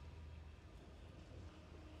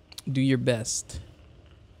 Do your best.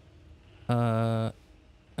 I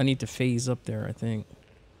need to phase up there, I think.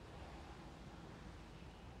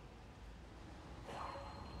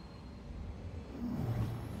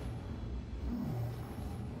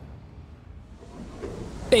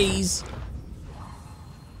 Phase.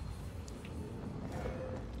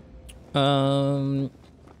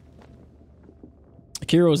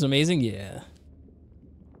 Akira was amazing, yeah.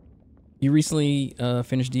 You recently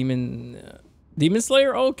finished Demon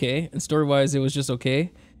Slayer? Oh, okay. And story-wise, it was just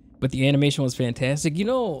okay, but the animation was fantastic. You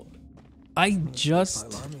know, I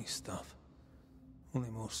just stuff. Only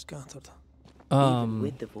more scattered. Even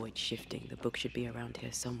with the void shifting, the book should be around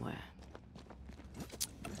here somewhere.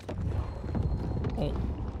 Oh.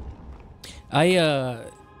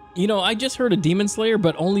 You know, I just heard of Demon Slayer,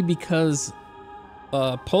 but only because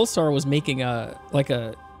Pulsar was making a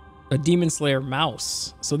Demon Slayer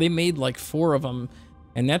mouse. So they made like 4 of them,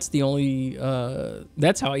 and that's the only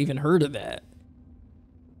that's how I even heard of that.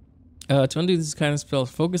 To undo this kind of spell,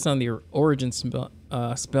 focus on the origin spell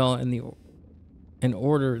and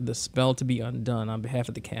order the spell to be undone on behalf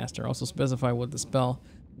of the caster. Also specify what the spell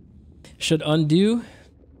should undo.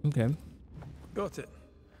 Okay. Got it.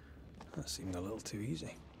 That seemed a little too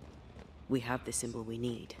easy. We have the symbol we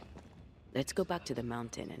need. Let's go back to the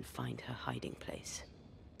mountain and find her hiding place.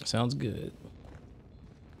 Sounds good.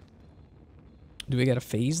 Do we got a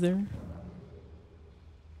phase there?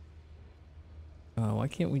 Why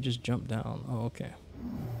can't we just jump down? Oh, okay.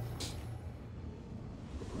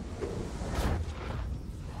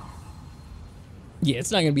 Yeah,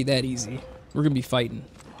 it's not gonna be that easy. We're gonna be fighting.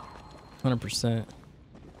 100%.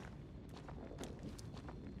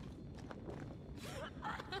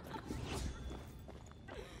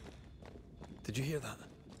 Did you hear that?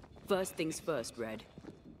 First things first, Red.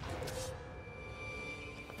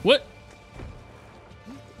 What?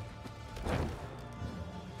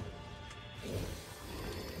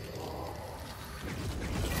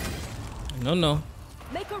 No, no.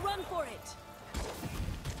 Make a run for it.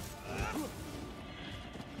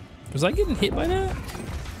 Was I getting hit by that?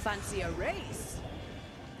 Fancy a race?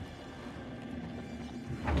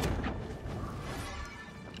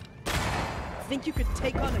 Think you could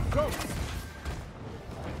take on a ghost?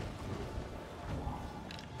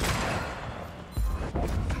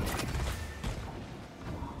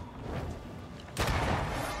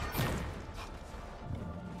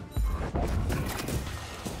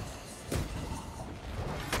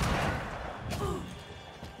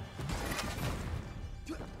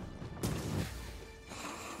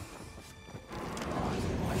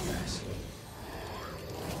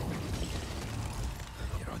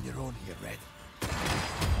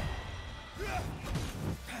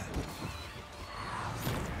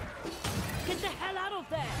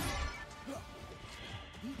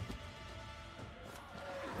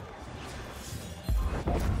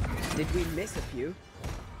 Did we miss a few?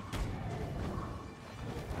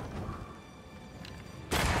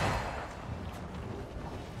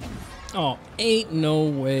 Oh, ain't no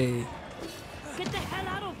way. Get the hell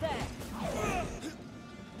out of there!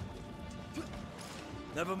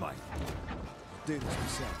 Never mind. Do this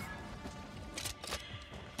myself.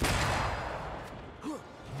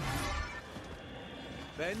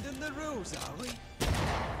 Bending the rules, are we?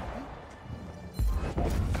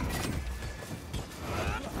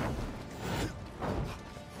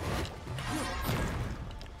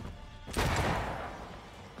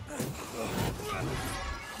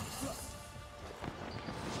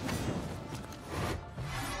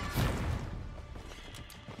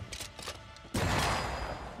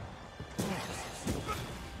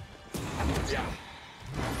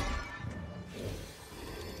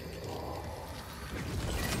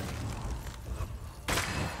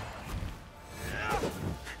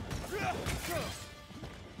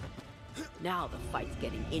 Now the fight's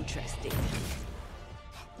getting interesting.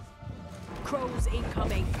 Crows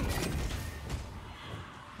incoming.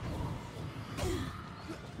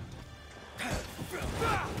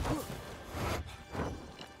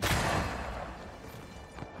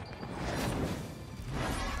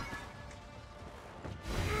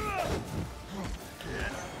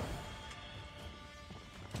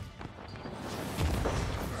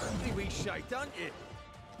 We shite, don't you?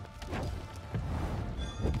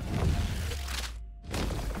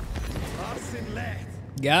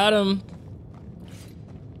 Got him.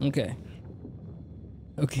 Okay.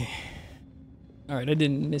 Okay. All right, I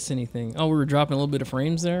didn't miss anything. Oh, we were dropping a little bit of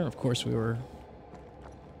frames there. Of course we were.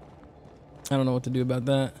 I don't know what to do about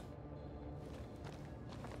that.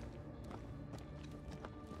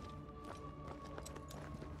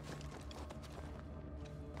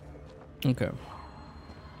 Okay.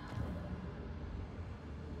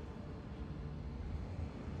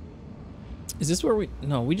 Is this where we...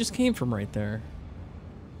 No, we just came from right there.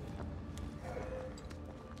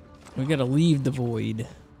 We gotta leave the void.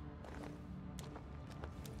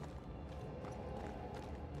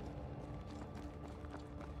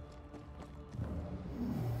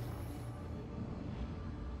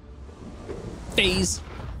 Phase.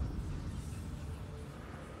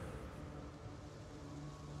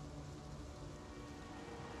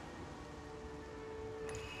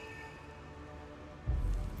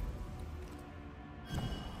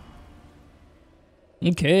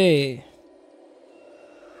 Okay.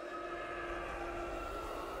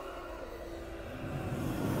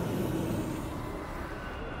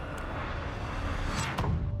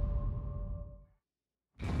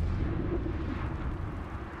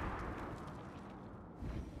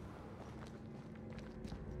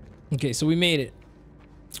 Okay, so we made it.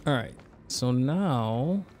 All right. So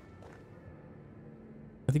now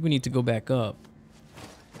I think we need to go back up.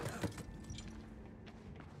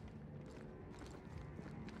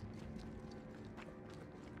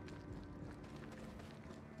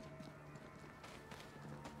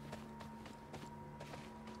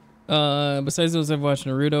 Besides those, I've watched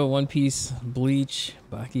Naruto, One Piece, Bleach,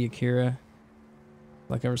 Baki Akira.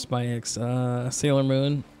 Like ever Spy X, Sailor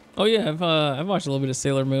Moon. Oh yeah, I've watched a little bit of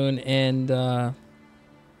Sailor Moon and a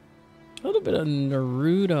little bit of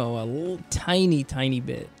Naruto, a little tiny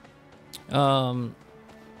bit.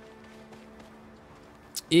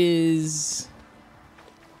 Is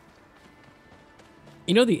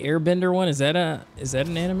you know the Airbender one? Is that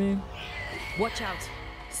an anime? Watch out.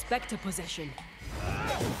 Spectre possession.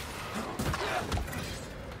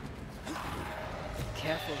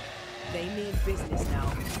 Careful. They mean business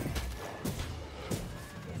now.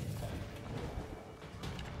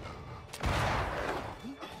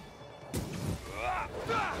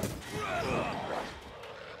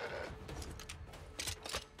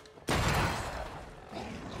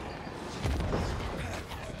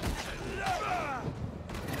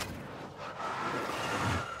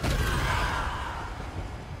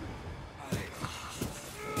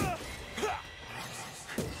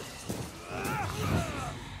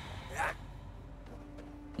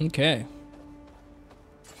 Okay.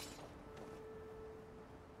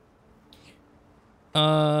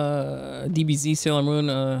 DBZ, Sailor Moon,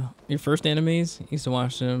 your first animes? Used to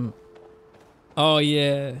watch them. Oh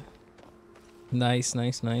yeah. Nice.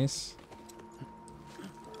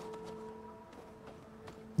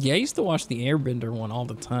 Yeah, I used to watch the Airbender one all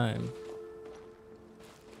the time.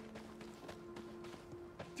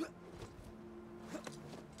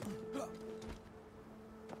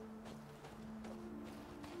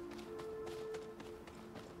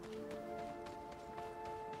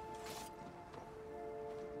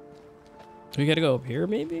 We gotta go up here,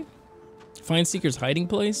 maybe? Find Seeker's hiding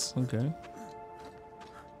place? Okay.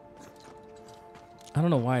 I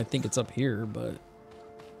don't know why I think it's up here, but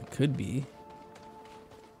it could be.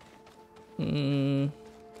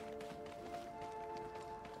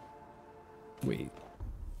 Wait.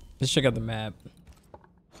 Let's check out the map.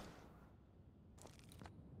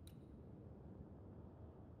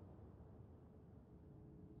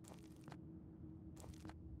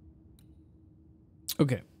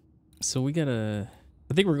 Okay. So we gotta...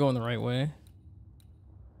 I think we're going the right way.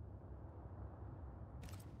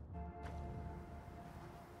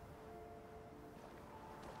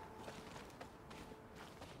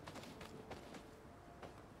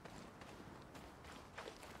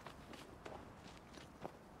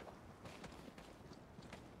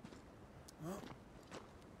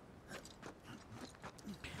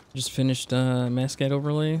 Just finished Mascot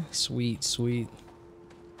overlay. Sweet.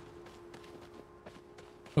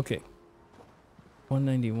 Okay.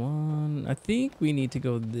 191. I think we need to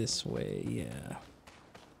go this way. Yeah.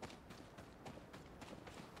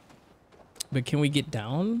 But can we get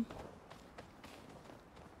down?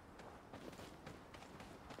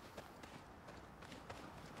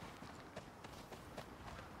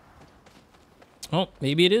 Oh,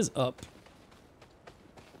 maybe it is up.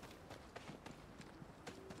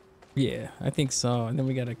 Yeah, I think so. And then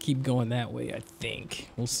we gotta keep going that way, I think.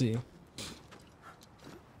 We'll see.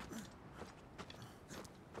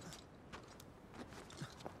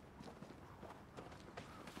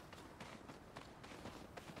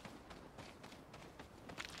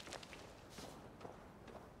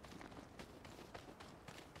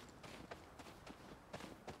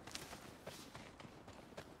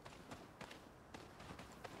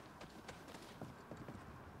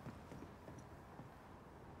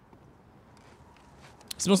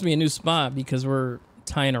 It's supposed to be a new spot because we're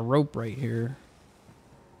tying a rope right here.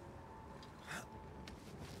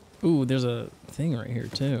 Ooh, there's a thing right here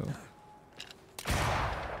too.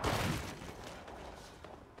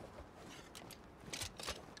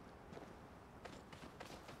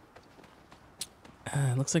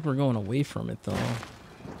 Looks like we're going away from it though.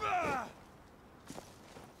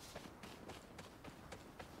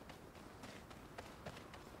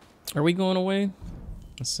 Are we going away?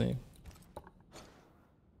 Let's see.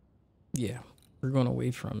 Yeah, we're going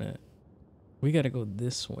away from it. We got to go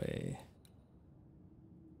this way.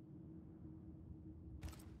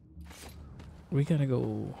 We got to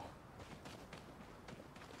go...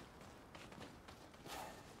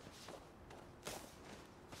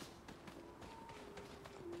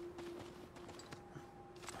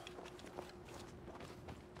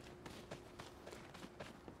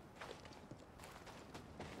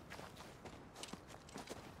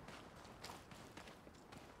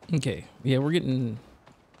 Okay, yeah, we're getting...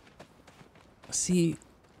 See...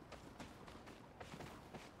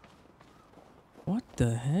 What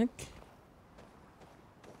the heck?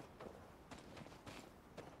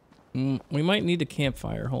 We might need a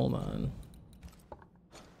campfire, hold on.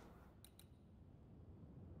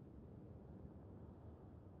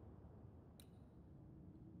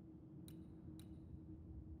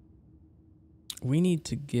 We need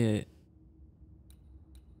to get...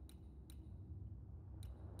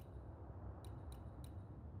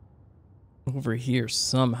 over here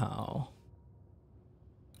somehow.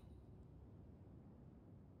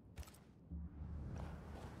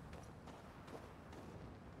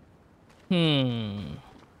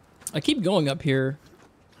 I keep going up here.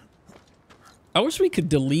 I wish we could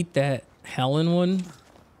delete that Helen one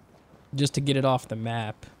just to get it off the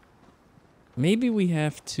map. Maybe we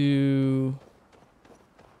have to...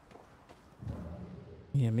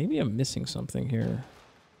 Yeah, maybe I'm missing something here.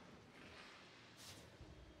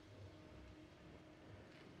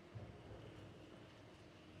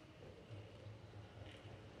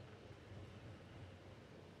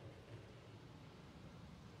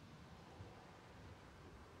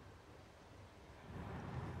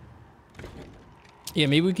 Yeah,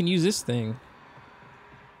 maybe we can use this thing.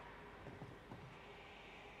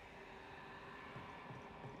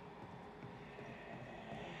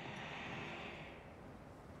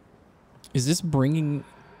 Is this bringing...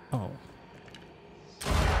 Oh.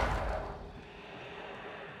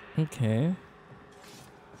 Okay.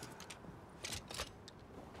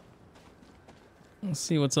 Let's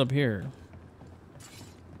see what's up here.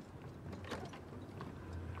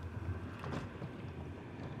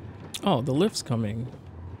 Oh, the lift's coming.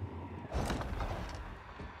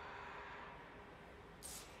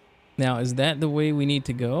 Now, is that the way we need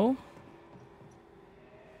to go?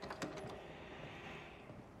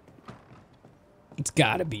 It's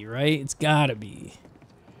gotta be, right? It's gotta be.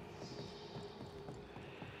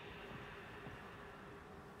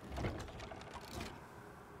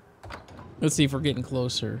 Let's see if we're getting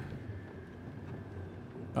closer.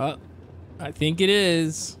 Oh, I think it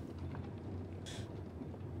is.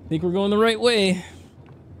 I think we're going the right way.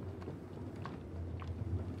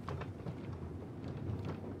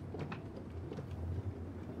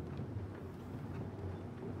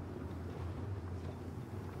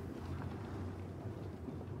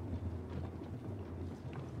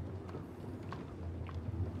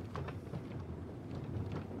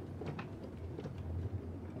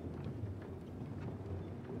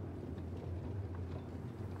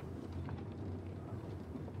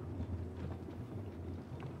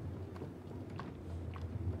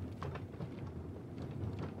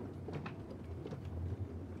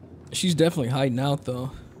 She's definitely hiding out, though.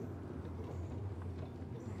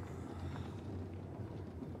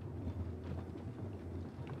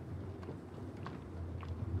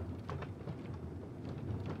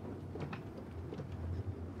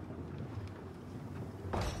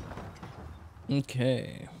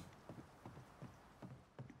 Okay.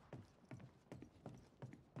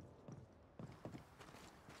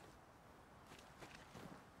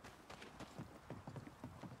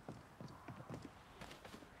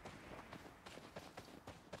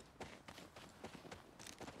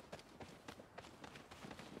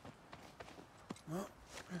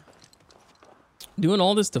 Doing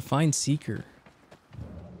all this to find Seeker.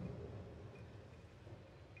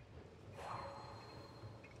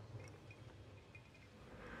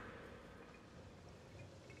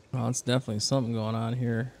 Oh, it's definitely something going on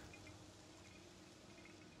here.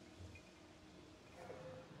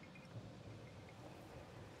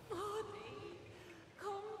 Marty,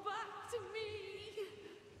 come back to me.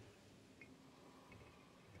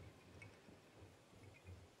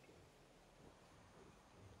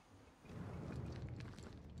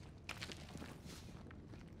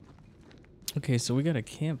 Okay, so we got a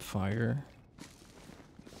campfire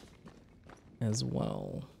as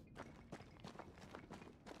well.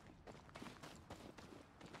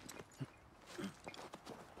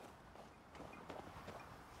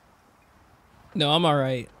 No, I'm all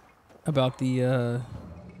right about the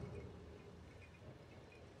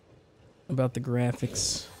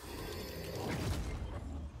graphics.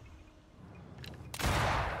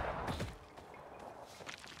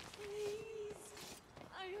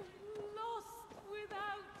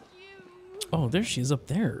 Oh, there she is up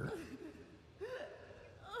there.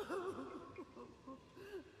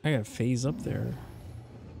 I got Phase up there.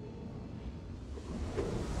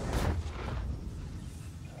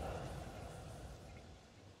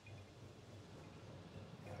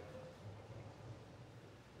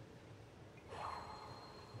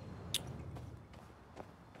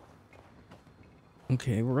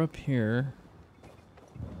 Okay, we're up here.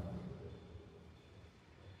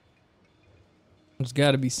 There's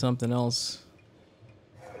got to be something else.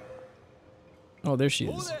 Oh, there she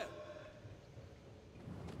is.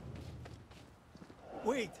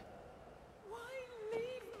 Wait. Why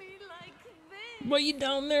leave me like this? Why are you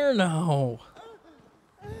down there now?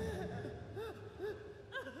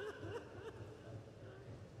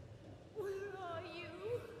 Where are you?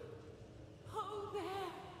 Oh,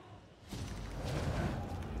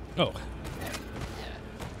 there. Oh.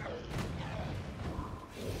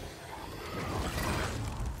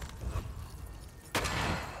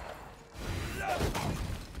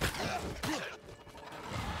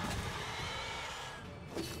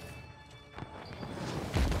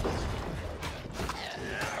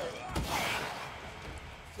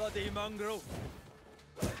 Dirty mongrel!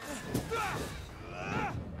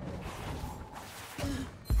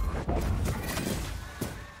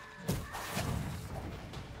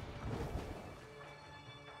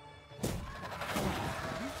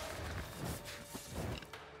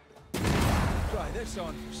 Try this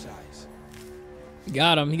on for size.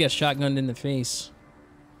 Got him. He got shotgunned in the face.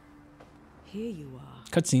 Here you are.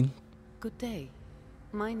 Cutscene. Good day.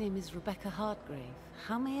 My name is Rebecca Hartgrave.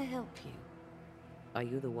 How may I help you? Are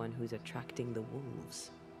you the one who's attracting the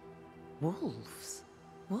wolves? Wolves?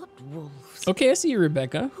 What wolves? Okay, I see you,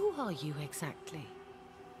 Rebecca. Who are you exactly?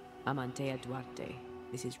 I'm Antea Duarte.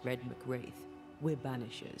 This is Red McWraith. We're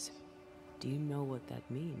Banishers. Do you know what that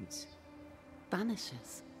means?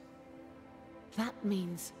 Banishers? That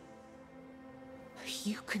means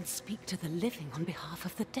you can speak to the living on behalf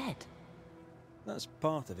of the dead. That's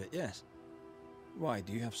part of it, yes. Why,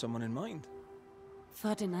 do you have someone in mind?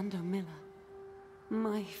 Ferdinando Miller.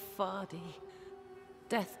 My Fardy.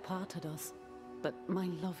 Death parted us, but my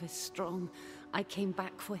love is strong. I came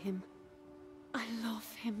back for him. I love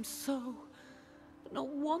him so. But not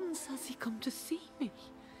once has he come to see me.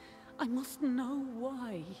 I must know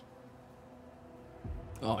why.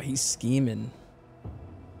 Oh, he's scheming.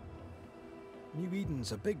 New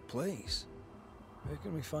Eden's a big place. Where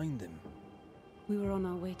can we find him? We were on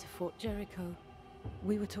our way to Fort Jericho.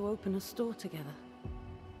 We were to open a store together.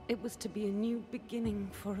 It was to be a new beginning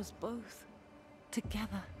for us both.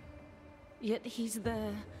 Together. Yet he's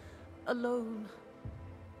there, alone.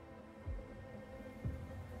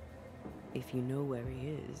 If you know where he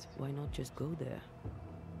is, why not just go there?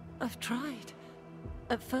 I've tried.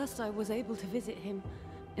 At first I was able to visit him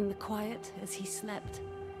in the quiet as he slept.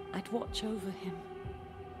 I'd watch over him.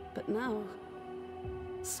 But now,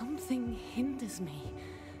 something hinders me.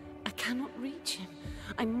 I cannot reach him.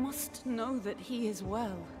 I must know that he is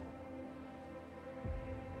well.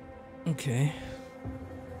 Okay.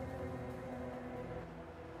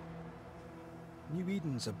 New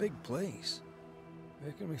Eden's a big place.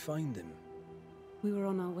 Where can we find him? We were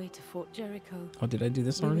on our way to Fort Jericho. Oh, did I do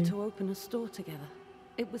this We already? were to open a store together.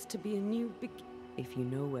 It was to be a new If you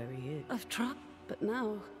know where he is. I've tried, but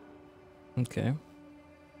now... Okay.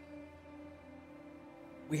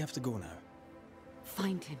 We have to go now.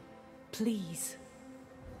 Find him, please.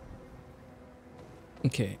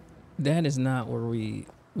 Okay. That is not where we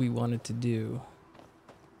wanted to do.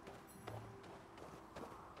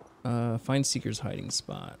 Find Seeker's hiding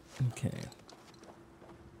spot. Okay.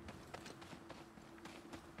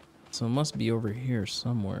 So it must be over here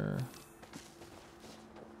somewhere.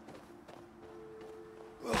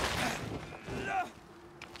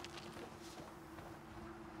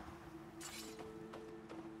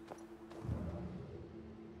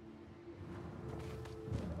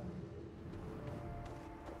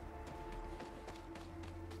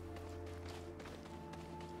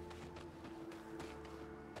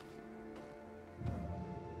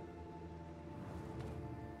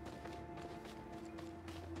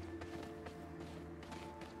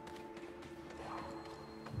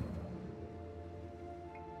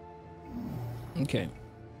 Okay.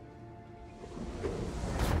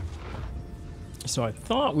 So I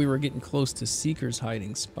thought we were getting close to Seeker's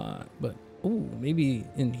hiding spot, but oh, maybe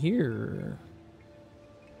in here.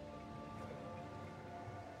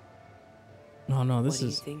 Oh no, this What are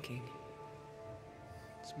is. you thinking?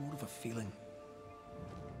 It's more of a feeling.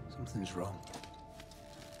 Something's wrong.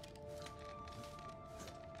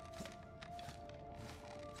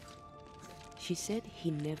 She said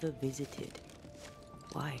he never visited.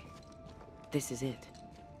 Why? This is it.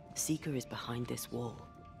 Seeker is behind this wall.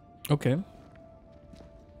 Okay.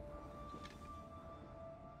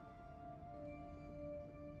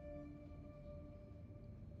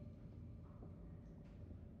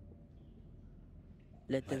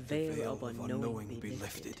 Let the veil of unknowing be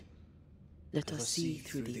lifted. Let us see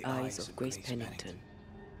through the eyes of Grace Pennington.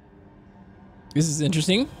 This is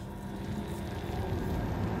interesting.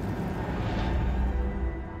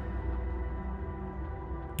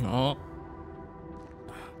 Oh.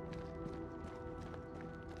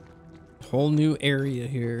 Whole new area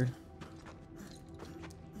here.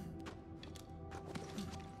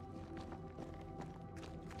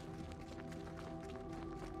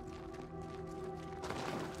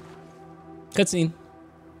 Cutscene.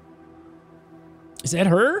 Is that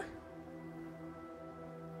her?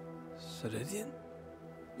 Ceridian?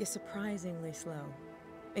 You're surprisingly slow,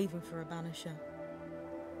 even for a banisher.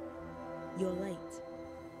 You're late.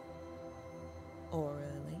 Or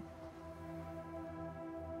early.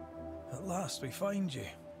 At last we find you.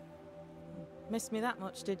 Missed me that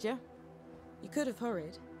much, did you? You could have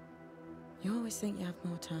hurried. You always think you have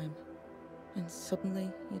more time. and suddenly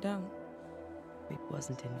you don't. It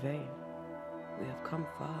wasn't in vain. We have come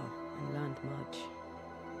far and learned much.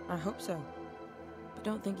 I hope so. But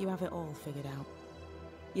don't think you have it all figured out.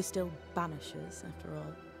 You're still Banishers, after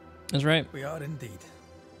all. That's right. We are indeed.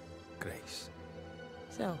 Grace.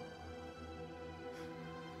 So,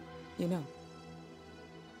 you know.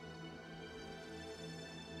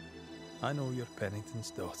 I know you're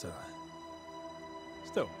Pennington's daughter.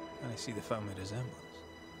 Still, can I see the family resemblance?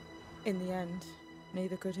 In the end,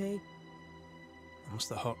 neither could he. It must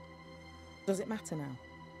have hurt. Does it matter now?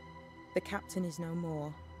 The captain is no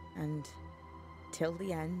more, and till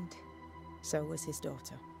the end, so was his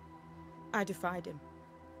daughter. I defied him.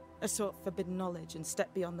 I sought forbidden knowledge and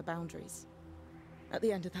stepped beyond the boundaries. At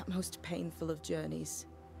the end of that most painful of journeys,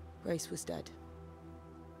 Grace was dead.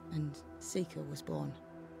 And Seeker was born.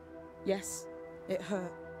 Yes, it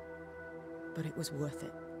hurt, but it was worth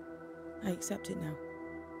it. I accept it now.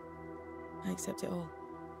 I accept it all.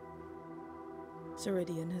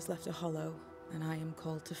 Ceridian has left a hollow, and I am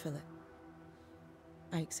called to fill it.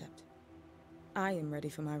 I accept. I am ready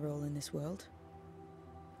for my role in this world.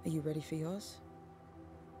 Are you ready for yours?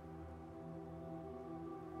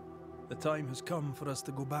 The time has come for us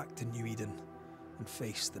to go back to New Eden and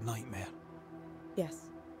face the nightmare. Yes.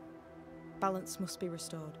 Balance must be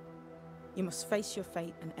restored. You must face your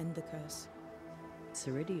fate and end the curse.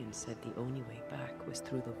 Ceridian said the only way back was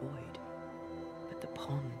through the void. But the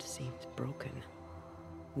pond seems broken.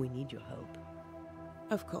 We need your help.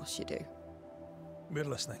 Of course you do. We're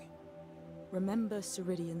listening. Remember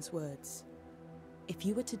Ceridian's words. If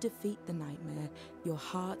you are to defeat the nightmare, your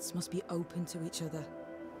hearts must be open to each other.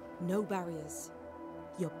 No barriers.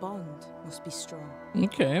 Your bond must be strong.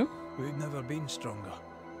 Okay. We've never been stronger.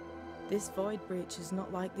 This void breach is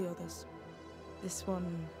not like the others. This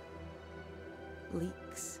one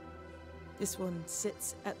leaks. This one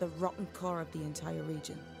sits at the rotten core of the entire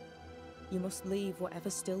region. You must leave whatever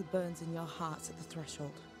still burns in your hearts at the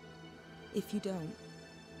threshold. If you don't,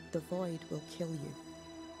 the void will kill you.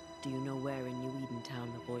 Do you know where in New Eden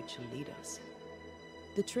Town the void shall lead us?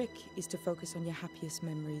 The trick is to focus on your happiest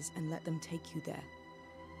memories and let them take you there.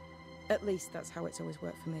 At least that's how it's always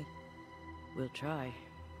worked for me. We'll try.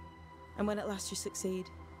 And when at last you succeed,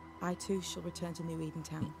 I too shall return to New Eden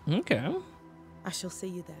Town. Okay. I shall see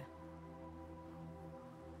you there.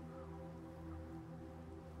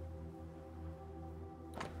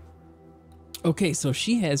 Okay, so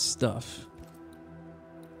she has stuff.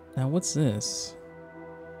 Now, what's this?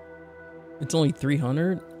 It's only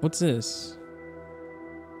 300? What's this?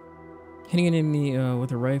 Hitting an enemy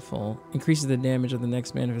with a rifle increases the damage of the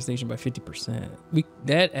next manifestation by 50%.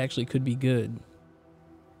 That actually could be good.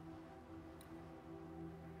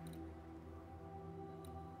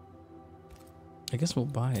 I guess we'll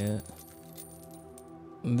buy it.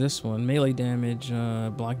 This one, melee damage,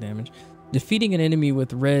 block damage. Defeating an enemy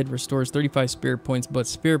with red restores 35 spirit points, but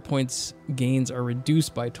spirit points gains are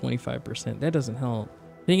reduced by 25%. That doesn't help.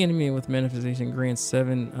 Hitting an enemy with manifestation grants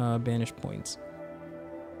 7 banish points.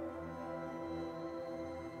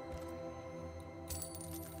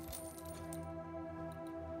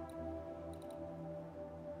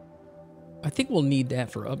 I think we'll need that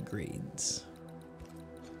for upgrades.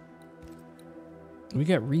 We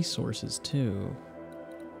got resources too.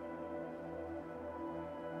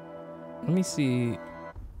 Let me see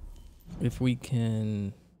if we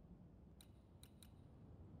can.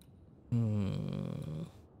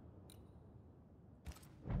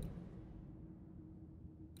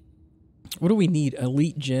 What do we need?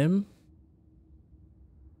 Elite gem?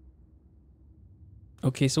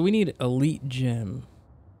 Okay, so we need elite gem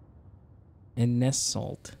and nest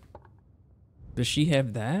salt. Does she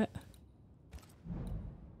have that?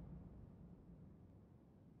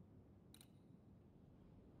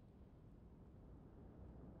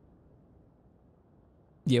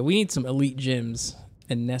 Yeah, we need some elite gems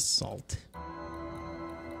and nest salt.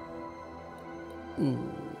 Ooh.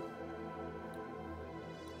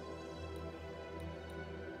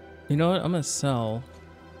 You know what? I'm gonna sell.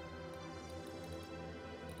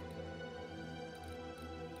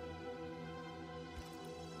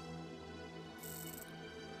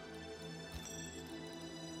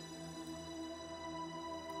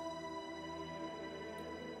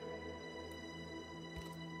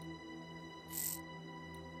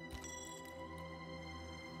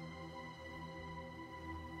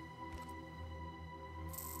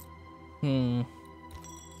 Hmm.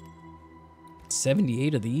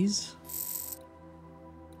 78 of these?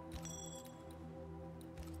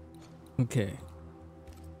 Okay.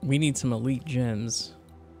 We need some elite gems.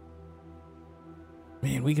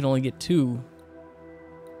 Man, we can only get 2.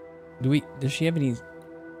 Does she have any?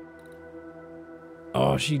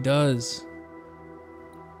 Oh, she does.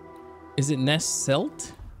 Is it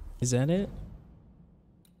Nphiltrator? Is that it?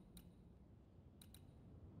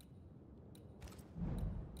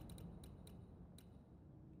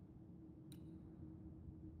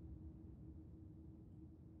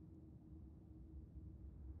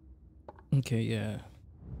 Okay, yeah.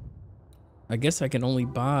 I guess I can only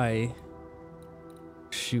buy...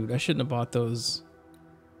 Shoot, I shouldn't have bought those...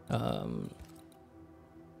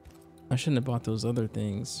 I shouldn't have bought those other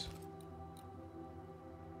things.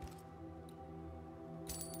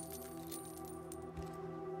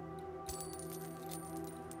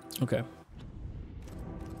 Okay.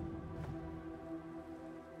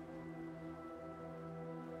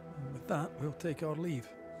 With that, we'll take our leave.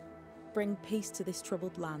 Bring peace to this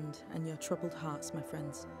troubled land and your troubled hearts, my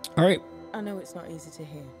friends. All right. I know it's not easy to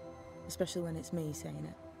hear, especially when it's me saying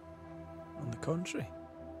it. On the contrary.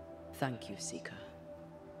 Thank you, Seeker.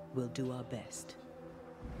 We'll do our best.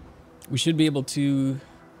 We should be able to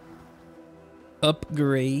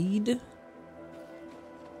upgrade.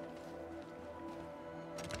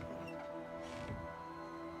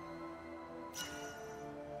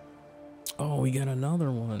 Oh, we got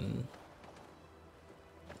another one.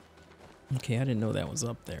 Okay, I didn't know that was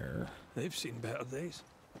up there. They've seen better days.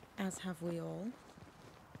 As have we all.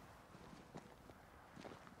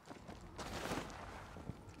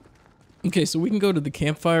 Okay, so we can go to the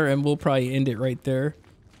campfire and we'll probably end it right there.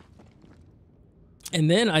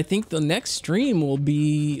 And then I think the next stream will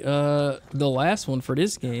be the last one for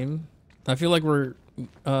this game. I feel like we're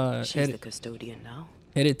She's the custodian now.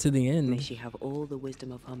 Headed to the end. May she have all the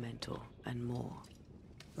wisdom of her mentor and more.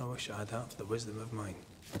 I wish I'd have the wisdom of mine.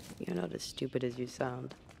 You're not as stupid as you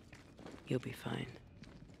sound. You'll be fine.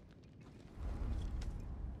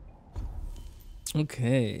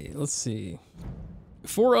 Okay, let's see.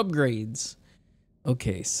 4 upgrades.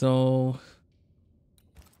 Okay, so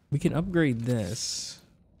we can upgrade this.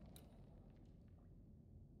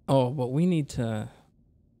 Oh, but we need to...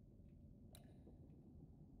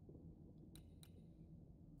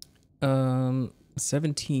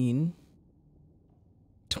 17,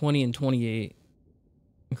 20, and 28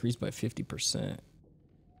 increased by 50%.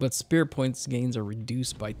 But spirit points gains are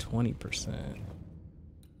reduced by 20%.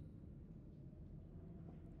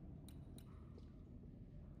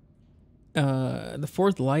 The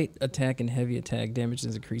 4th light attack and heavy attack damage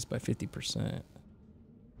is increased by 50%.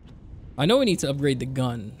 I know we need to upgrade the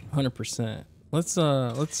gun 100%. Let's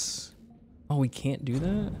oh, we can't do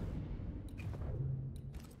that?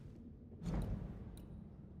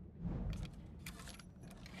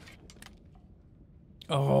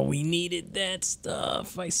 Oh, we needed that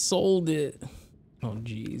stuff. I sold it. Oh,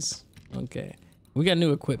 jeez. Okay. We got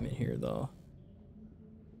new equipment here, though.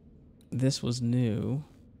 This was new.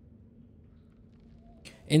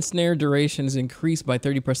 Ensnare duration is increased by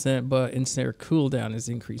 30%, but ensnare cooldown is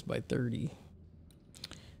increased by 30.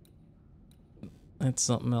 That's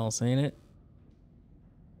something else, ain't it?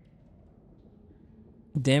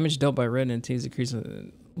 Damage dealt by red entities increase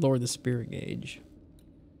lower the spirit gauge.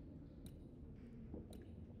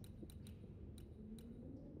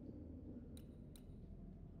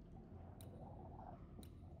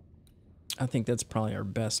 I think that's probably our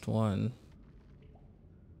best one.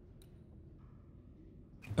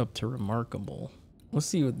 Up to remarkable. Let's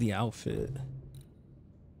see what the outfit.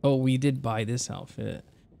 Oh, we did buy this outfit.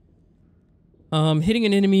 Hitting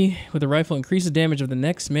an enemy with a rifle increases damage of the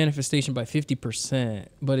next manifestation by 50%,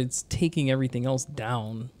 but it's taking everything else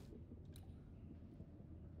down.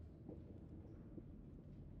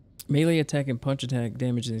 Melee attack and punch attack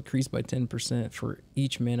damage is increased by 10% for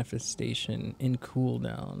each manifestation in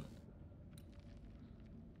cooldown.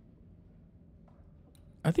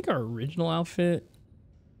 I think our original outfit...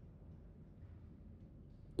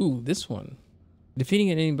 Ooh, this one.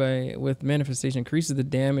 Defeating an enemy with manifestation increases the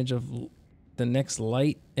damage of the next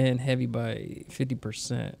light and heavy by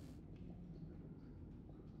 50%.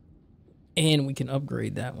 And we can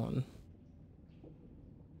upgrade that one.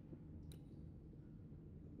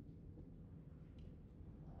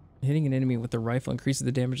 Hitting an enemy with a rifle increases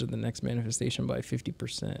the damage of the next manifestation by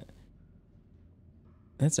 50%.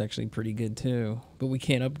 That's actually pretty good too, but we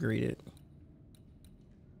can't upgrade it.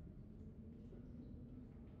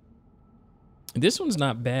 This one's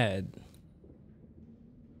not bad.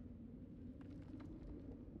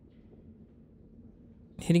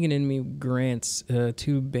 Hitting an enemy grants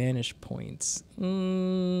 2 banish points.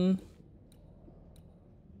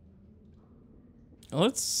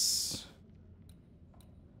 Let's...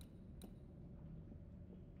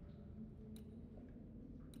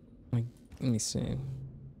 Let me see.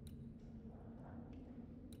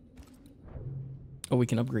 Oh, we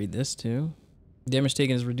can upgrade this too. Damage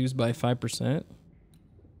taken is reduced by 5%.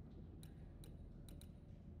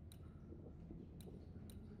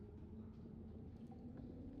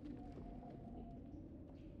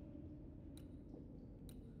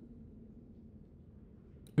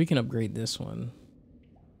 We can upgrade this one.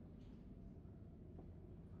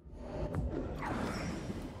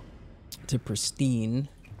 To pristine.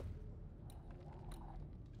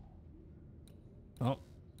 Oh,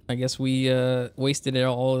 I guess we wasted it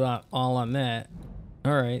all on that.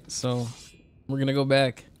 All right, so we're gonna go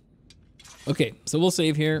back. Okay, so we'll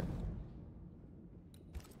save here.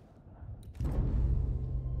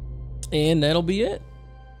 And that'll be it.